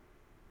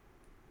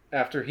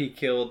after he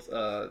killed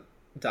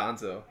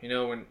Danzo. You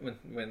know,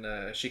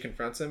 when she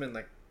confronts him and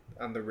like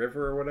on the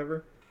river or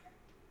whatever.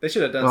 They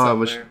should have done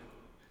something there.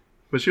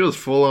 But she was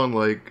full on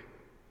like,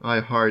 I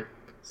heart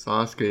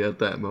Sasuke at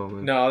that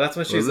moment. No, that's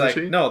when she's like,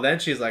 no, then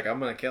she's like, I'm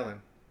gonna kill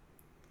him.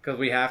 Because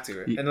we have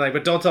to. And like,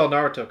 but don't tell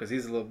Naruto because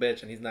he's a little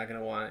bitch and he's not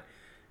gonna want it.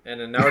 And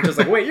then Naruto's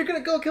like, wait, you're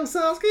gonna go kill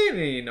Sasuke? And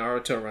then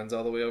Naruto runs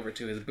all the way over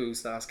to his boo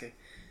Sasuke.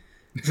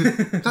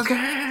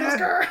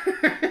 Sasuke!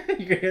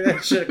 You can hear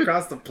that shit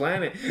across the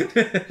planet.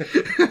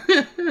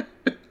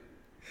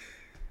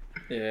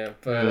 Yeah,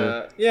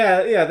 but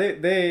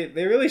they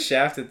really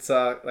shafted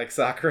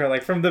Sakura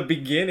like from the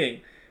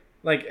beginning.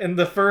 Like in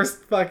the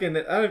first fucking,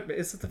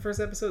 is it the first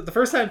episode? The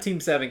first time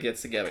Team 7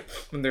 gets together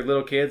when they're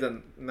little kids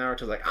and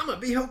Naruto's like, I'm gonna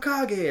be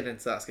Hokage, and then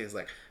Sasuke's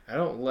like, I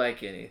don't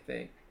like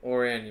anything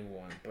or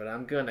anyone, but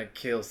I'm gonna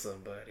kill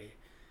somebody.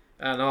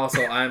 And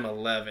also, I'm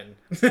 11.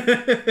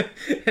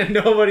 And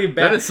nobody batted.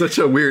 That is such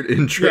a weird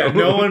intro. Yeah,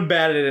 no one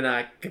batted an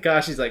eye.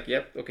 Kakashi's like,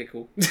 yep, okay,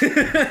 cool.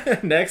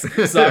 Next,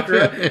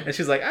 Sakura. And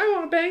she's like, I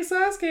want to bang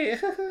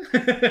Sasuke.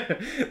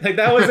 Like,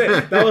 that was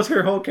it. That was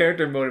her whole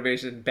character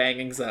motivation,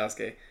 banging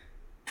Sasuke.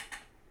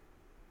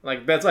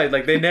 Like, that's why,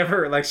 like, they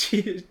never, like,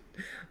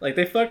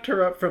 they fucked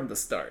her up from the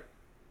start.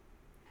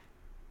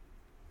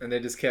 And they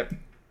just kept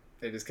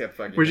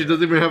fucking Where she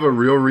doesn't even have a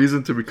real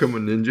reason to become a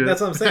ninja.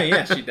 That's what I'm saying.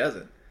 Yeah, she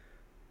doesn't.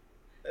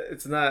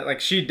 It's not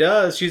like she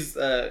does. She's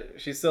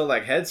still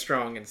like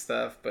headstrong and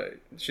stuff, but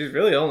she's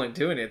really only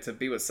doing it to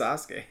be with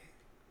Sasuke.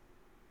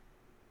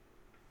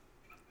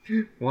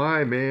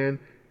 Why, man?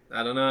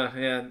 I don't know.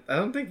 Yeah, I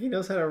don't think he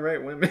knows how to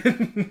write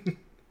women.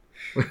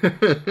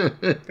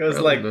 Because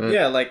like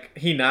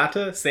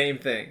Hinata, same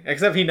thing.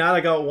 Except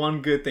Hinata got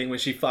one good thing when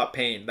she fought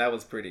Pain. That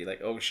was pretty.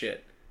 Like, oh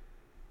shit.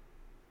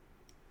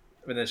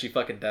 But then she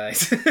fucking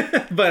dies.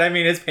 But I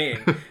mean, it's Pain.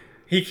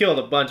 He killed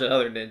a bunch of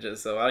other ninjas,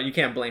 so you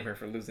can't blame her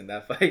for losing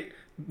that fight.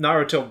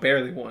 Naruto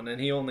barely won, and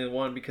he only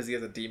won because he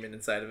has a demon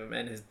inside of him,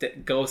 and his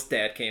ghost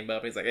dad came up,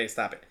 and he's like, hey,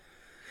 stop it.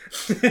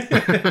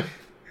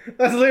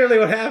 That's literally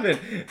what happened.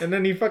 And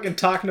then he fucking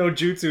talk no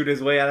jutsu'd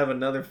his way out of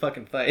another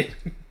fucking fight.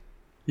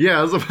 Yeah,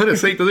 I was about to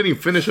say, doesn't he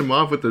finish him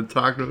off with the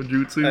talk no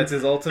jutsu? That's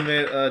his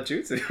ultimate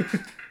jutsu.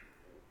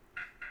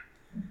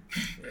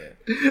 Yeah.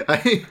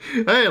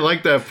 I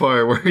like that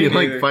part where he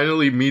like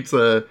finally meets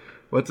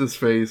what's his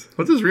face?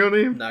 What's his real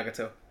name?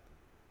 Nagato.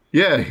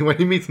 Yeah, when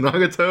he meets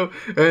Nagato,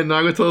 and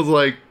Nagato's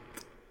like,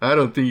 I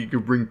don't think you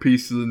could bring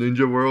peace to the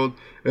ninja world.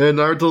 And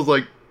Naruto's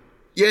like,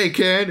 yeah, you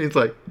can. And it's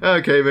like,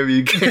 okay, maybe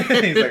you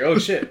can. He's like, oh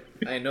shit,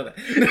 I didn't know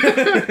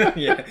that.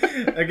 Yeah.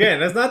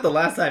 Again, that's not the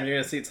last time you're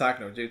gonna see Talk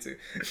no Jutsu.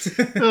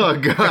 Oh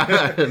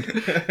god.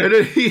 And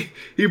then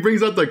he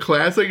brings out the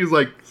classic. He's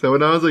like, so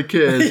when I was a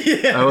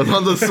kid, I was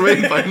on the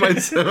swing by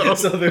myself.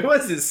 So there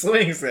was this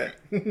swing set.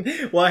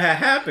 What had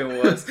happened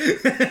was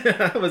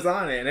I was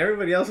on it and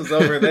everybody else was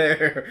over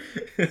there.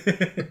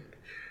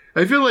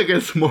 I feel like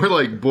it's more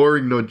like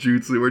boring no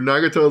jutsu, where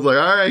Nagato's like,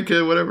 all right,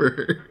 kid,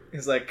 whatever.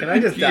 He's like, can I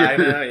just die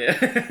now?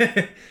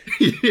 Yeah.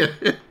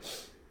 Yeah.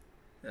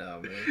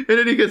 Oh, man. And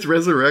then he gets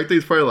resurrected.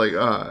 He's probably like,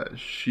 ah,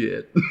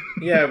 shit.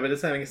 Yeah, but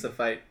this time he gets to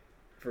fight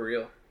for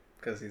real.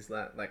 Because he's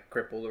not, like,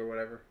 crippled or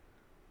whatever.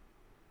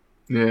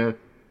 Yeah.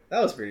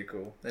 That was pretty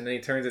cool. And then he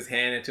turns his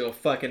hand into a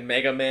fucking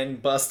Mega Man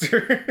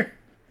Buster.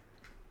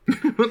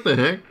 What the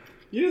heck?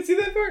 You didn't see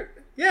that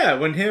part? Yeah,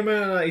 when him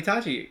and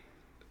Itachi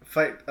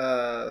fight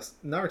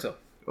Naruto.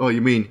 Oh,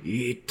 you mean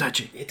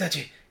Itachi?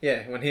 Itachi.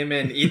 Yeah, when him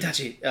and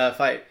Itachi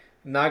fight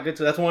Nagato.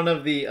 That's one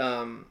of the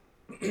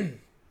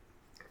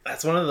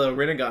that's one of the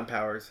Rinnegan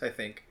powers, I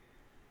think.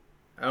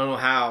 I don't know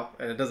how,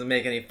 and it doesn't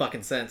make any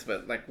fucking sense,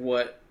 but like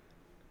what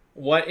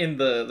in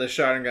the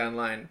Sharingan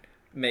line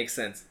makes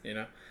sense, you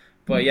know?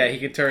 But yeah, he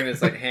could turn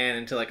his like hand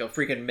into like a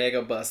freaking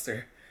Mega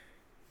Buster.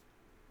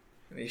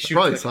 And he shoots, I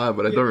probably like, saw it,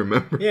 but I don't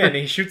remember. Yeah, and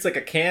he shoots like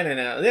a cannon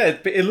out. Yeah,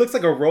 it looks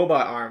like a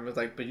robot arm. It's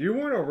like, but you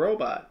weren't a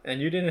robot,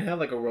 and you didn't have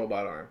like a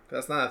robot arm.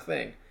 That's not a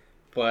thing.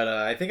 But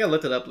I think I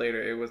looked it up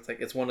later. It was like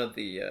it's one of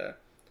the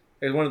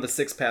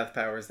 6 path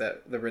powers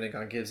that the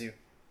Rinnegan gives you.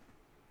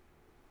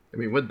 I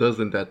mean, what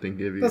doesn't that thing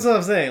give you? That's what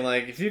I'm saying.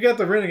 Like, if you got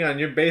the Rinnegan,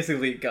 you're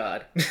basically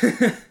God,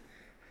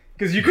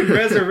 because you can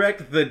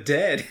resurrect the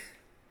dead.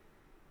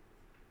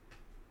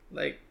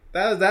 Like.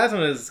 That's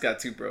when it got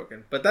too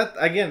broken. But that,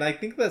 again, I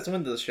think that's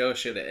when the show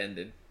should have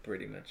ended,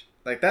 pretty much.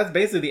 Like, that's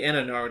basically the end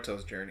of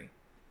Naruto's journey.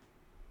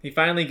 He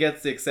finally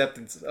gets the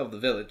acceptance of the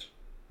village.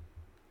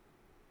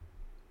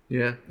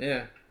 Yeah.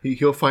 Yeah.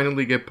 He'll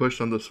finally get pushed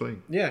on the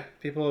swing. Yeah.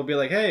 People will be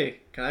like, hey,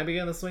 can I be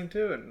on the swing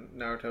too? And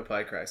Naruto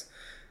probably cries.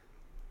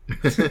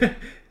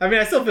 I mean,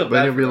 I still feel But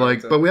bad. he'll be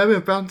like, but we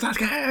haven't found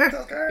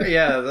Sasuke.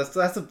 Yeah, that's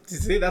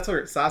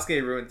where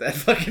Sasuke ruined that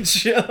fucking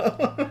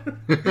show.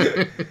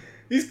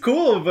 He's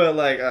cool, but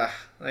like a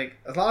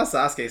lot of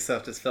Sasuke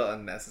stuff just felt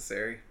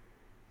unnecessary.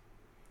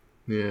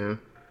 Yeah.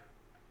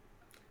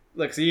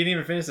 Look, so you didn't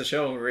even finish the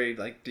show and we're already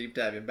like deep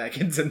diving back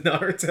into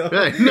Naruto.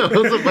 I know,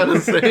 I was about to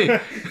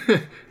say.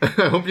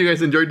 I hope you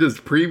guys enjoyed this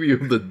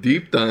preview of the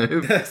deep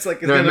dive. That's like,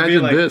 it's now gonna be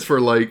imagine like, this for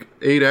like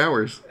 8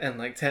 hours. and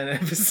like 10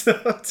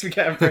 episodes.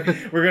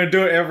 We're gonna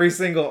do it every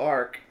single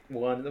arc.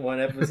 One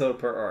episode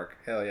per arc.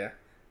 Hell yeah.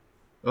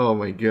 Oh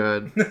my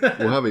god.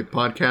 We'll have a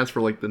podcast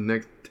for like the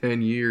next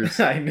 10 years.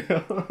 I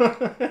know.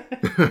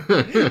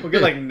 We'll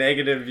get like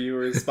negative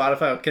viewers.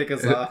 Spotify will kick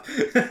us off.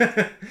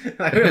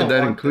 And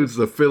that includes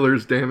the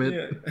fillers, damn it.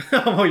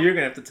 Yeah. Oh, you're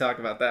gonna have to talk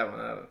about that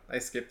one. I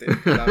skipped it.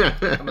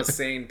 I'm a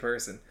sane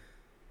person.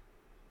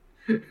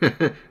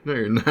 No,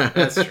 you're not.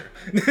 That's true.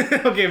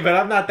 Okay, but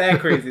I'm not that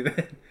crazy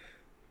then.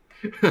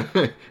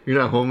 You're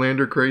not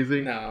Homelander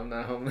crazy? No, I'm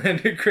not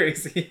Homelander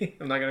crazy.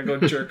 I'm not gonna go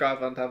jerk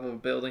off on top of a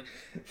building.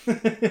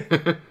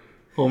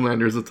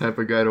 Homelander's the type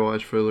of guy to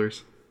watch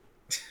fillers.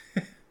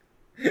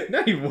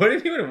 No, you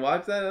wouldn't. You wouldn't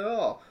watch that at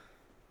all.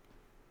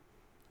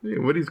 Yeah,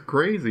 what? He's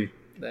crazy.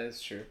 That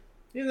is true.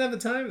 He doesn't have the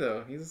time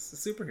though. He's a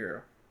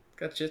superhero.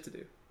 Got shit to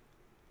do.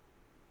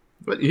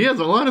 But he has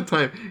a lot of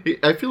time.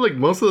 I feel like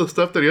most of the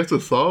stuff that he has to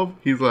solve,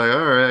 he's like,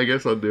 all right, I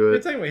guess I'll do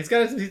it. Anyway, he's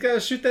got to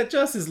shoot that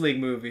Justice League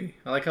movie.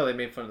 I like how they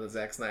made fun of the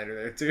Zack Snyder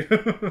there too.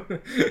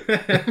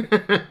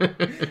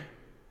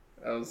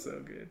 That was so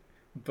good.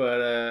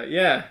 But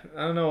yeah,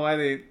 I don't know why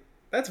they.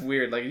 That's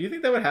weird. Like, do you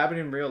think that would happen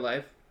in real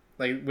life?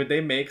 Like, would they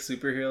make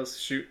superheroes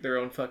shoot their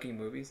own fucking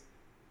movies?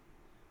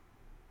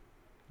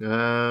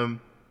 I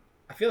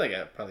feel like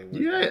I probably would.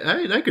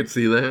 Yeah, I could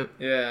see that.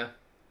 Yeah.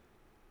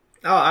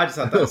 Oh, I just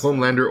thought that was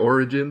Homelander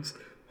Origins,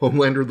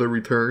 Homelander The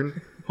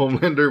Return,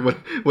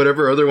 Homelander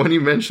whatever other one he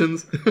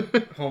mentions.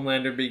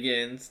 Homelander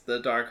Begins, The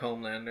Dark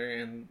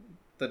Homelander, and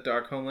The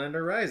Dark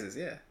Homelander Rises.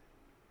 Yeah.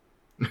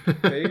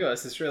 There you go.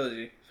 It's this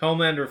trilogy.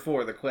 Homelander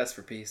 4, The Quest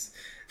for Peace.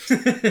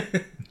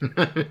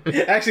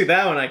 Actually,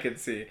 that one I could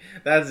see.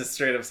 That just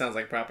straight up sounds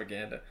like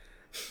propaganda.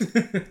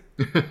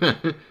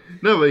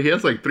 No, but he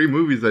has like 3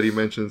 movies that he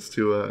mentions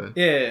to.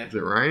 Yeah. Is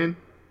it Ryan?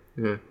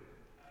 Yeah.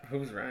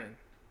 Who's Ryan?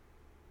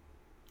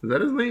 Is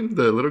that his name?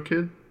 The little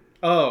kid?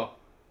 Oh,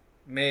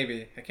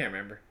 maybe. I can't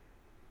remember.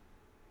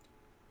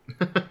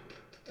 I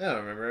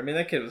don't remember. I mean,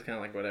 that kid was kind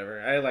of like whatever.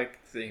 I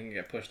liked seeing him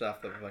get pushed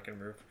off the fucking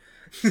roof.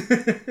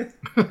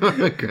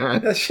 Oh,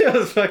 God. That shit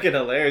was fucking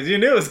hilarious. You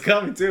knew it was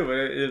coming too, but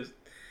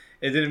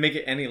it didn't make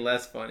it any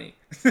less funny.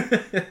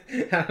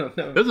 I don't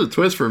know. There's a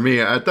twist for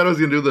me. I thought I was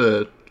gonna do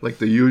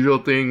the usual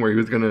thing where he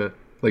was gonna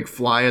like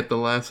fly at the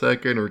last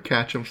second or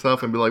catch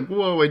himself and be like,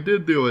 "Whoa, I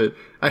did do it."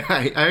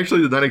 I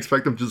actually did not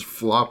expect him to just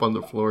flop on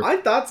the floor. I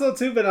thought so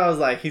too, but I was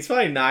like, it's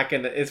probably not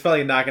gonna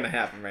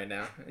happen right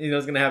now. You know,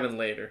 it's gonna happen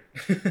later.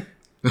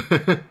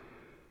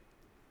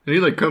 And he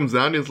like comes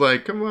down and he's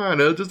like, "Come on,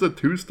 it's just a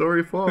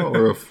 2-story fall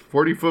or a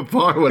 40-foot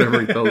fall," or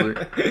whatever he tells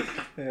her.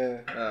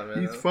 Yeah. Oh,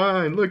 man, He's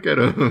fine. Look at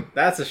him.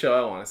 That's a show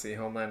I want to see.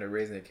 Homelander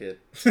raising a kid.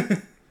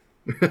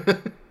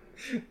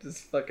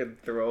 Just fucking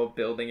throw a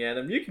building at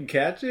him. You can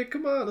catch it.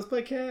 Come on, let's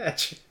play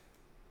catch.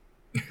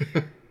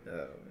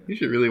 You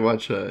should really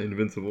watch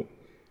Invincible.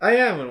 I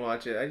am gonna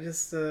watch it. I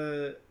just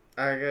I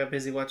got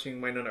busy watching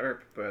Winona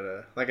Earp,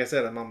 but like I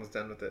said, I'm almost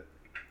done with it.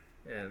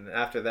 And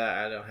after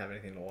that, I don't have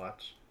anything to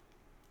watch.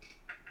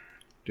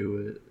 Do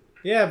it.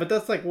 Yeah, but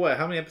that's like what?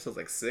 How many episodes?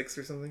 Like 6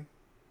 or something?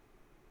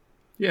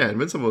 Yeah,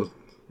 Invincible is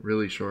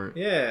really short.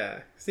 Yeah.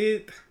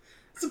 See,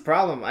 it's a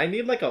problem. I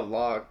need like a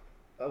log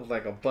of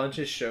like a bunch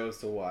of shows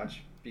to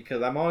watch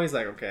because I'm always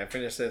like, okay, I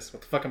finished this.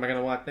 What the fuck am I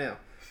gonna watch now?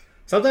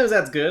 Sometimes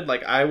that's good.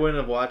 Like I wouldn't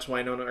have watched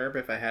Winona Earp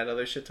if I had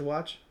other shit to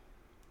watch,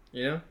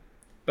 you know.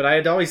 But I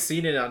had always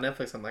seen it on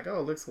Netflix. I'm like,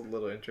 oh, it looks a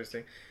little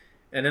interesting.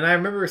 And then I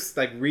remember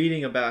like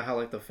reading about how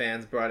like the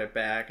fans brought it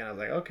back, and I was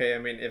like, okay. I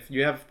mean, if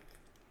you have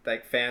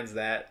like fans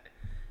that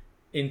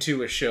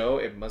into a show,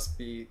 it must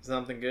be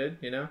something good,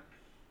 you know.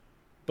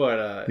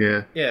 But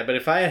yeah. But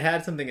if I had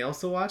had something else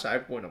to watch, I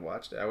wouldn't have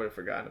watched it. I would have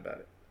forgotten about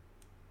it.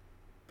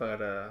 But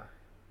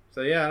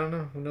so yeah, I don't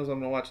know. Who knows what I'm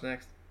gonna watch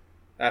next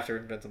after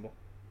Invincible?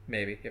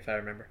 Maybe if I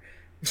remember.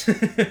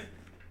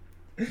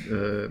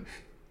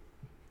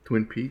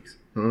 Twin Peaks.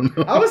 I don't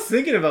know. I was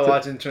thinking about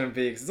watching Twin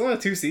Peaks. It's only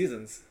 2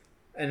 seasons,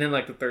 and then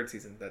like the 3rd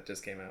season that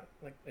just came out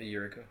like a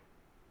year ago.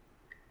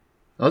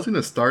 I was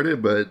gonna start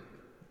it, but it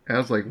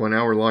has like 1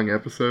 hour long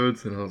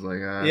episodes, and I was like,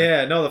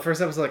 Yeah, no, the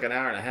first episode like an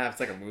hour and a half. It's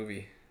like a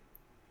movie.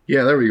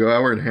 Yeah, there we go,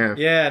 hour and a half.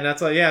 Yeah, and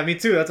that's why. Yeah, me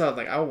too. That's why I was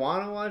like, I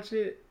want to watch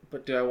it,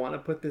 but do I want to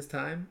put this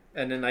time?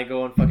 And then I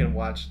go and fucking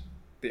watch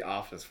The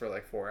Office for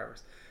like 4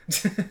 hours.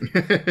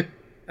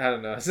 I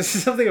don't know. It's just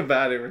something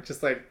about it where it's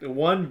just like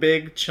one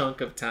big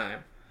chunk of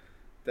time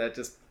that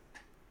just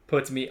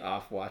puts me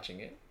off watching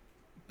it.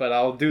 But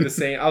I'll do the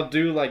same. I'll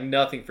do like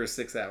nothing for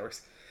 6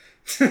 hours.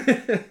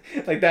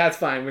 Like that's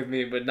fine with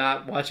me, but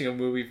not watching a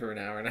movie for an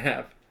hour and a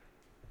half.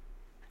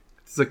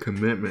 It's a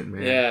commitment,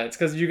 man. Yeah, it's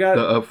because you got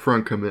the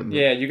upfront commitment.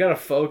 Yeah, you got to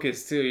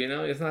focus too. You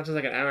know, it's not just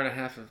like an hour and a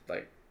half of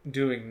like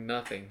doing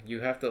nothing.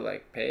 You have to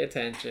like pay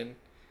attention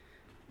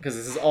because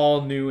this is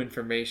all new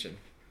information.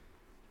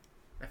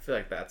 I feel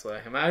like that's what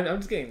I am. I'm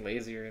just getting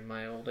lazier in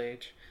my old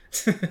age.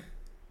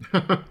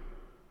 But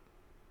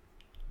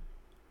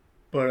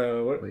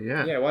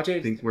yeah, watch it.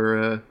 I think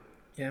we're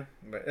Yeah,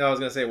 but I was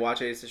gonna say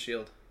watch Ace of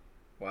Shield.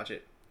 Watch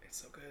it. It's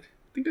so good.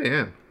 I think I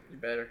am. You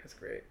better. It's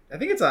great. I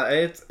think it's on.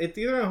 It's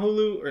either on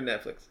Hulu or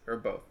Netflix or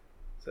both.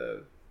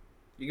 So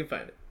you can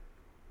find it.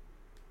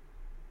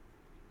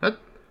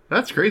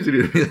 That's crazy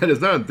to me. That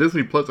is not on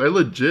Disney Plus. I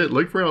legit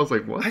looked for it. I was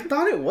like, what? I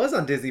thought it was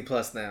on Disney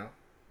Plus now.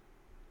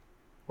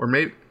 Or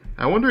maybe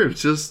I wonder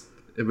if it's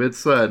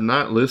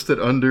not listed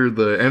under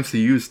the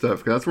MCU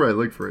stuff. 'Cause that's where I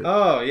look for it.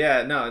 Oh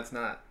yeah, no, it's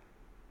not.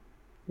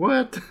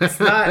 What? It's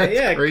not.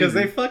 Yeah, because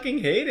they fucking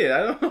hate it.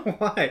 I don't know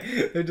why.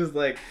 They're just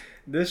like,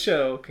 this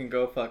show can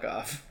go fuck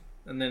off.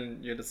 And then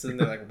you're just sitting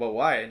there like, but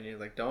why? And you're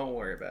like, don't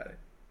worry about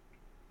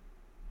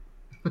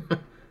it.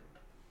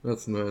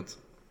 That's nuts.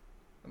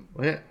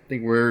 Well, yeah, I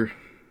think we're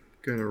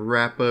gonna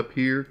wrap up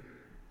here.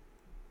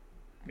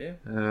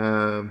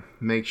 Yeah.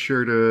 Make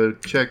sure to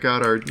check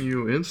out our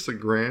new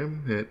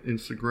Instagram at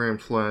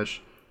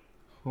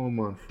Instagram/Home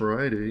on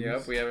Fridays.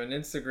 Yep, we have an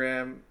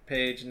Instagram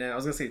page now. I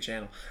was gonna say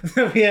channel.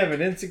 We have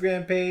an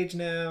Instagram page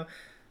now.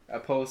 I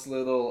post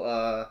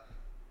little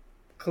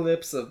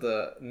clips of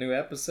the new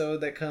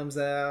episode that comes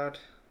out.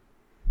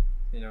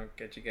 You know,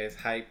 get you guys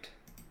hyped.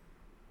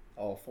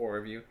 All 4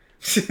 of you.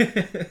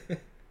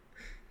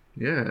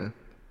 Yeah.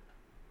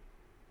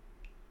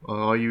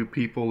 All you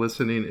people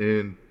listening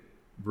in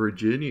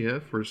Virginia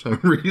for some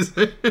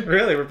reason.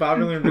 Really? We're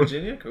popular in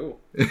Virginia? Cool.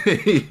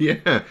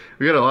 Yeah.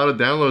 We got a lot of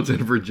downloads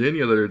in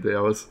Virginia the other day. I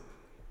was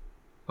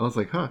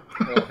like, huh.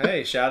 Well,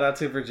 hey, shout out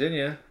to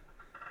Virginia.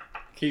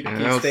 Keep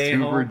staying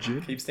home. Virginia.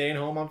 Keep staying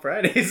home on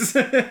Fridays.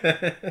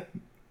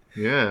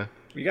 Yeah.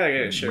 We gotta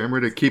get a shirt.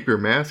 Remember to keep your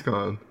mask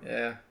on.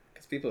 Yeah,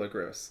 because people are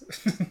gross.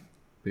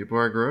 People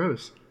are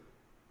gross.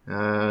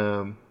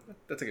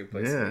 That's a good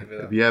place to leave it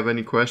up. If you have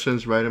any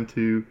questions, write them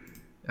to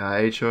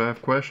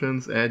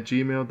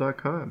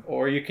hofquestions@gmail.com.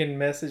 Or you can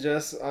message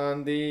us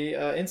on the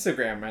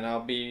Instagram, and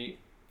I'll be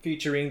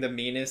featuring the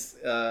meanest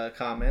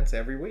comments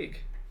every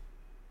week.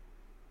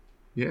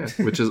 Yeah,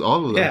 which is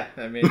all of them. Yeah,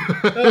 I mean,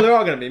 no, they're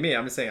all going to be me.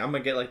 I'm just saying, I'm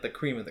going to get like the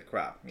cream of the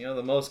crop. You know,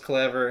 the most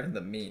clever and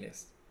the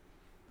meanest.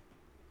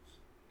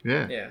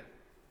 Yeah. Yeah.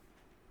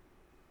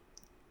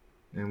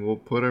 And we'll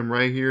put them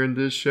right here in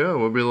this show.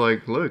 We'll be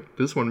like, look,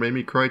 this one made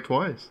me cry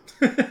twice.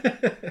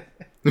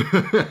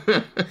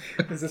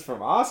 Is this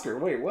from Oscar?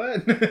 Wait,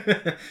 what?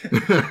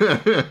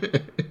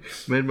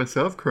 Made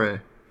myself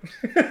cry.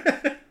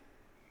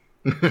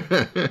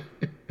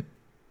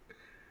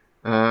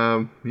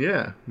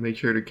 Yeah. Make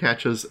sure to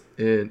catch us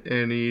in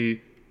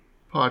any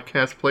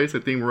podcast place. I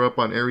think we're up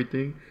on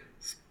everything.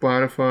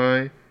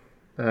 Spotify,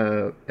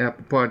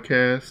 Apple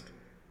Podcast,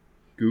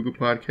 Google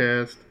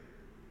Podcast.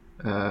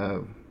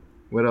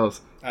 What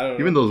else? I don't know.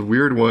 Even those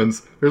weird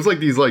ones. There's like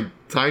these like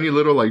tiny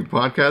little like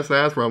podcast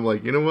apps where I'm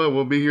like, you know what?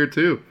 We'll be here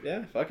too.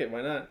 Yeah, fuck it.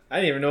 Why not? I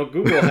didn't even know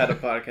Google had a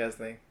podcast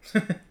thing.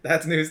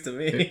 That's news to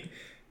me.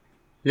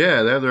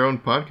 Yeah, they have their own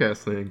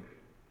podcast thing.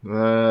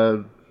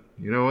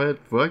 You know what?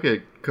 Fuck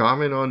it.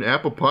 Comment on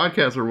Apple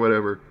Podcasts or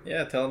whatever.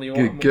 Yeah, tell them you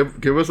want more.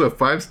 Give us a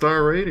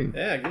 5-star rating.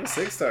 Yeah, give us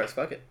 6 stars.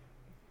 Fuck it.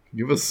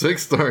 Give us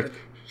 6 stars.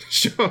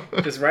 Sure.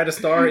 Just write a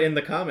star in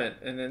the comment,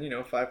 and then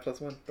 5 +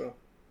 1. Boom.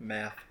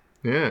 Math.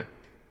 Yeah.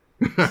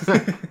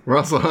 We're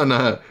also on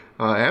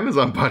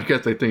Amazon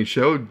Podcast, I think.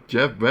 Show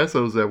Jeff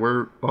Bezos that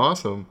we're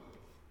awesome.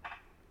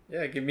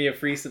 Yeah, give me a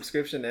free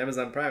subscription to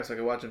Amazon Prime so I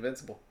can watch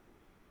Invincible.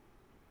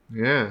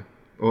 Yeah.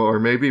 Or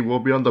maybe we'll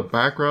be on the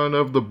background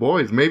of The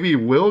Boys. Maybe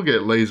we'll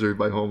get lasered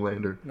by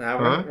Homelander. Nah,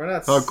 we're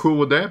not. How cool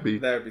would that be?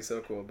 That would be so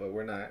cool, but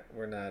we're not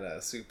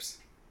soups.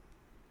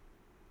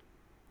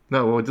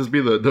 No, we'll just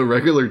be the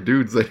regular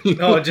dudes that he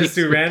just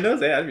 2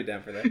 randos? Yeah, I'd be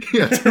down for that.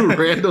 Yeah, 2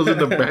 randos in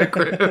the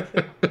background.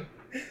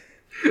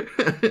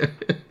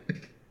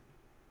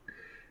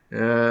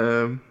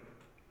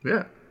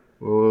 Yeah.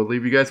 We'll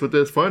leave you guys with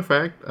this fun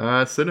fact.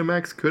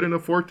 Cinemax couldn't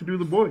afford to do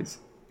The Boys.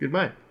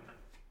 Goodbye.